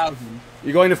 5.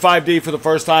 You're going to 5D for the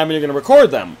first time, and you're going to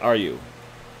record them. Are you?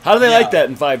 How do they like that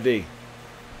in 5D?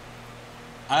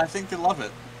 I think they love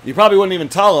it. You probably wouldn't even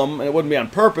tell them, and it wouldn't be on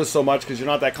purpose so much because you're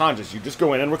not that conscious. You just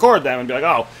go in and record them and be like,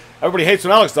 oh, everybody hates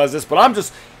when Alex does this, but I'm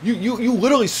just... You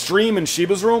literally stream in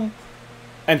Sheba's room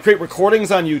and create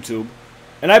recordings on YouTube,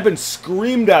 and I've been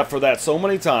screamed at for that so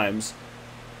many times,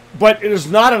 but it is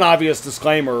not an obvious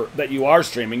disclaimer that you are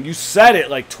streaming. You said it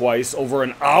like twice over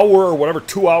an hour or whatever,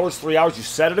 2 hours, 3 hours. You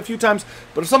said it a few times,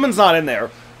 but if someone's not in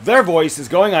there, their voice is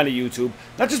going onto YouTube,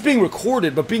 not just being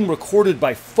recorded, but being recorded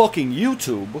by fucking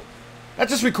YouTube. Not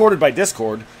just recorded by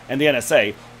Discord and the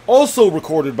NSA, also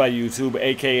recorded by YouTube,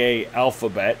 aka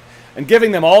Alphabet, and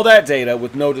giving them all that data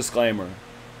with no disclaimer.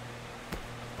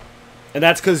 And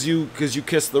that's because you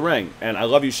kissed the ring. And I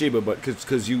love you, Sheba, but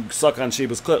because you suck on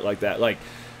Sheba's clit like that. Like,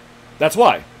 that's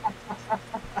why.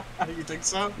 You think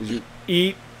so? You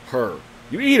eat her.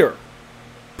 You eat her.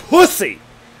 Pussy!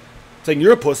 Saying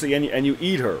you're a pussy and you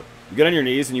eat her. You get on your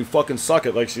knees and you fucking suck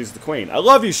it like she's the queen. I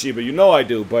love you, Sheba. You know I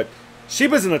do, but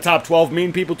Sheba's in the top 12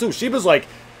 mean people, too. Sheba's, like,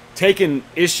 taking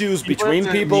issues between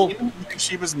people. You think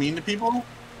Sheba's mean to people?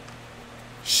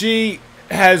 She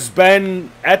has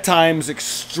been, at times,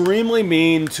 extremely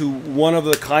mean to one of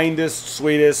the kindest,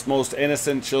 sweetest, most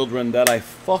innocent children that I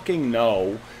fucking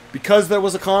know because there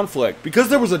was a conflict. Because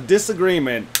there was a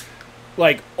disagreement.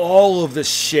 Like, all of this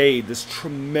shade, this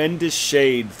tremendous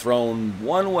shade thrown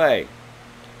one way.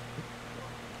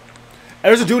 And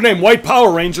there's a dude named White Power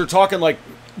Ranger talking, like,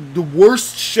 the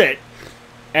worst shit,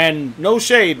 and no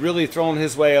shade really thrown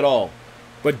his way at all.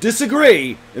 But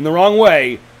disagree in the wrong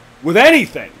way with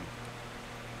anything,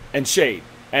 and shade.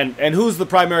 And who's the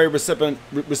primary recipient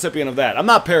of that? I'm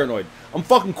not paranoid. I'm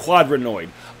fucking quadranoid.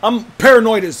 I'm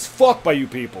paranoid as fuck by you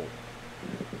people.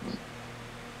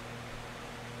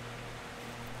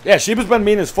 Yeah, Sheba's been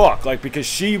mean as fuck, like, because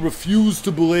she refused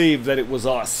to believe that it was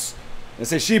us. and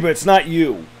say, Sheba, it's not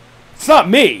you. It's not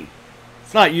me.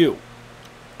 It's not you.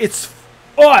 It's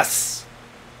us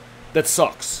that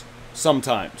sucks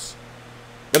sometimes.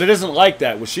 But it isn't like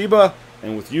that. With Sheba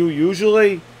and with you,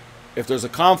 usually, if there's a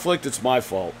conflict, it's my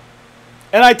fault.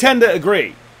 And I tend to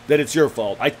agree that it's your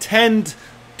fault. I tend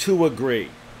to agree.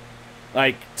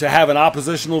 Like, to have an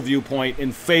oppositional viewpoint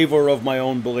in favor of my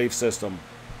own belief system.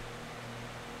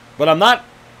 But I'm not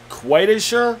quite as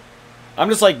sure. I'm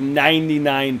just like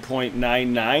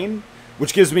 99.99,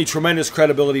 which gives me tremendous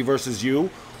credibility versus you,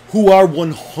 who are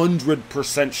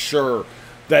 100% sure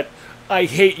that I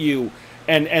hate you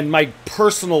and my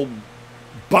personal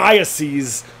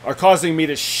biases are causing me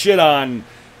to shit on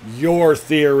your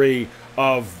theory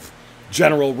of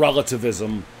general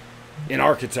relativism in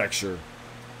architecture.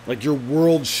 Like your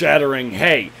world-shattering,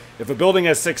 hey, if a building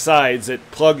has 6 sides,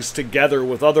 it plugs together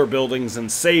with other buildings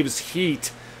and saves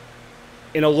heat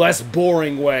in a less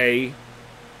boring way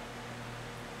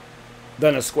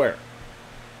than a square.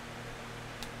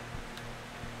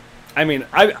 I mean,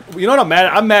 you know what I'm mad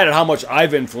at? I'm mad at how much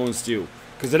I've influenced you,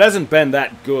 because it hasn't been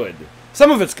that good.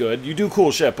 Some of it's good. You do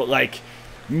cool shit, but like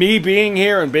me being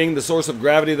here and being the source of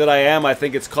gravity that I am, I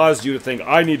think it's caused you to think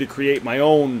I need to create my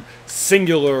own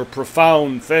singular,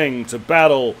 profound thing to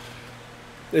battle.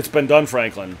 It's been done,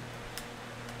 Franklin.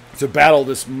 To battle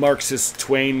this Marxist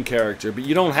Twain character, but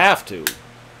you don't have to.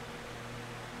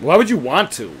 Why would you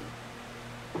want to?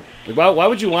 Like, why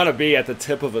would you want to be at the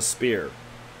tip of a spear?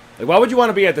 Like, why would you want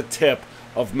to be at the tip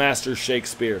of Master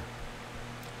Shakespeare?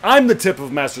 I'm the tip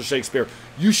of Master Shakespeare.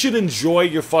 You should enjoy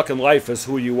your fucking life as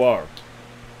who you are.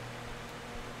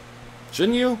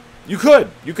 Shouldn't you? You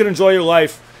could. You could enjoy your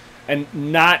life and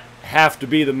not have to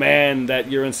be the man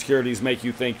that your insecurities make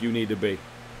you think you need to be.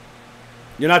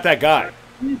 You're not that guy.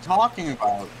 What are you talking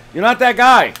about? You're not that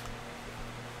guy.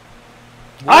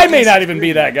 I may not even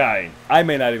be that guy. I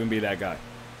may not even be that guy.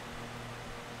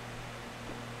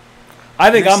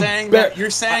 I think you're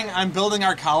saying I'm building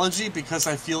arcology because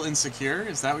I feel insecure?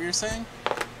 Is that what you're saying?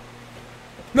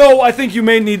 No, I think you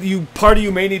may need part of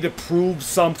you may need to prove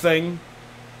something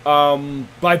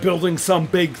by building some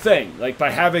big thing, like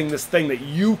by having this thing that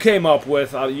you came up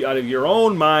with out of your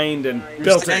own mind and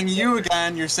built it.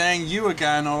 You're saying you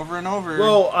again over and over.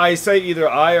 Well, I say either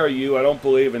I or you. I don't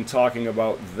believe in talking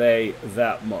about they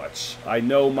that much. I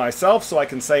know myself, so I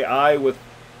can say I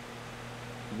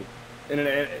in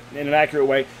an accurate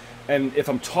way. And if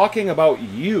I'm talking about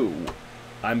you,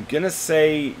 I'm gonna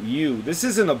say you. This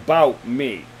isn't about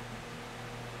me.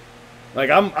 Like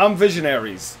I'm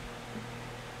visionaries.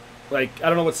 Like, I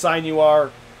don't know what sign you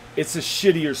are. It's a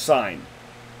shittier sign.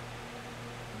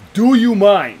 Do you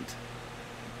mind?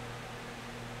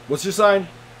 What's your sign?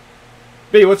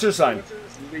 B, what's your sign?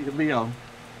 Leo.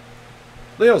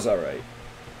 Leo's alright. You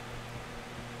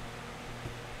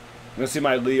wanna see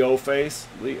my Leo face?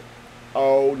 Leo.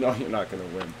 Oh, no, you're not gonna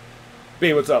win.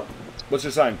 B, what's up? What's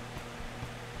your sign?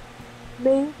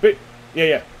 Me? B.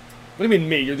 Yeah. What do you mean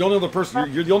me? You're the only other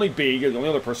person. You're the only B. You're the only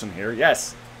other person here.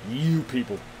 Yes. You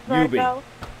people. Virgo.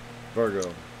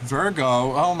 Virgo. Virgo?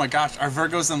 Oh my gosh. Are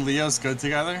Virgos and Leos good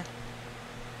together?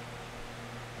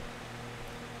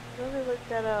 Let me look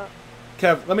that up.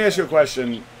 Kev, let me ask you a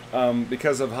question.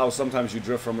 Because of how sometimes you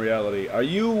drift from reality. Are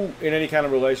you in any kind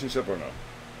of relationship or no?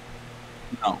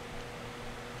 No.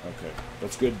 Okay.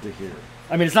 That's good to hear.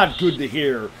 I mean, it's not good to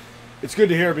hear. It's good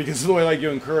to hear because the way like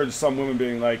you encourage some women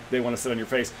being like, they want to sit on your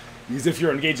face. Because if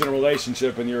you're engaged in a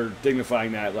relationship and you're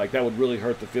dignifying that, like, that would really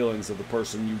hurt the feelings of the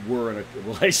person you were in a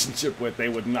relationship with. They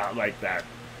would not like that.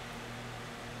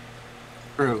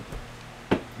 True.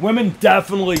 Women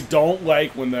definitely don't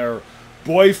like when their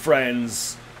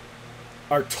boyfriends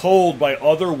are told by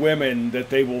other women that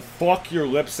they will fuck your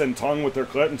lips and tongue with their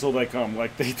clit until they come.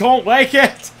 Like, they don't like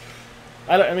it.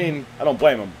 I don't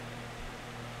blame them.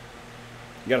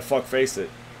 You gotta face it.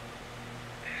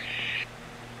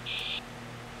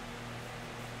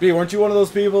 B, weren't you one of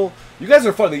those people? You guys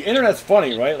are funny. The internet's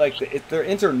funny, right? Like, they're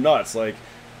internuts. Like,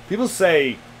 people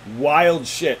say wild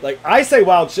shit. Like, I say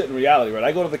wild shit in reality, right?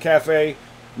 I go to the cafe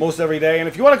most every day, and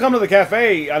if you want to come to the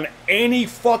cafe on any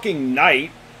fucking night,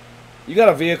 you got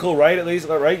a vehicle, right? At least,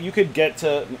 right? You could get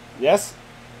to... Yes?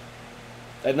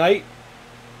 At night?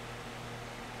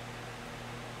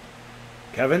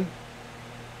 Kevin?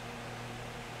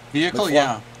 Vehicle,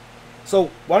 yeah.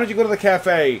 So, why don't you go to the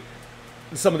cafe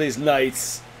some of these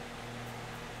nights,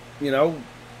 you know,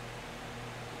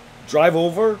 drive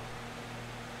over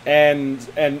and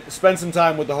spend some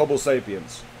time with the Homo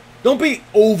sapiens. Don't be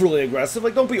overly aggressive,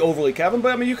 like, don't be overly Kevin,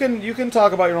 but I mean, you can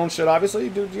talk about your own shit, obviously.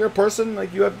 You're a person, like,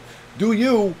 do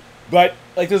you, but,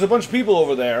 like, there's a bunch of people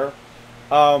over there,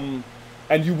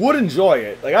 and you would enjoy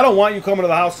it. Like, I don't want you coming to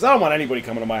the house, because I don't want anybody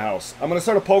coming to my house. I'm going to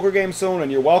start a poker game soon,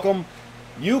 and you're welcome.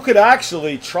 You could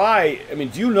actually try, I mean,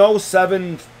 do you know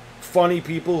 7 funny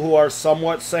people who are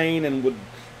somewhat sane and would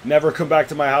never come back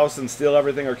to my house and steal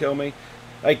everything or kill me?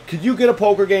 Like, could you get a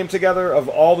poker game together of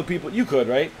all the people? You could,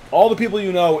 right? All the people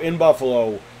you know in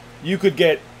Buffalo, you could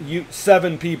get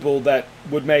 7 people that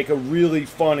would make a really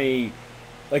funny,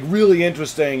 like really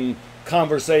interesting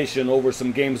conversation over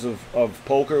some games of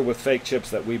poker with fake chips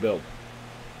that we build.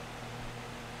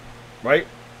 Right?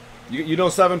 You know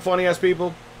 7 funny-ass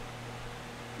people?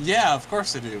 Yeah, of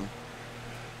course I do.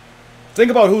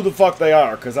 Think about who the fuck they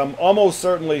are, because I'm almost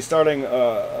certainly starting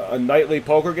a nightly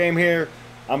poker game here.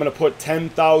 I'm going to put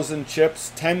 10,000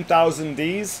 chips, 10,000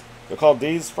 Ds. They're called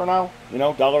Ds for now, you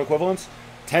know, dollar equivalents.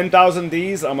 10,000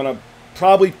 Ds. I'm going to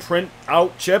probably print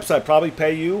out chips. I'd probably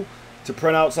pay you to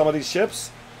print out some of these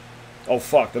chips. Oh,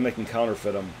 fuck, then they can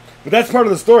counterfeit them. But that's part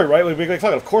of the story, right? Like,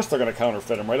 fuck, of course they're going to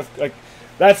counterfeit them, right? Like,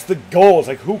 that's the goal. It's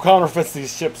like, who counterfeits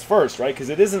these chips first, right? Because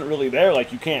it isn't really there.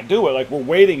 Like, you can't do it. Like, we're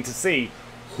waiting to see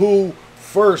who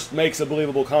first makes a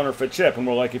believable counterfeit chip. And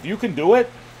we're like, if you can do it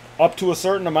up to a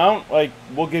certain amount, like,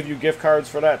 we'll give you gift cards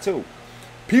for that, too.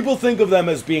 People think of them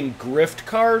as being grift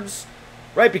cards,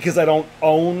 right? Because I don't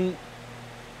own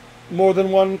more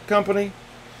than one company.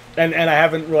 And I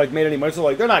haven't, like, made any money. So,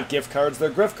 like, they're not gift cards.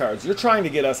 They're grift cards. You're trying to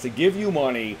get us to give you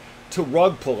money to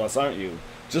rug pull us, aren't you?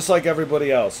 Just like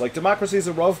everybody else. Like, democracy is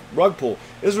a rug pull.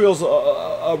 Israel's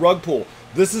a rug pull.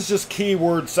 This is just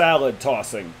keyword salad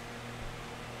tossing.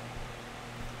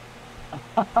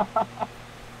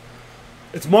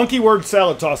 It's monkey word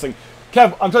salad tossing.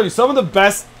 Kev, I'm telling you, some of the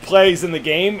best plays in the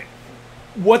game,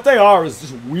 what they are is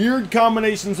just weird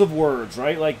combinations of words,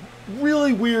 right? Like,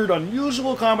 really weird,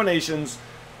 unusual combinations,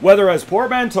 whether as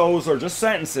portmanteaus or just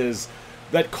sentences,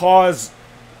 that cause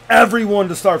everyone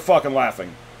to start fucking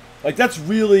laughing. Like, that's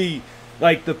really,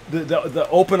 like, the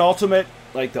open ultimate,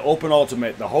 like, the open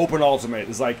ultimate, the hope and ultimate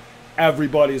is like,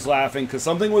 everybody's laughing because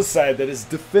something was said that is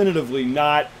definitively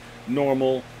not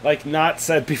normal, like, not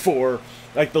said before.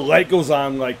 Like, the light goes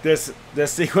on, like, this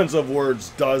sequence of words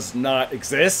does not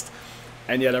exist,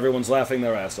 and yet everyone's laughing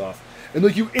their ass off. And,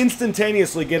 like, you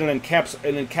instantaneously get an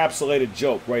encapsulated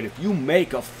joke, right? If you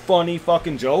make a funny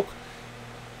fucking joke,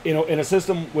 you know, in a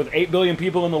system with 8 billion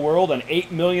people in the world and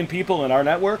 8 million people in our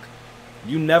network,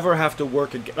 you never have to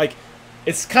work again. Like,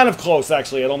 it's kind of close,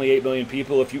 actually, at only 8 million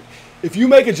people. If you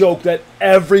make a joke that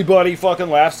everybody fucking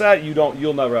laughs at,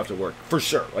 you'll never have to work, for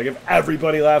sure. Like, if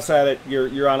everybody laughs at it,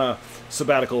 you're on a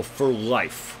sabbatical for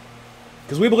life.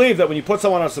 Because we believe that when you put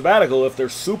someone on a sabbatical, if they're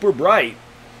super bright,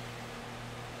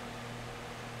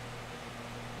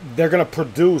 they're going to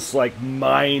produce, like,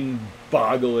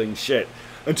 mind-boggling shit.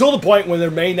 Until the point when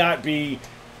there may not be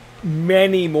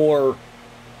many more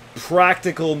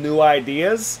practical new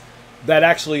ideas that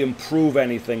actually improve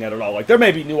anything at all. Like, there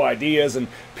may be new ideas, and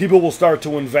people will start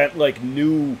to invent, like,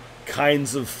 new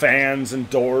kinds of fans and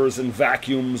doors and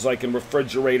vacuums, like, in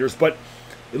refrigerators, but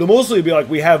it'll mostly be like,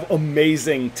 we have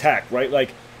amazing tech, right?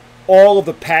 Like, all of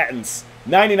the patents,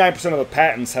 99% of the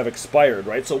patents have expired,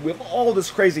 right? So we have all this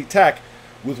crazy tech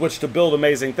with which to build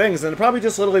amazing things, and it probably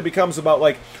just literally becomes about,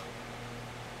 like,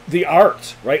 the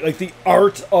art, right? Like, the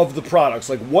art of the products.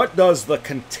 Like, what does the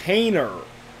container,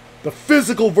 the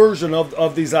physical version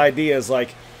of these ideas,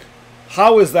 like,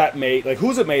 how is that made? Like,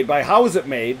 who's it made by? How is it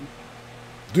made?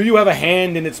 Do you have a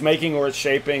hand in its making or its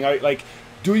shaping? Like,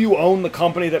 do you own the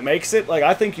company that makes it? Like,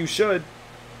 I think you should.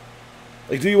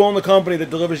 Like, do you own the company that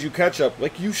delivers you ketchup?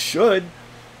 Like, you should.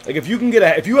 Like, if you can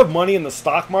if you have money in the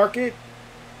stock market,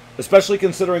 especially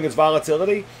considering its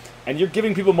volatility, and you're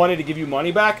giving people money to give you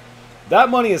money back, that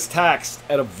money is taxed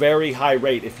at a very high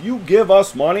rate. If you give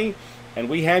us money and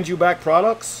we hand you back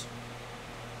products,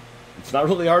 it's not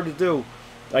really hard to do.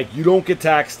 Like, you don't get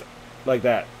taxed like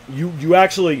that. You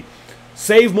actually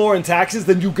save more in taxes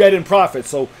than you get in profit.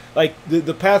 So, like,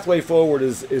 the pathway forward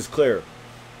is clear.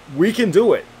 We can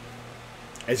do it.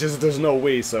 It's just there's no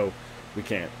we, so we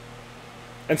can't.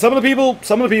 And some of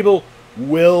the people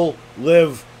will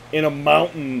live in a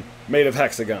mountain made of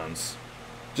hexagons.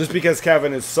 Just because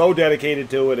Kevin is so dedicated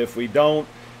to it, if we don't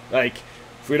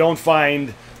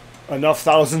find enough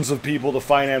thousands of people to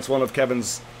finance one of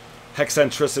Kevin's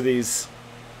hexcentricities,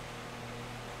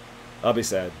 I'll be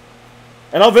sad.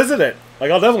 And I'll visit it. Like,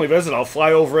 I'll definitely visit. I'll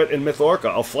fly over it in Mythorca.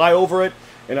 I'll fly over it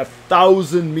in a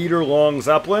 1,000-meter long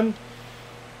Zeppelin.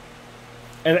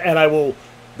 And I will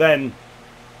then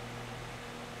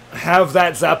have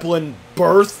that Zeppelin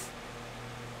birth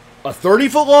a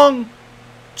 30-foot long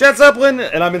jet Zeppelin,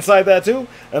 and I'm inside that too,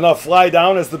 and I'll fly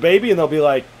down as the baby, and they'll be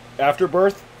like,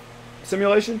 afterbirth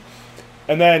simulation,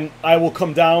 And then I will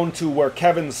come down to where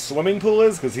Kevin's swimming pool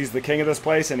is, because he's the king of this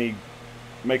place, and he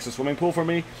makes a swimming pool for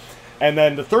me. And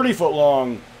then the 30-foot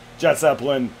long jet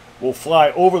zeppelin will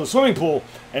fly over the swimming pool,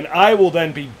 and I will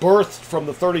then be birthed from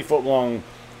the 30-foot long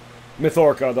Myth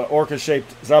Orca, the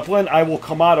orca-shaped zeppelin. I will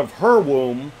come out of her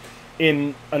womb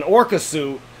in an orca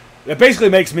suit that basically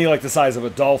makes me like the size of a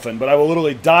dolphin, but I will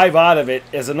literally dive out of it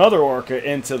as another orca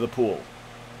into the pool.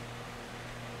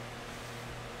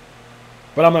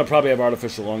 But I'm going to probably have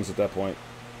artificial lungs at that point.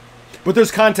 But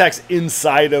there's contacts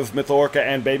inside of Myth Orca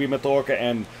and baby Myth Orca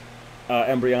and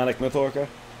embryonic Myth Orca.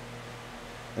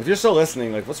 If you're still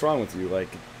listening, like, what's wrong with you? Like,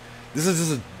 this is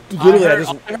just literally...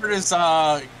 All I heard is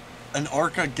an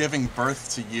orca giving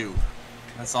birth to you.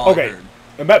 That's all I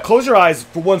heard. Close your eyes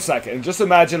for 1 second and just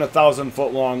imagine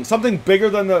 1,000-foot long, something bigger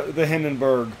than the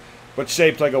Hindenburg, but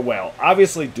shaped like a whale.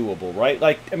 Obviously doable, right?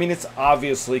 Like, I mean, it's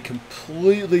obviously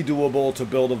completely doable to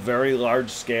build a very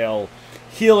large-scale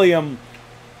helium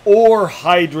or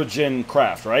hydrogen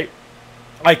craft, right?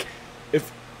 Like,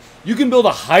 if you can build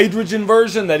a hydrogen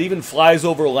version that even flies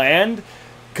over land,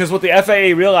 because what the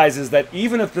FAA realizes that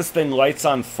even if this thing lights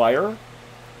on fire,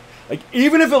 like,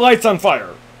 even if it lights on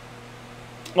fire,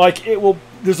 like, it will,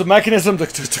 there's a mechanism to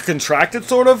contract it,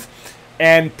 sort of,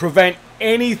 and prevent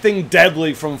anything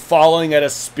deadly from falling at a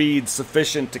speed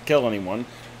sufficient to kill anyone.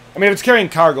 I mean, if it's carrying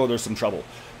cargo, there's some trouble.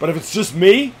 But if it's just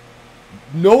me,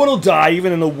 no one will die,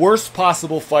 even in the worst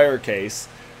possible fire case.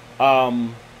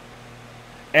 And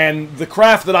the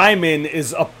craft that I'm in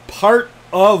is a part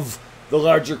of the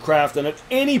larger craft, and at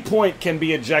any point can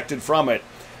be ejected from it.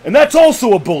 And that's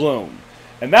also a balloon.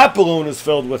 And that balloon is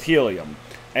filled with helium,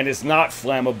 and is not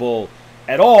flammable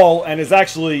at all, and is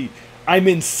actually... I'm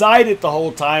inside it the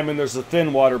whole time, and there's a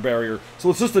thin water barrier. So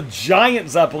it's just a giant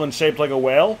zeppelin shaped like a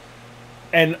whale,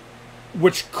 and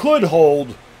which could hold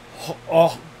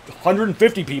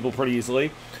 150 people pretty easily.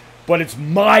 But it's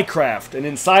my craft, and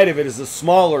inside of it is a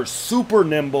smaller, super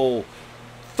nimble,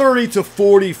 30 to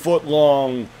 40 foot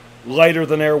long, lighter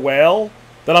than air whale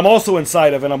that I'm also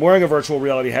inside of, and I'm wearing a virtual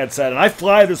reality headset, and I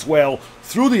fly this whale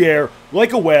through the air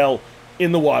like a whale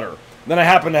in the water. Then I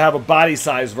happen to have a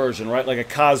body-size version, right? Like a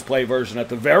cosplay version at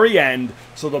the very end.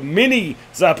 So the mini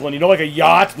Zeppelin, you know, like a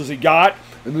yacht. There's a yacht,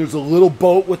 and there's a little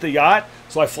boat with the yacht.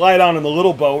 So I fly down in the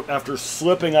little boat after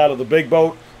slipping out of the big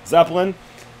boat Zeppelin.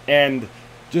 And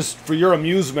just for your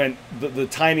amusement, the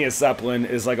tiniest Zeppelin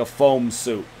is like a foam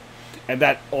suit. And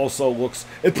that also looks...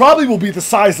 It probably will be the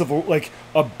size of, like,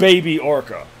 a baby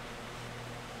orca.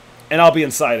 And I'll be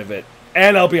inside of it.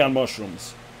 And I'll be on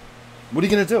mushrooms. What are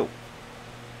you going to do?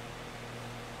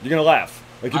 You're going to laugh.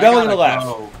 Like, you're definitely going to laugh.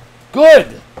 Go.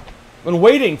 Good! I've been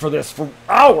waiting for this for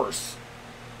hours.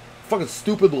 Fucking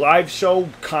stupid live show,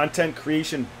 content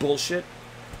creation bullshit.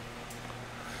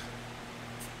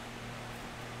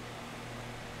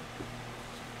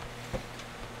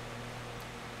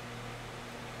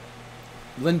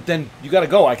 Then you got to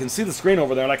go. I can see the screen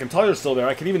over there, and I can tell you're still there.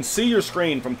 I can even see your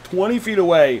screen from 20 feet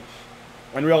away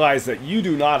and realize that you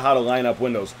do not know how to line up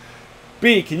windows.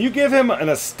 B, can you give him an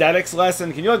aesthetics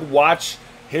lesson? Can you, like, watch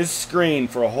his screen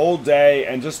for a whole day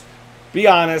and just be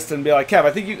honest and be like, Kev,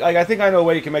 I think I know a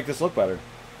way you can make this look better.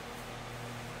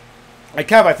 Like,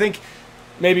 Kev, I think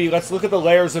maybe let's look at the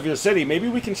layers of your city. Maybe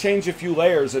we can change a few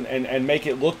layers and make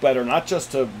it look better, not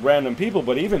just to random people,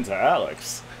 but even to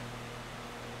Alex.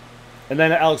 And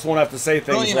then Alex won't have to say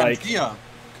things like...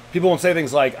 People won't say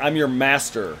things like, I'm your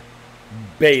master,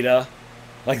 beta.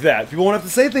 Like that. People won't have to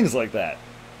say things like that.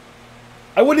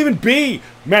 I wouldn't even be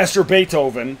Master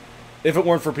Beethoven if it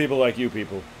weren't for people like you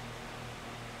people.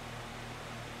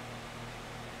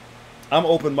 I'm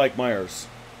Open Mike Myers.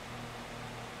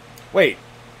 Wait,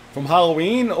 from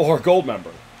Halloween or Gold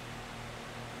member?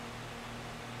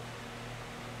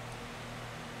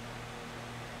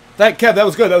 Kev, that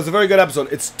was good. That was a very good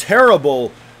episode. It's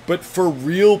terrible, but for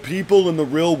real people in the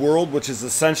real world, which is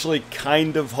essentially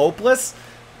kind of hopeless,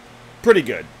 pretty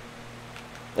good.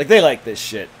 Like, they like this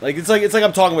shit. Like, it's like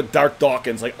I'm talking with Darth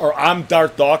Dawkins. Like, or I'm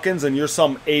Darth Dawkins and you're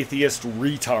some atheist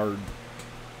retard.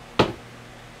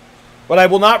 But I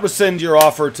will not rescind your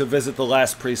offer to visit the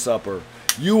last pre-supper.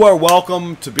 You are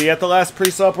welcome to be at the last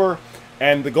pre-supper,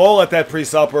 and the goal at that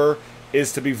pre-supper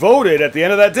is to be voted at the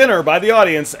end of that dinner by the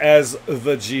audience as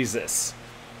the Jesus.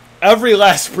 Every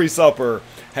last pre-supper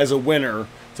has a winner.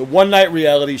 It's a one-night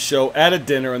reality show at a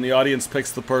dinner, and the audience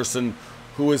picks the person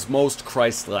who is most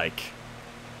Christ-like.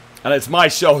 And it's my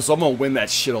show, so I'm going to win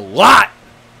that shit a lot.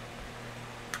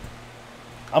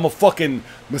 I'm a fucking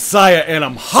messiah, and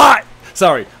I'm hot.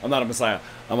 Sorry, I'm not a messiah.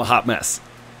 I'm a hot mess.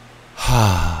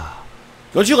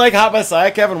 Don't you like hot messiah,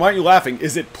 Kevin? Why aren't you laughing?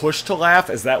 Is it push to laugh?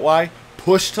 Is that why?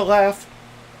 Push to laugh?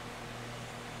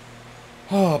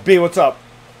 Oh, B, what's up?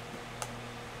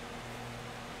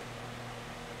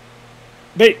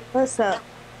 B, What's up?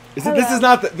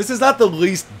 this is not the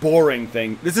least boring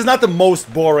thing. This is not the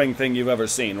most boring thing you've ever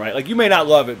seen, right? Like, you may not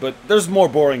love it, but there's more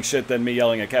boring shit than me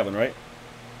yelling at Kevin, right?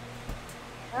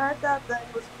 I thought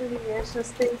that was pretty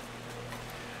interesting.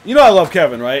 You know I love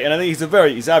Kevin, right? And I think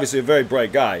he's obviously a very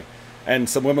bright guy. And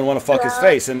some women want to fuck his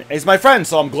face. And he's my friend,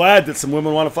 so I'm glad that some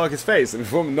women want to fuck his face. And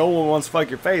if no one wants to fuck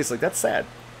your face, like, that's sad.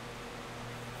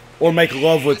 Or make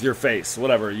love with your face.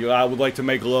 Whatever. I would like to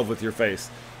make love with your face.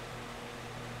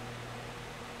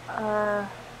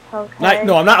 Okay.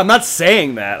 No, I'm not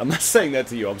saying that. I'm not saying that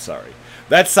to you. I'm sorry.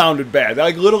 That sounded bad. That,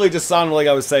 like, literally just sounded like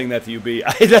I was saying that to you, B.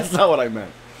 That's not what I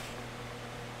meant.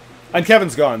 And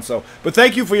Kevin's gone, so. But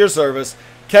thank you for your service.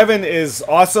 Kevin is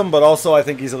awesome, but also I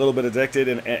think he's a little bit addicted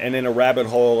and in a rabbit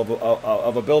hole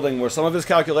of a building where some of his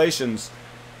calculations,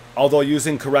 although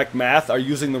using correct math, are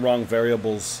using the wrong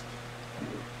variables.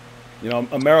 You know,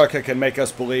 America can make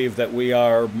us believe that we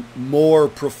are more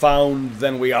profound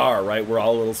than we are, right? We're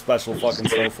all little special fucking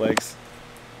snowflakes.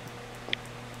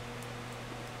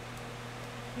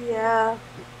 Yeah.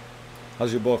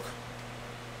 How's your book?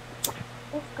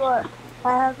 It's good.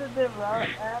 I haven't been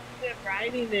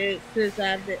writing it since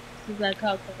I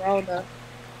caught Corona.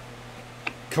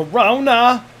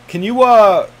 Corona? Can you,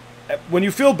 when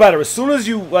you feel better, as soon as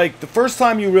you, like, the first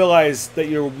time you realize that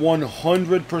you're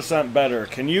 100% better,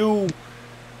 can you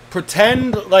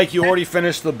pretend like you already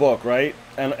finished the book, right?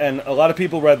 And a lot of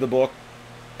people read the book,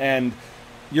 and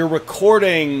you're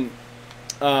recording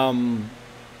an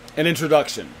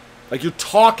introduction. Like, you're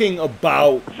talking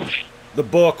about the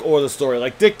book or the story.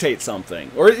 Like, dictate something.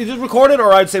 Or you just record it,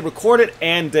 or I'd say record it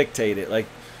and dictate it. Like,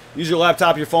 use your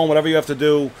laptop, your phone, whatever you have to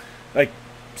do. Like,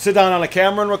 sit down on a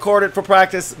camera and record it for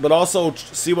practice, but also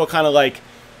see what kind of, like,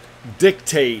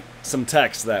 dictate some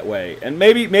text that way. And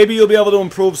maybe you'll be able to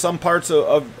improve some parts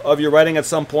of your writing at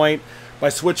some point by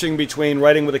switching between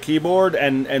writing with a keyboard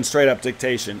and straight up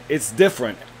dictation. It's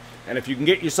different. And if you can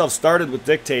get yourself started with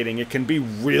dictating, it can be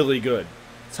really good.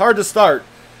 It's hard to start,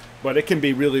 but it can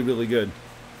be really, really good.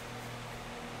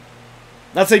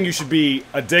 Not saying you should be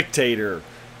a dictator,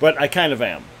 but I kind of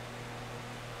am.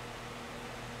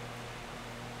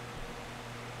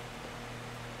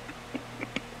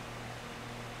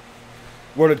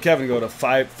 Where did Kevin go to?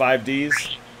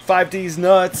 5Ds? 5Ds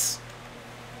nuts.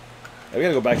 We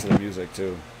gotta go back to the music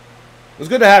too. It was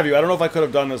good to have you. I don't know if I could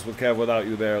have done this with Kev without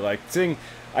you there. Like,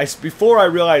 before I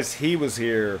realized he was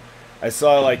here, I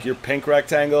saw like your pink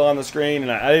rectangle on the screen,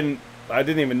 and I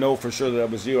didn't even know for sure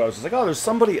that was you. I was just like, oh, there's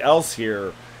somebody else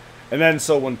here. And then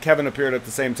so when Kevin appeared at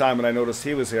the same time and I noticed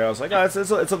he was here, I was like, oh,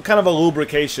 it's a kind of a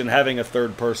lubrication having a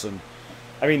third person.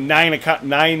 I mean,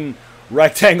 9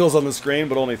 rectangles on the screen,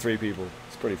 but only 3 people.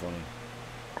 It's pretty funny.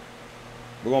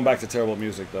 We're going back to terrible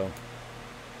music, though.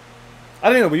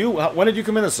 I don't know, when did you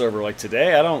come in the server? Like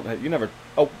today? You never,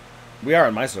 oh, we are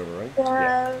on my server, right?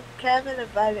 Yeah. Kevin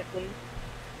invited me.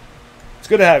 It's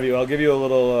good to have you. I'll give you a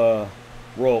little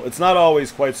roll. It's not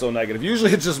always quite so negative.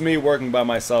 Usually it's just me working by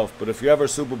myself, but if you're ever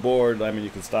super bored, I mean,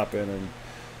 you can stop in and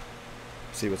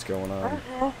see what's going on.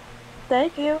 Okay.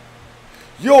 Thank you.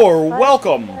 You're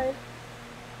welcome.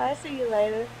 I'll see you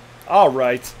later. All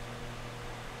right.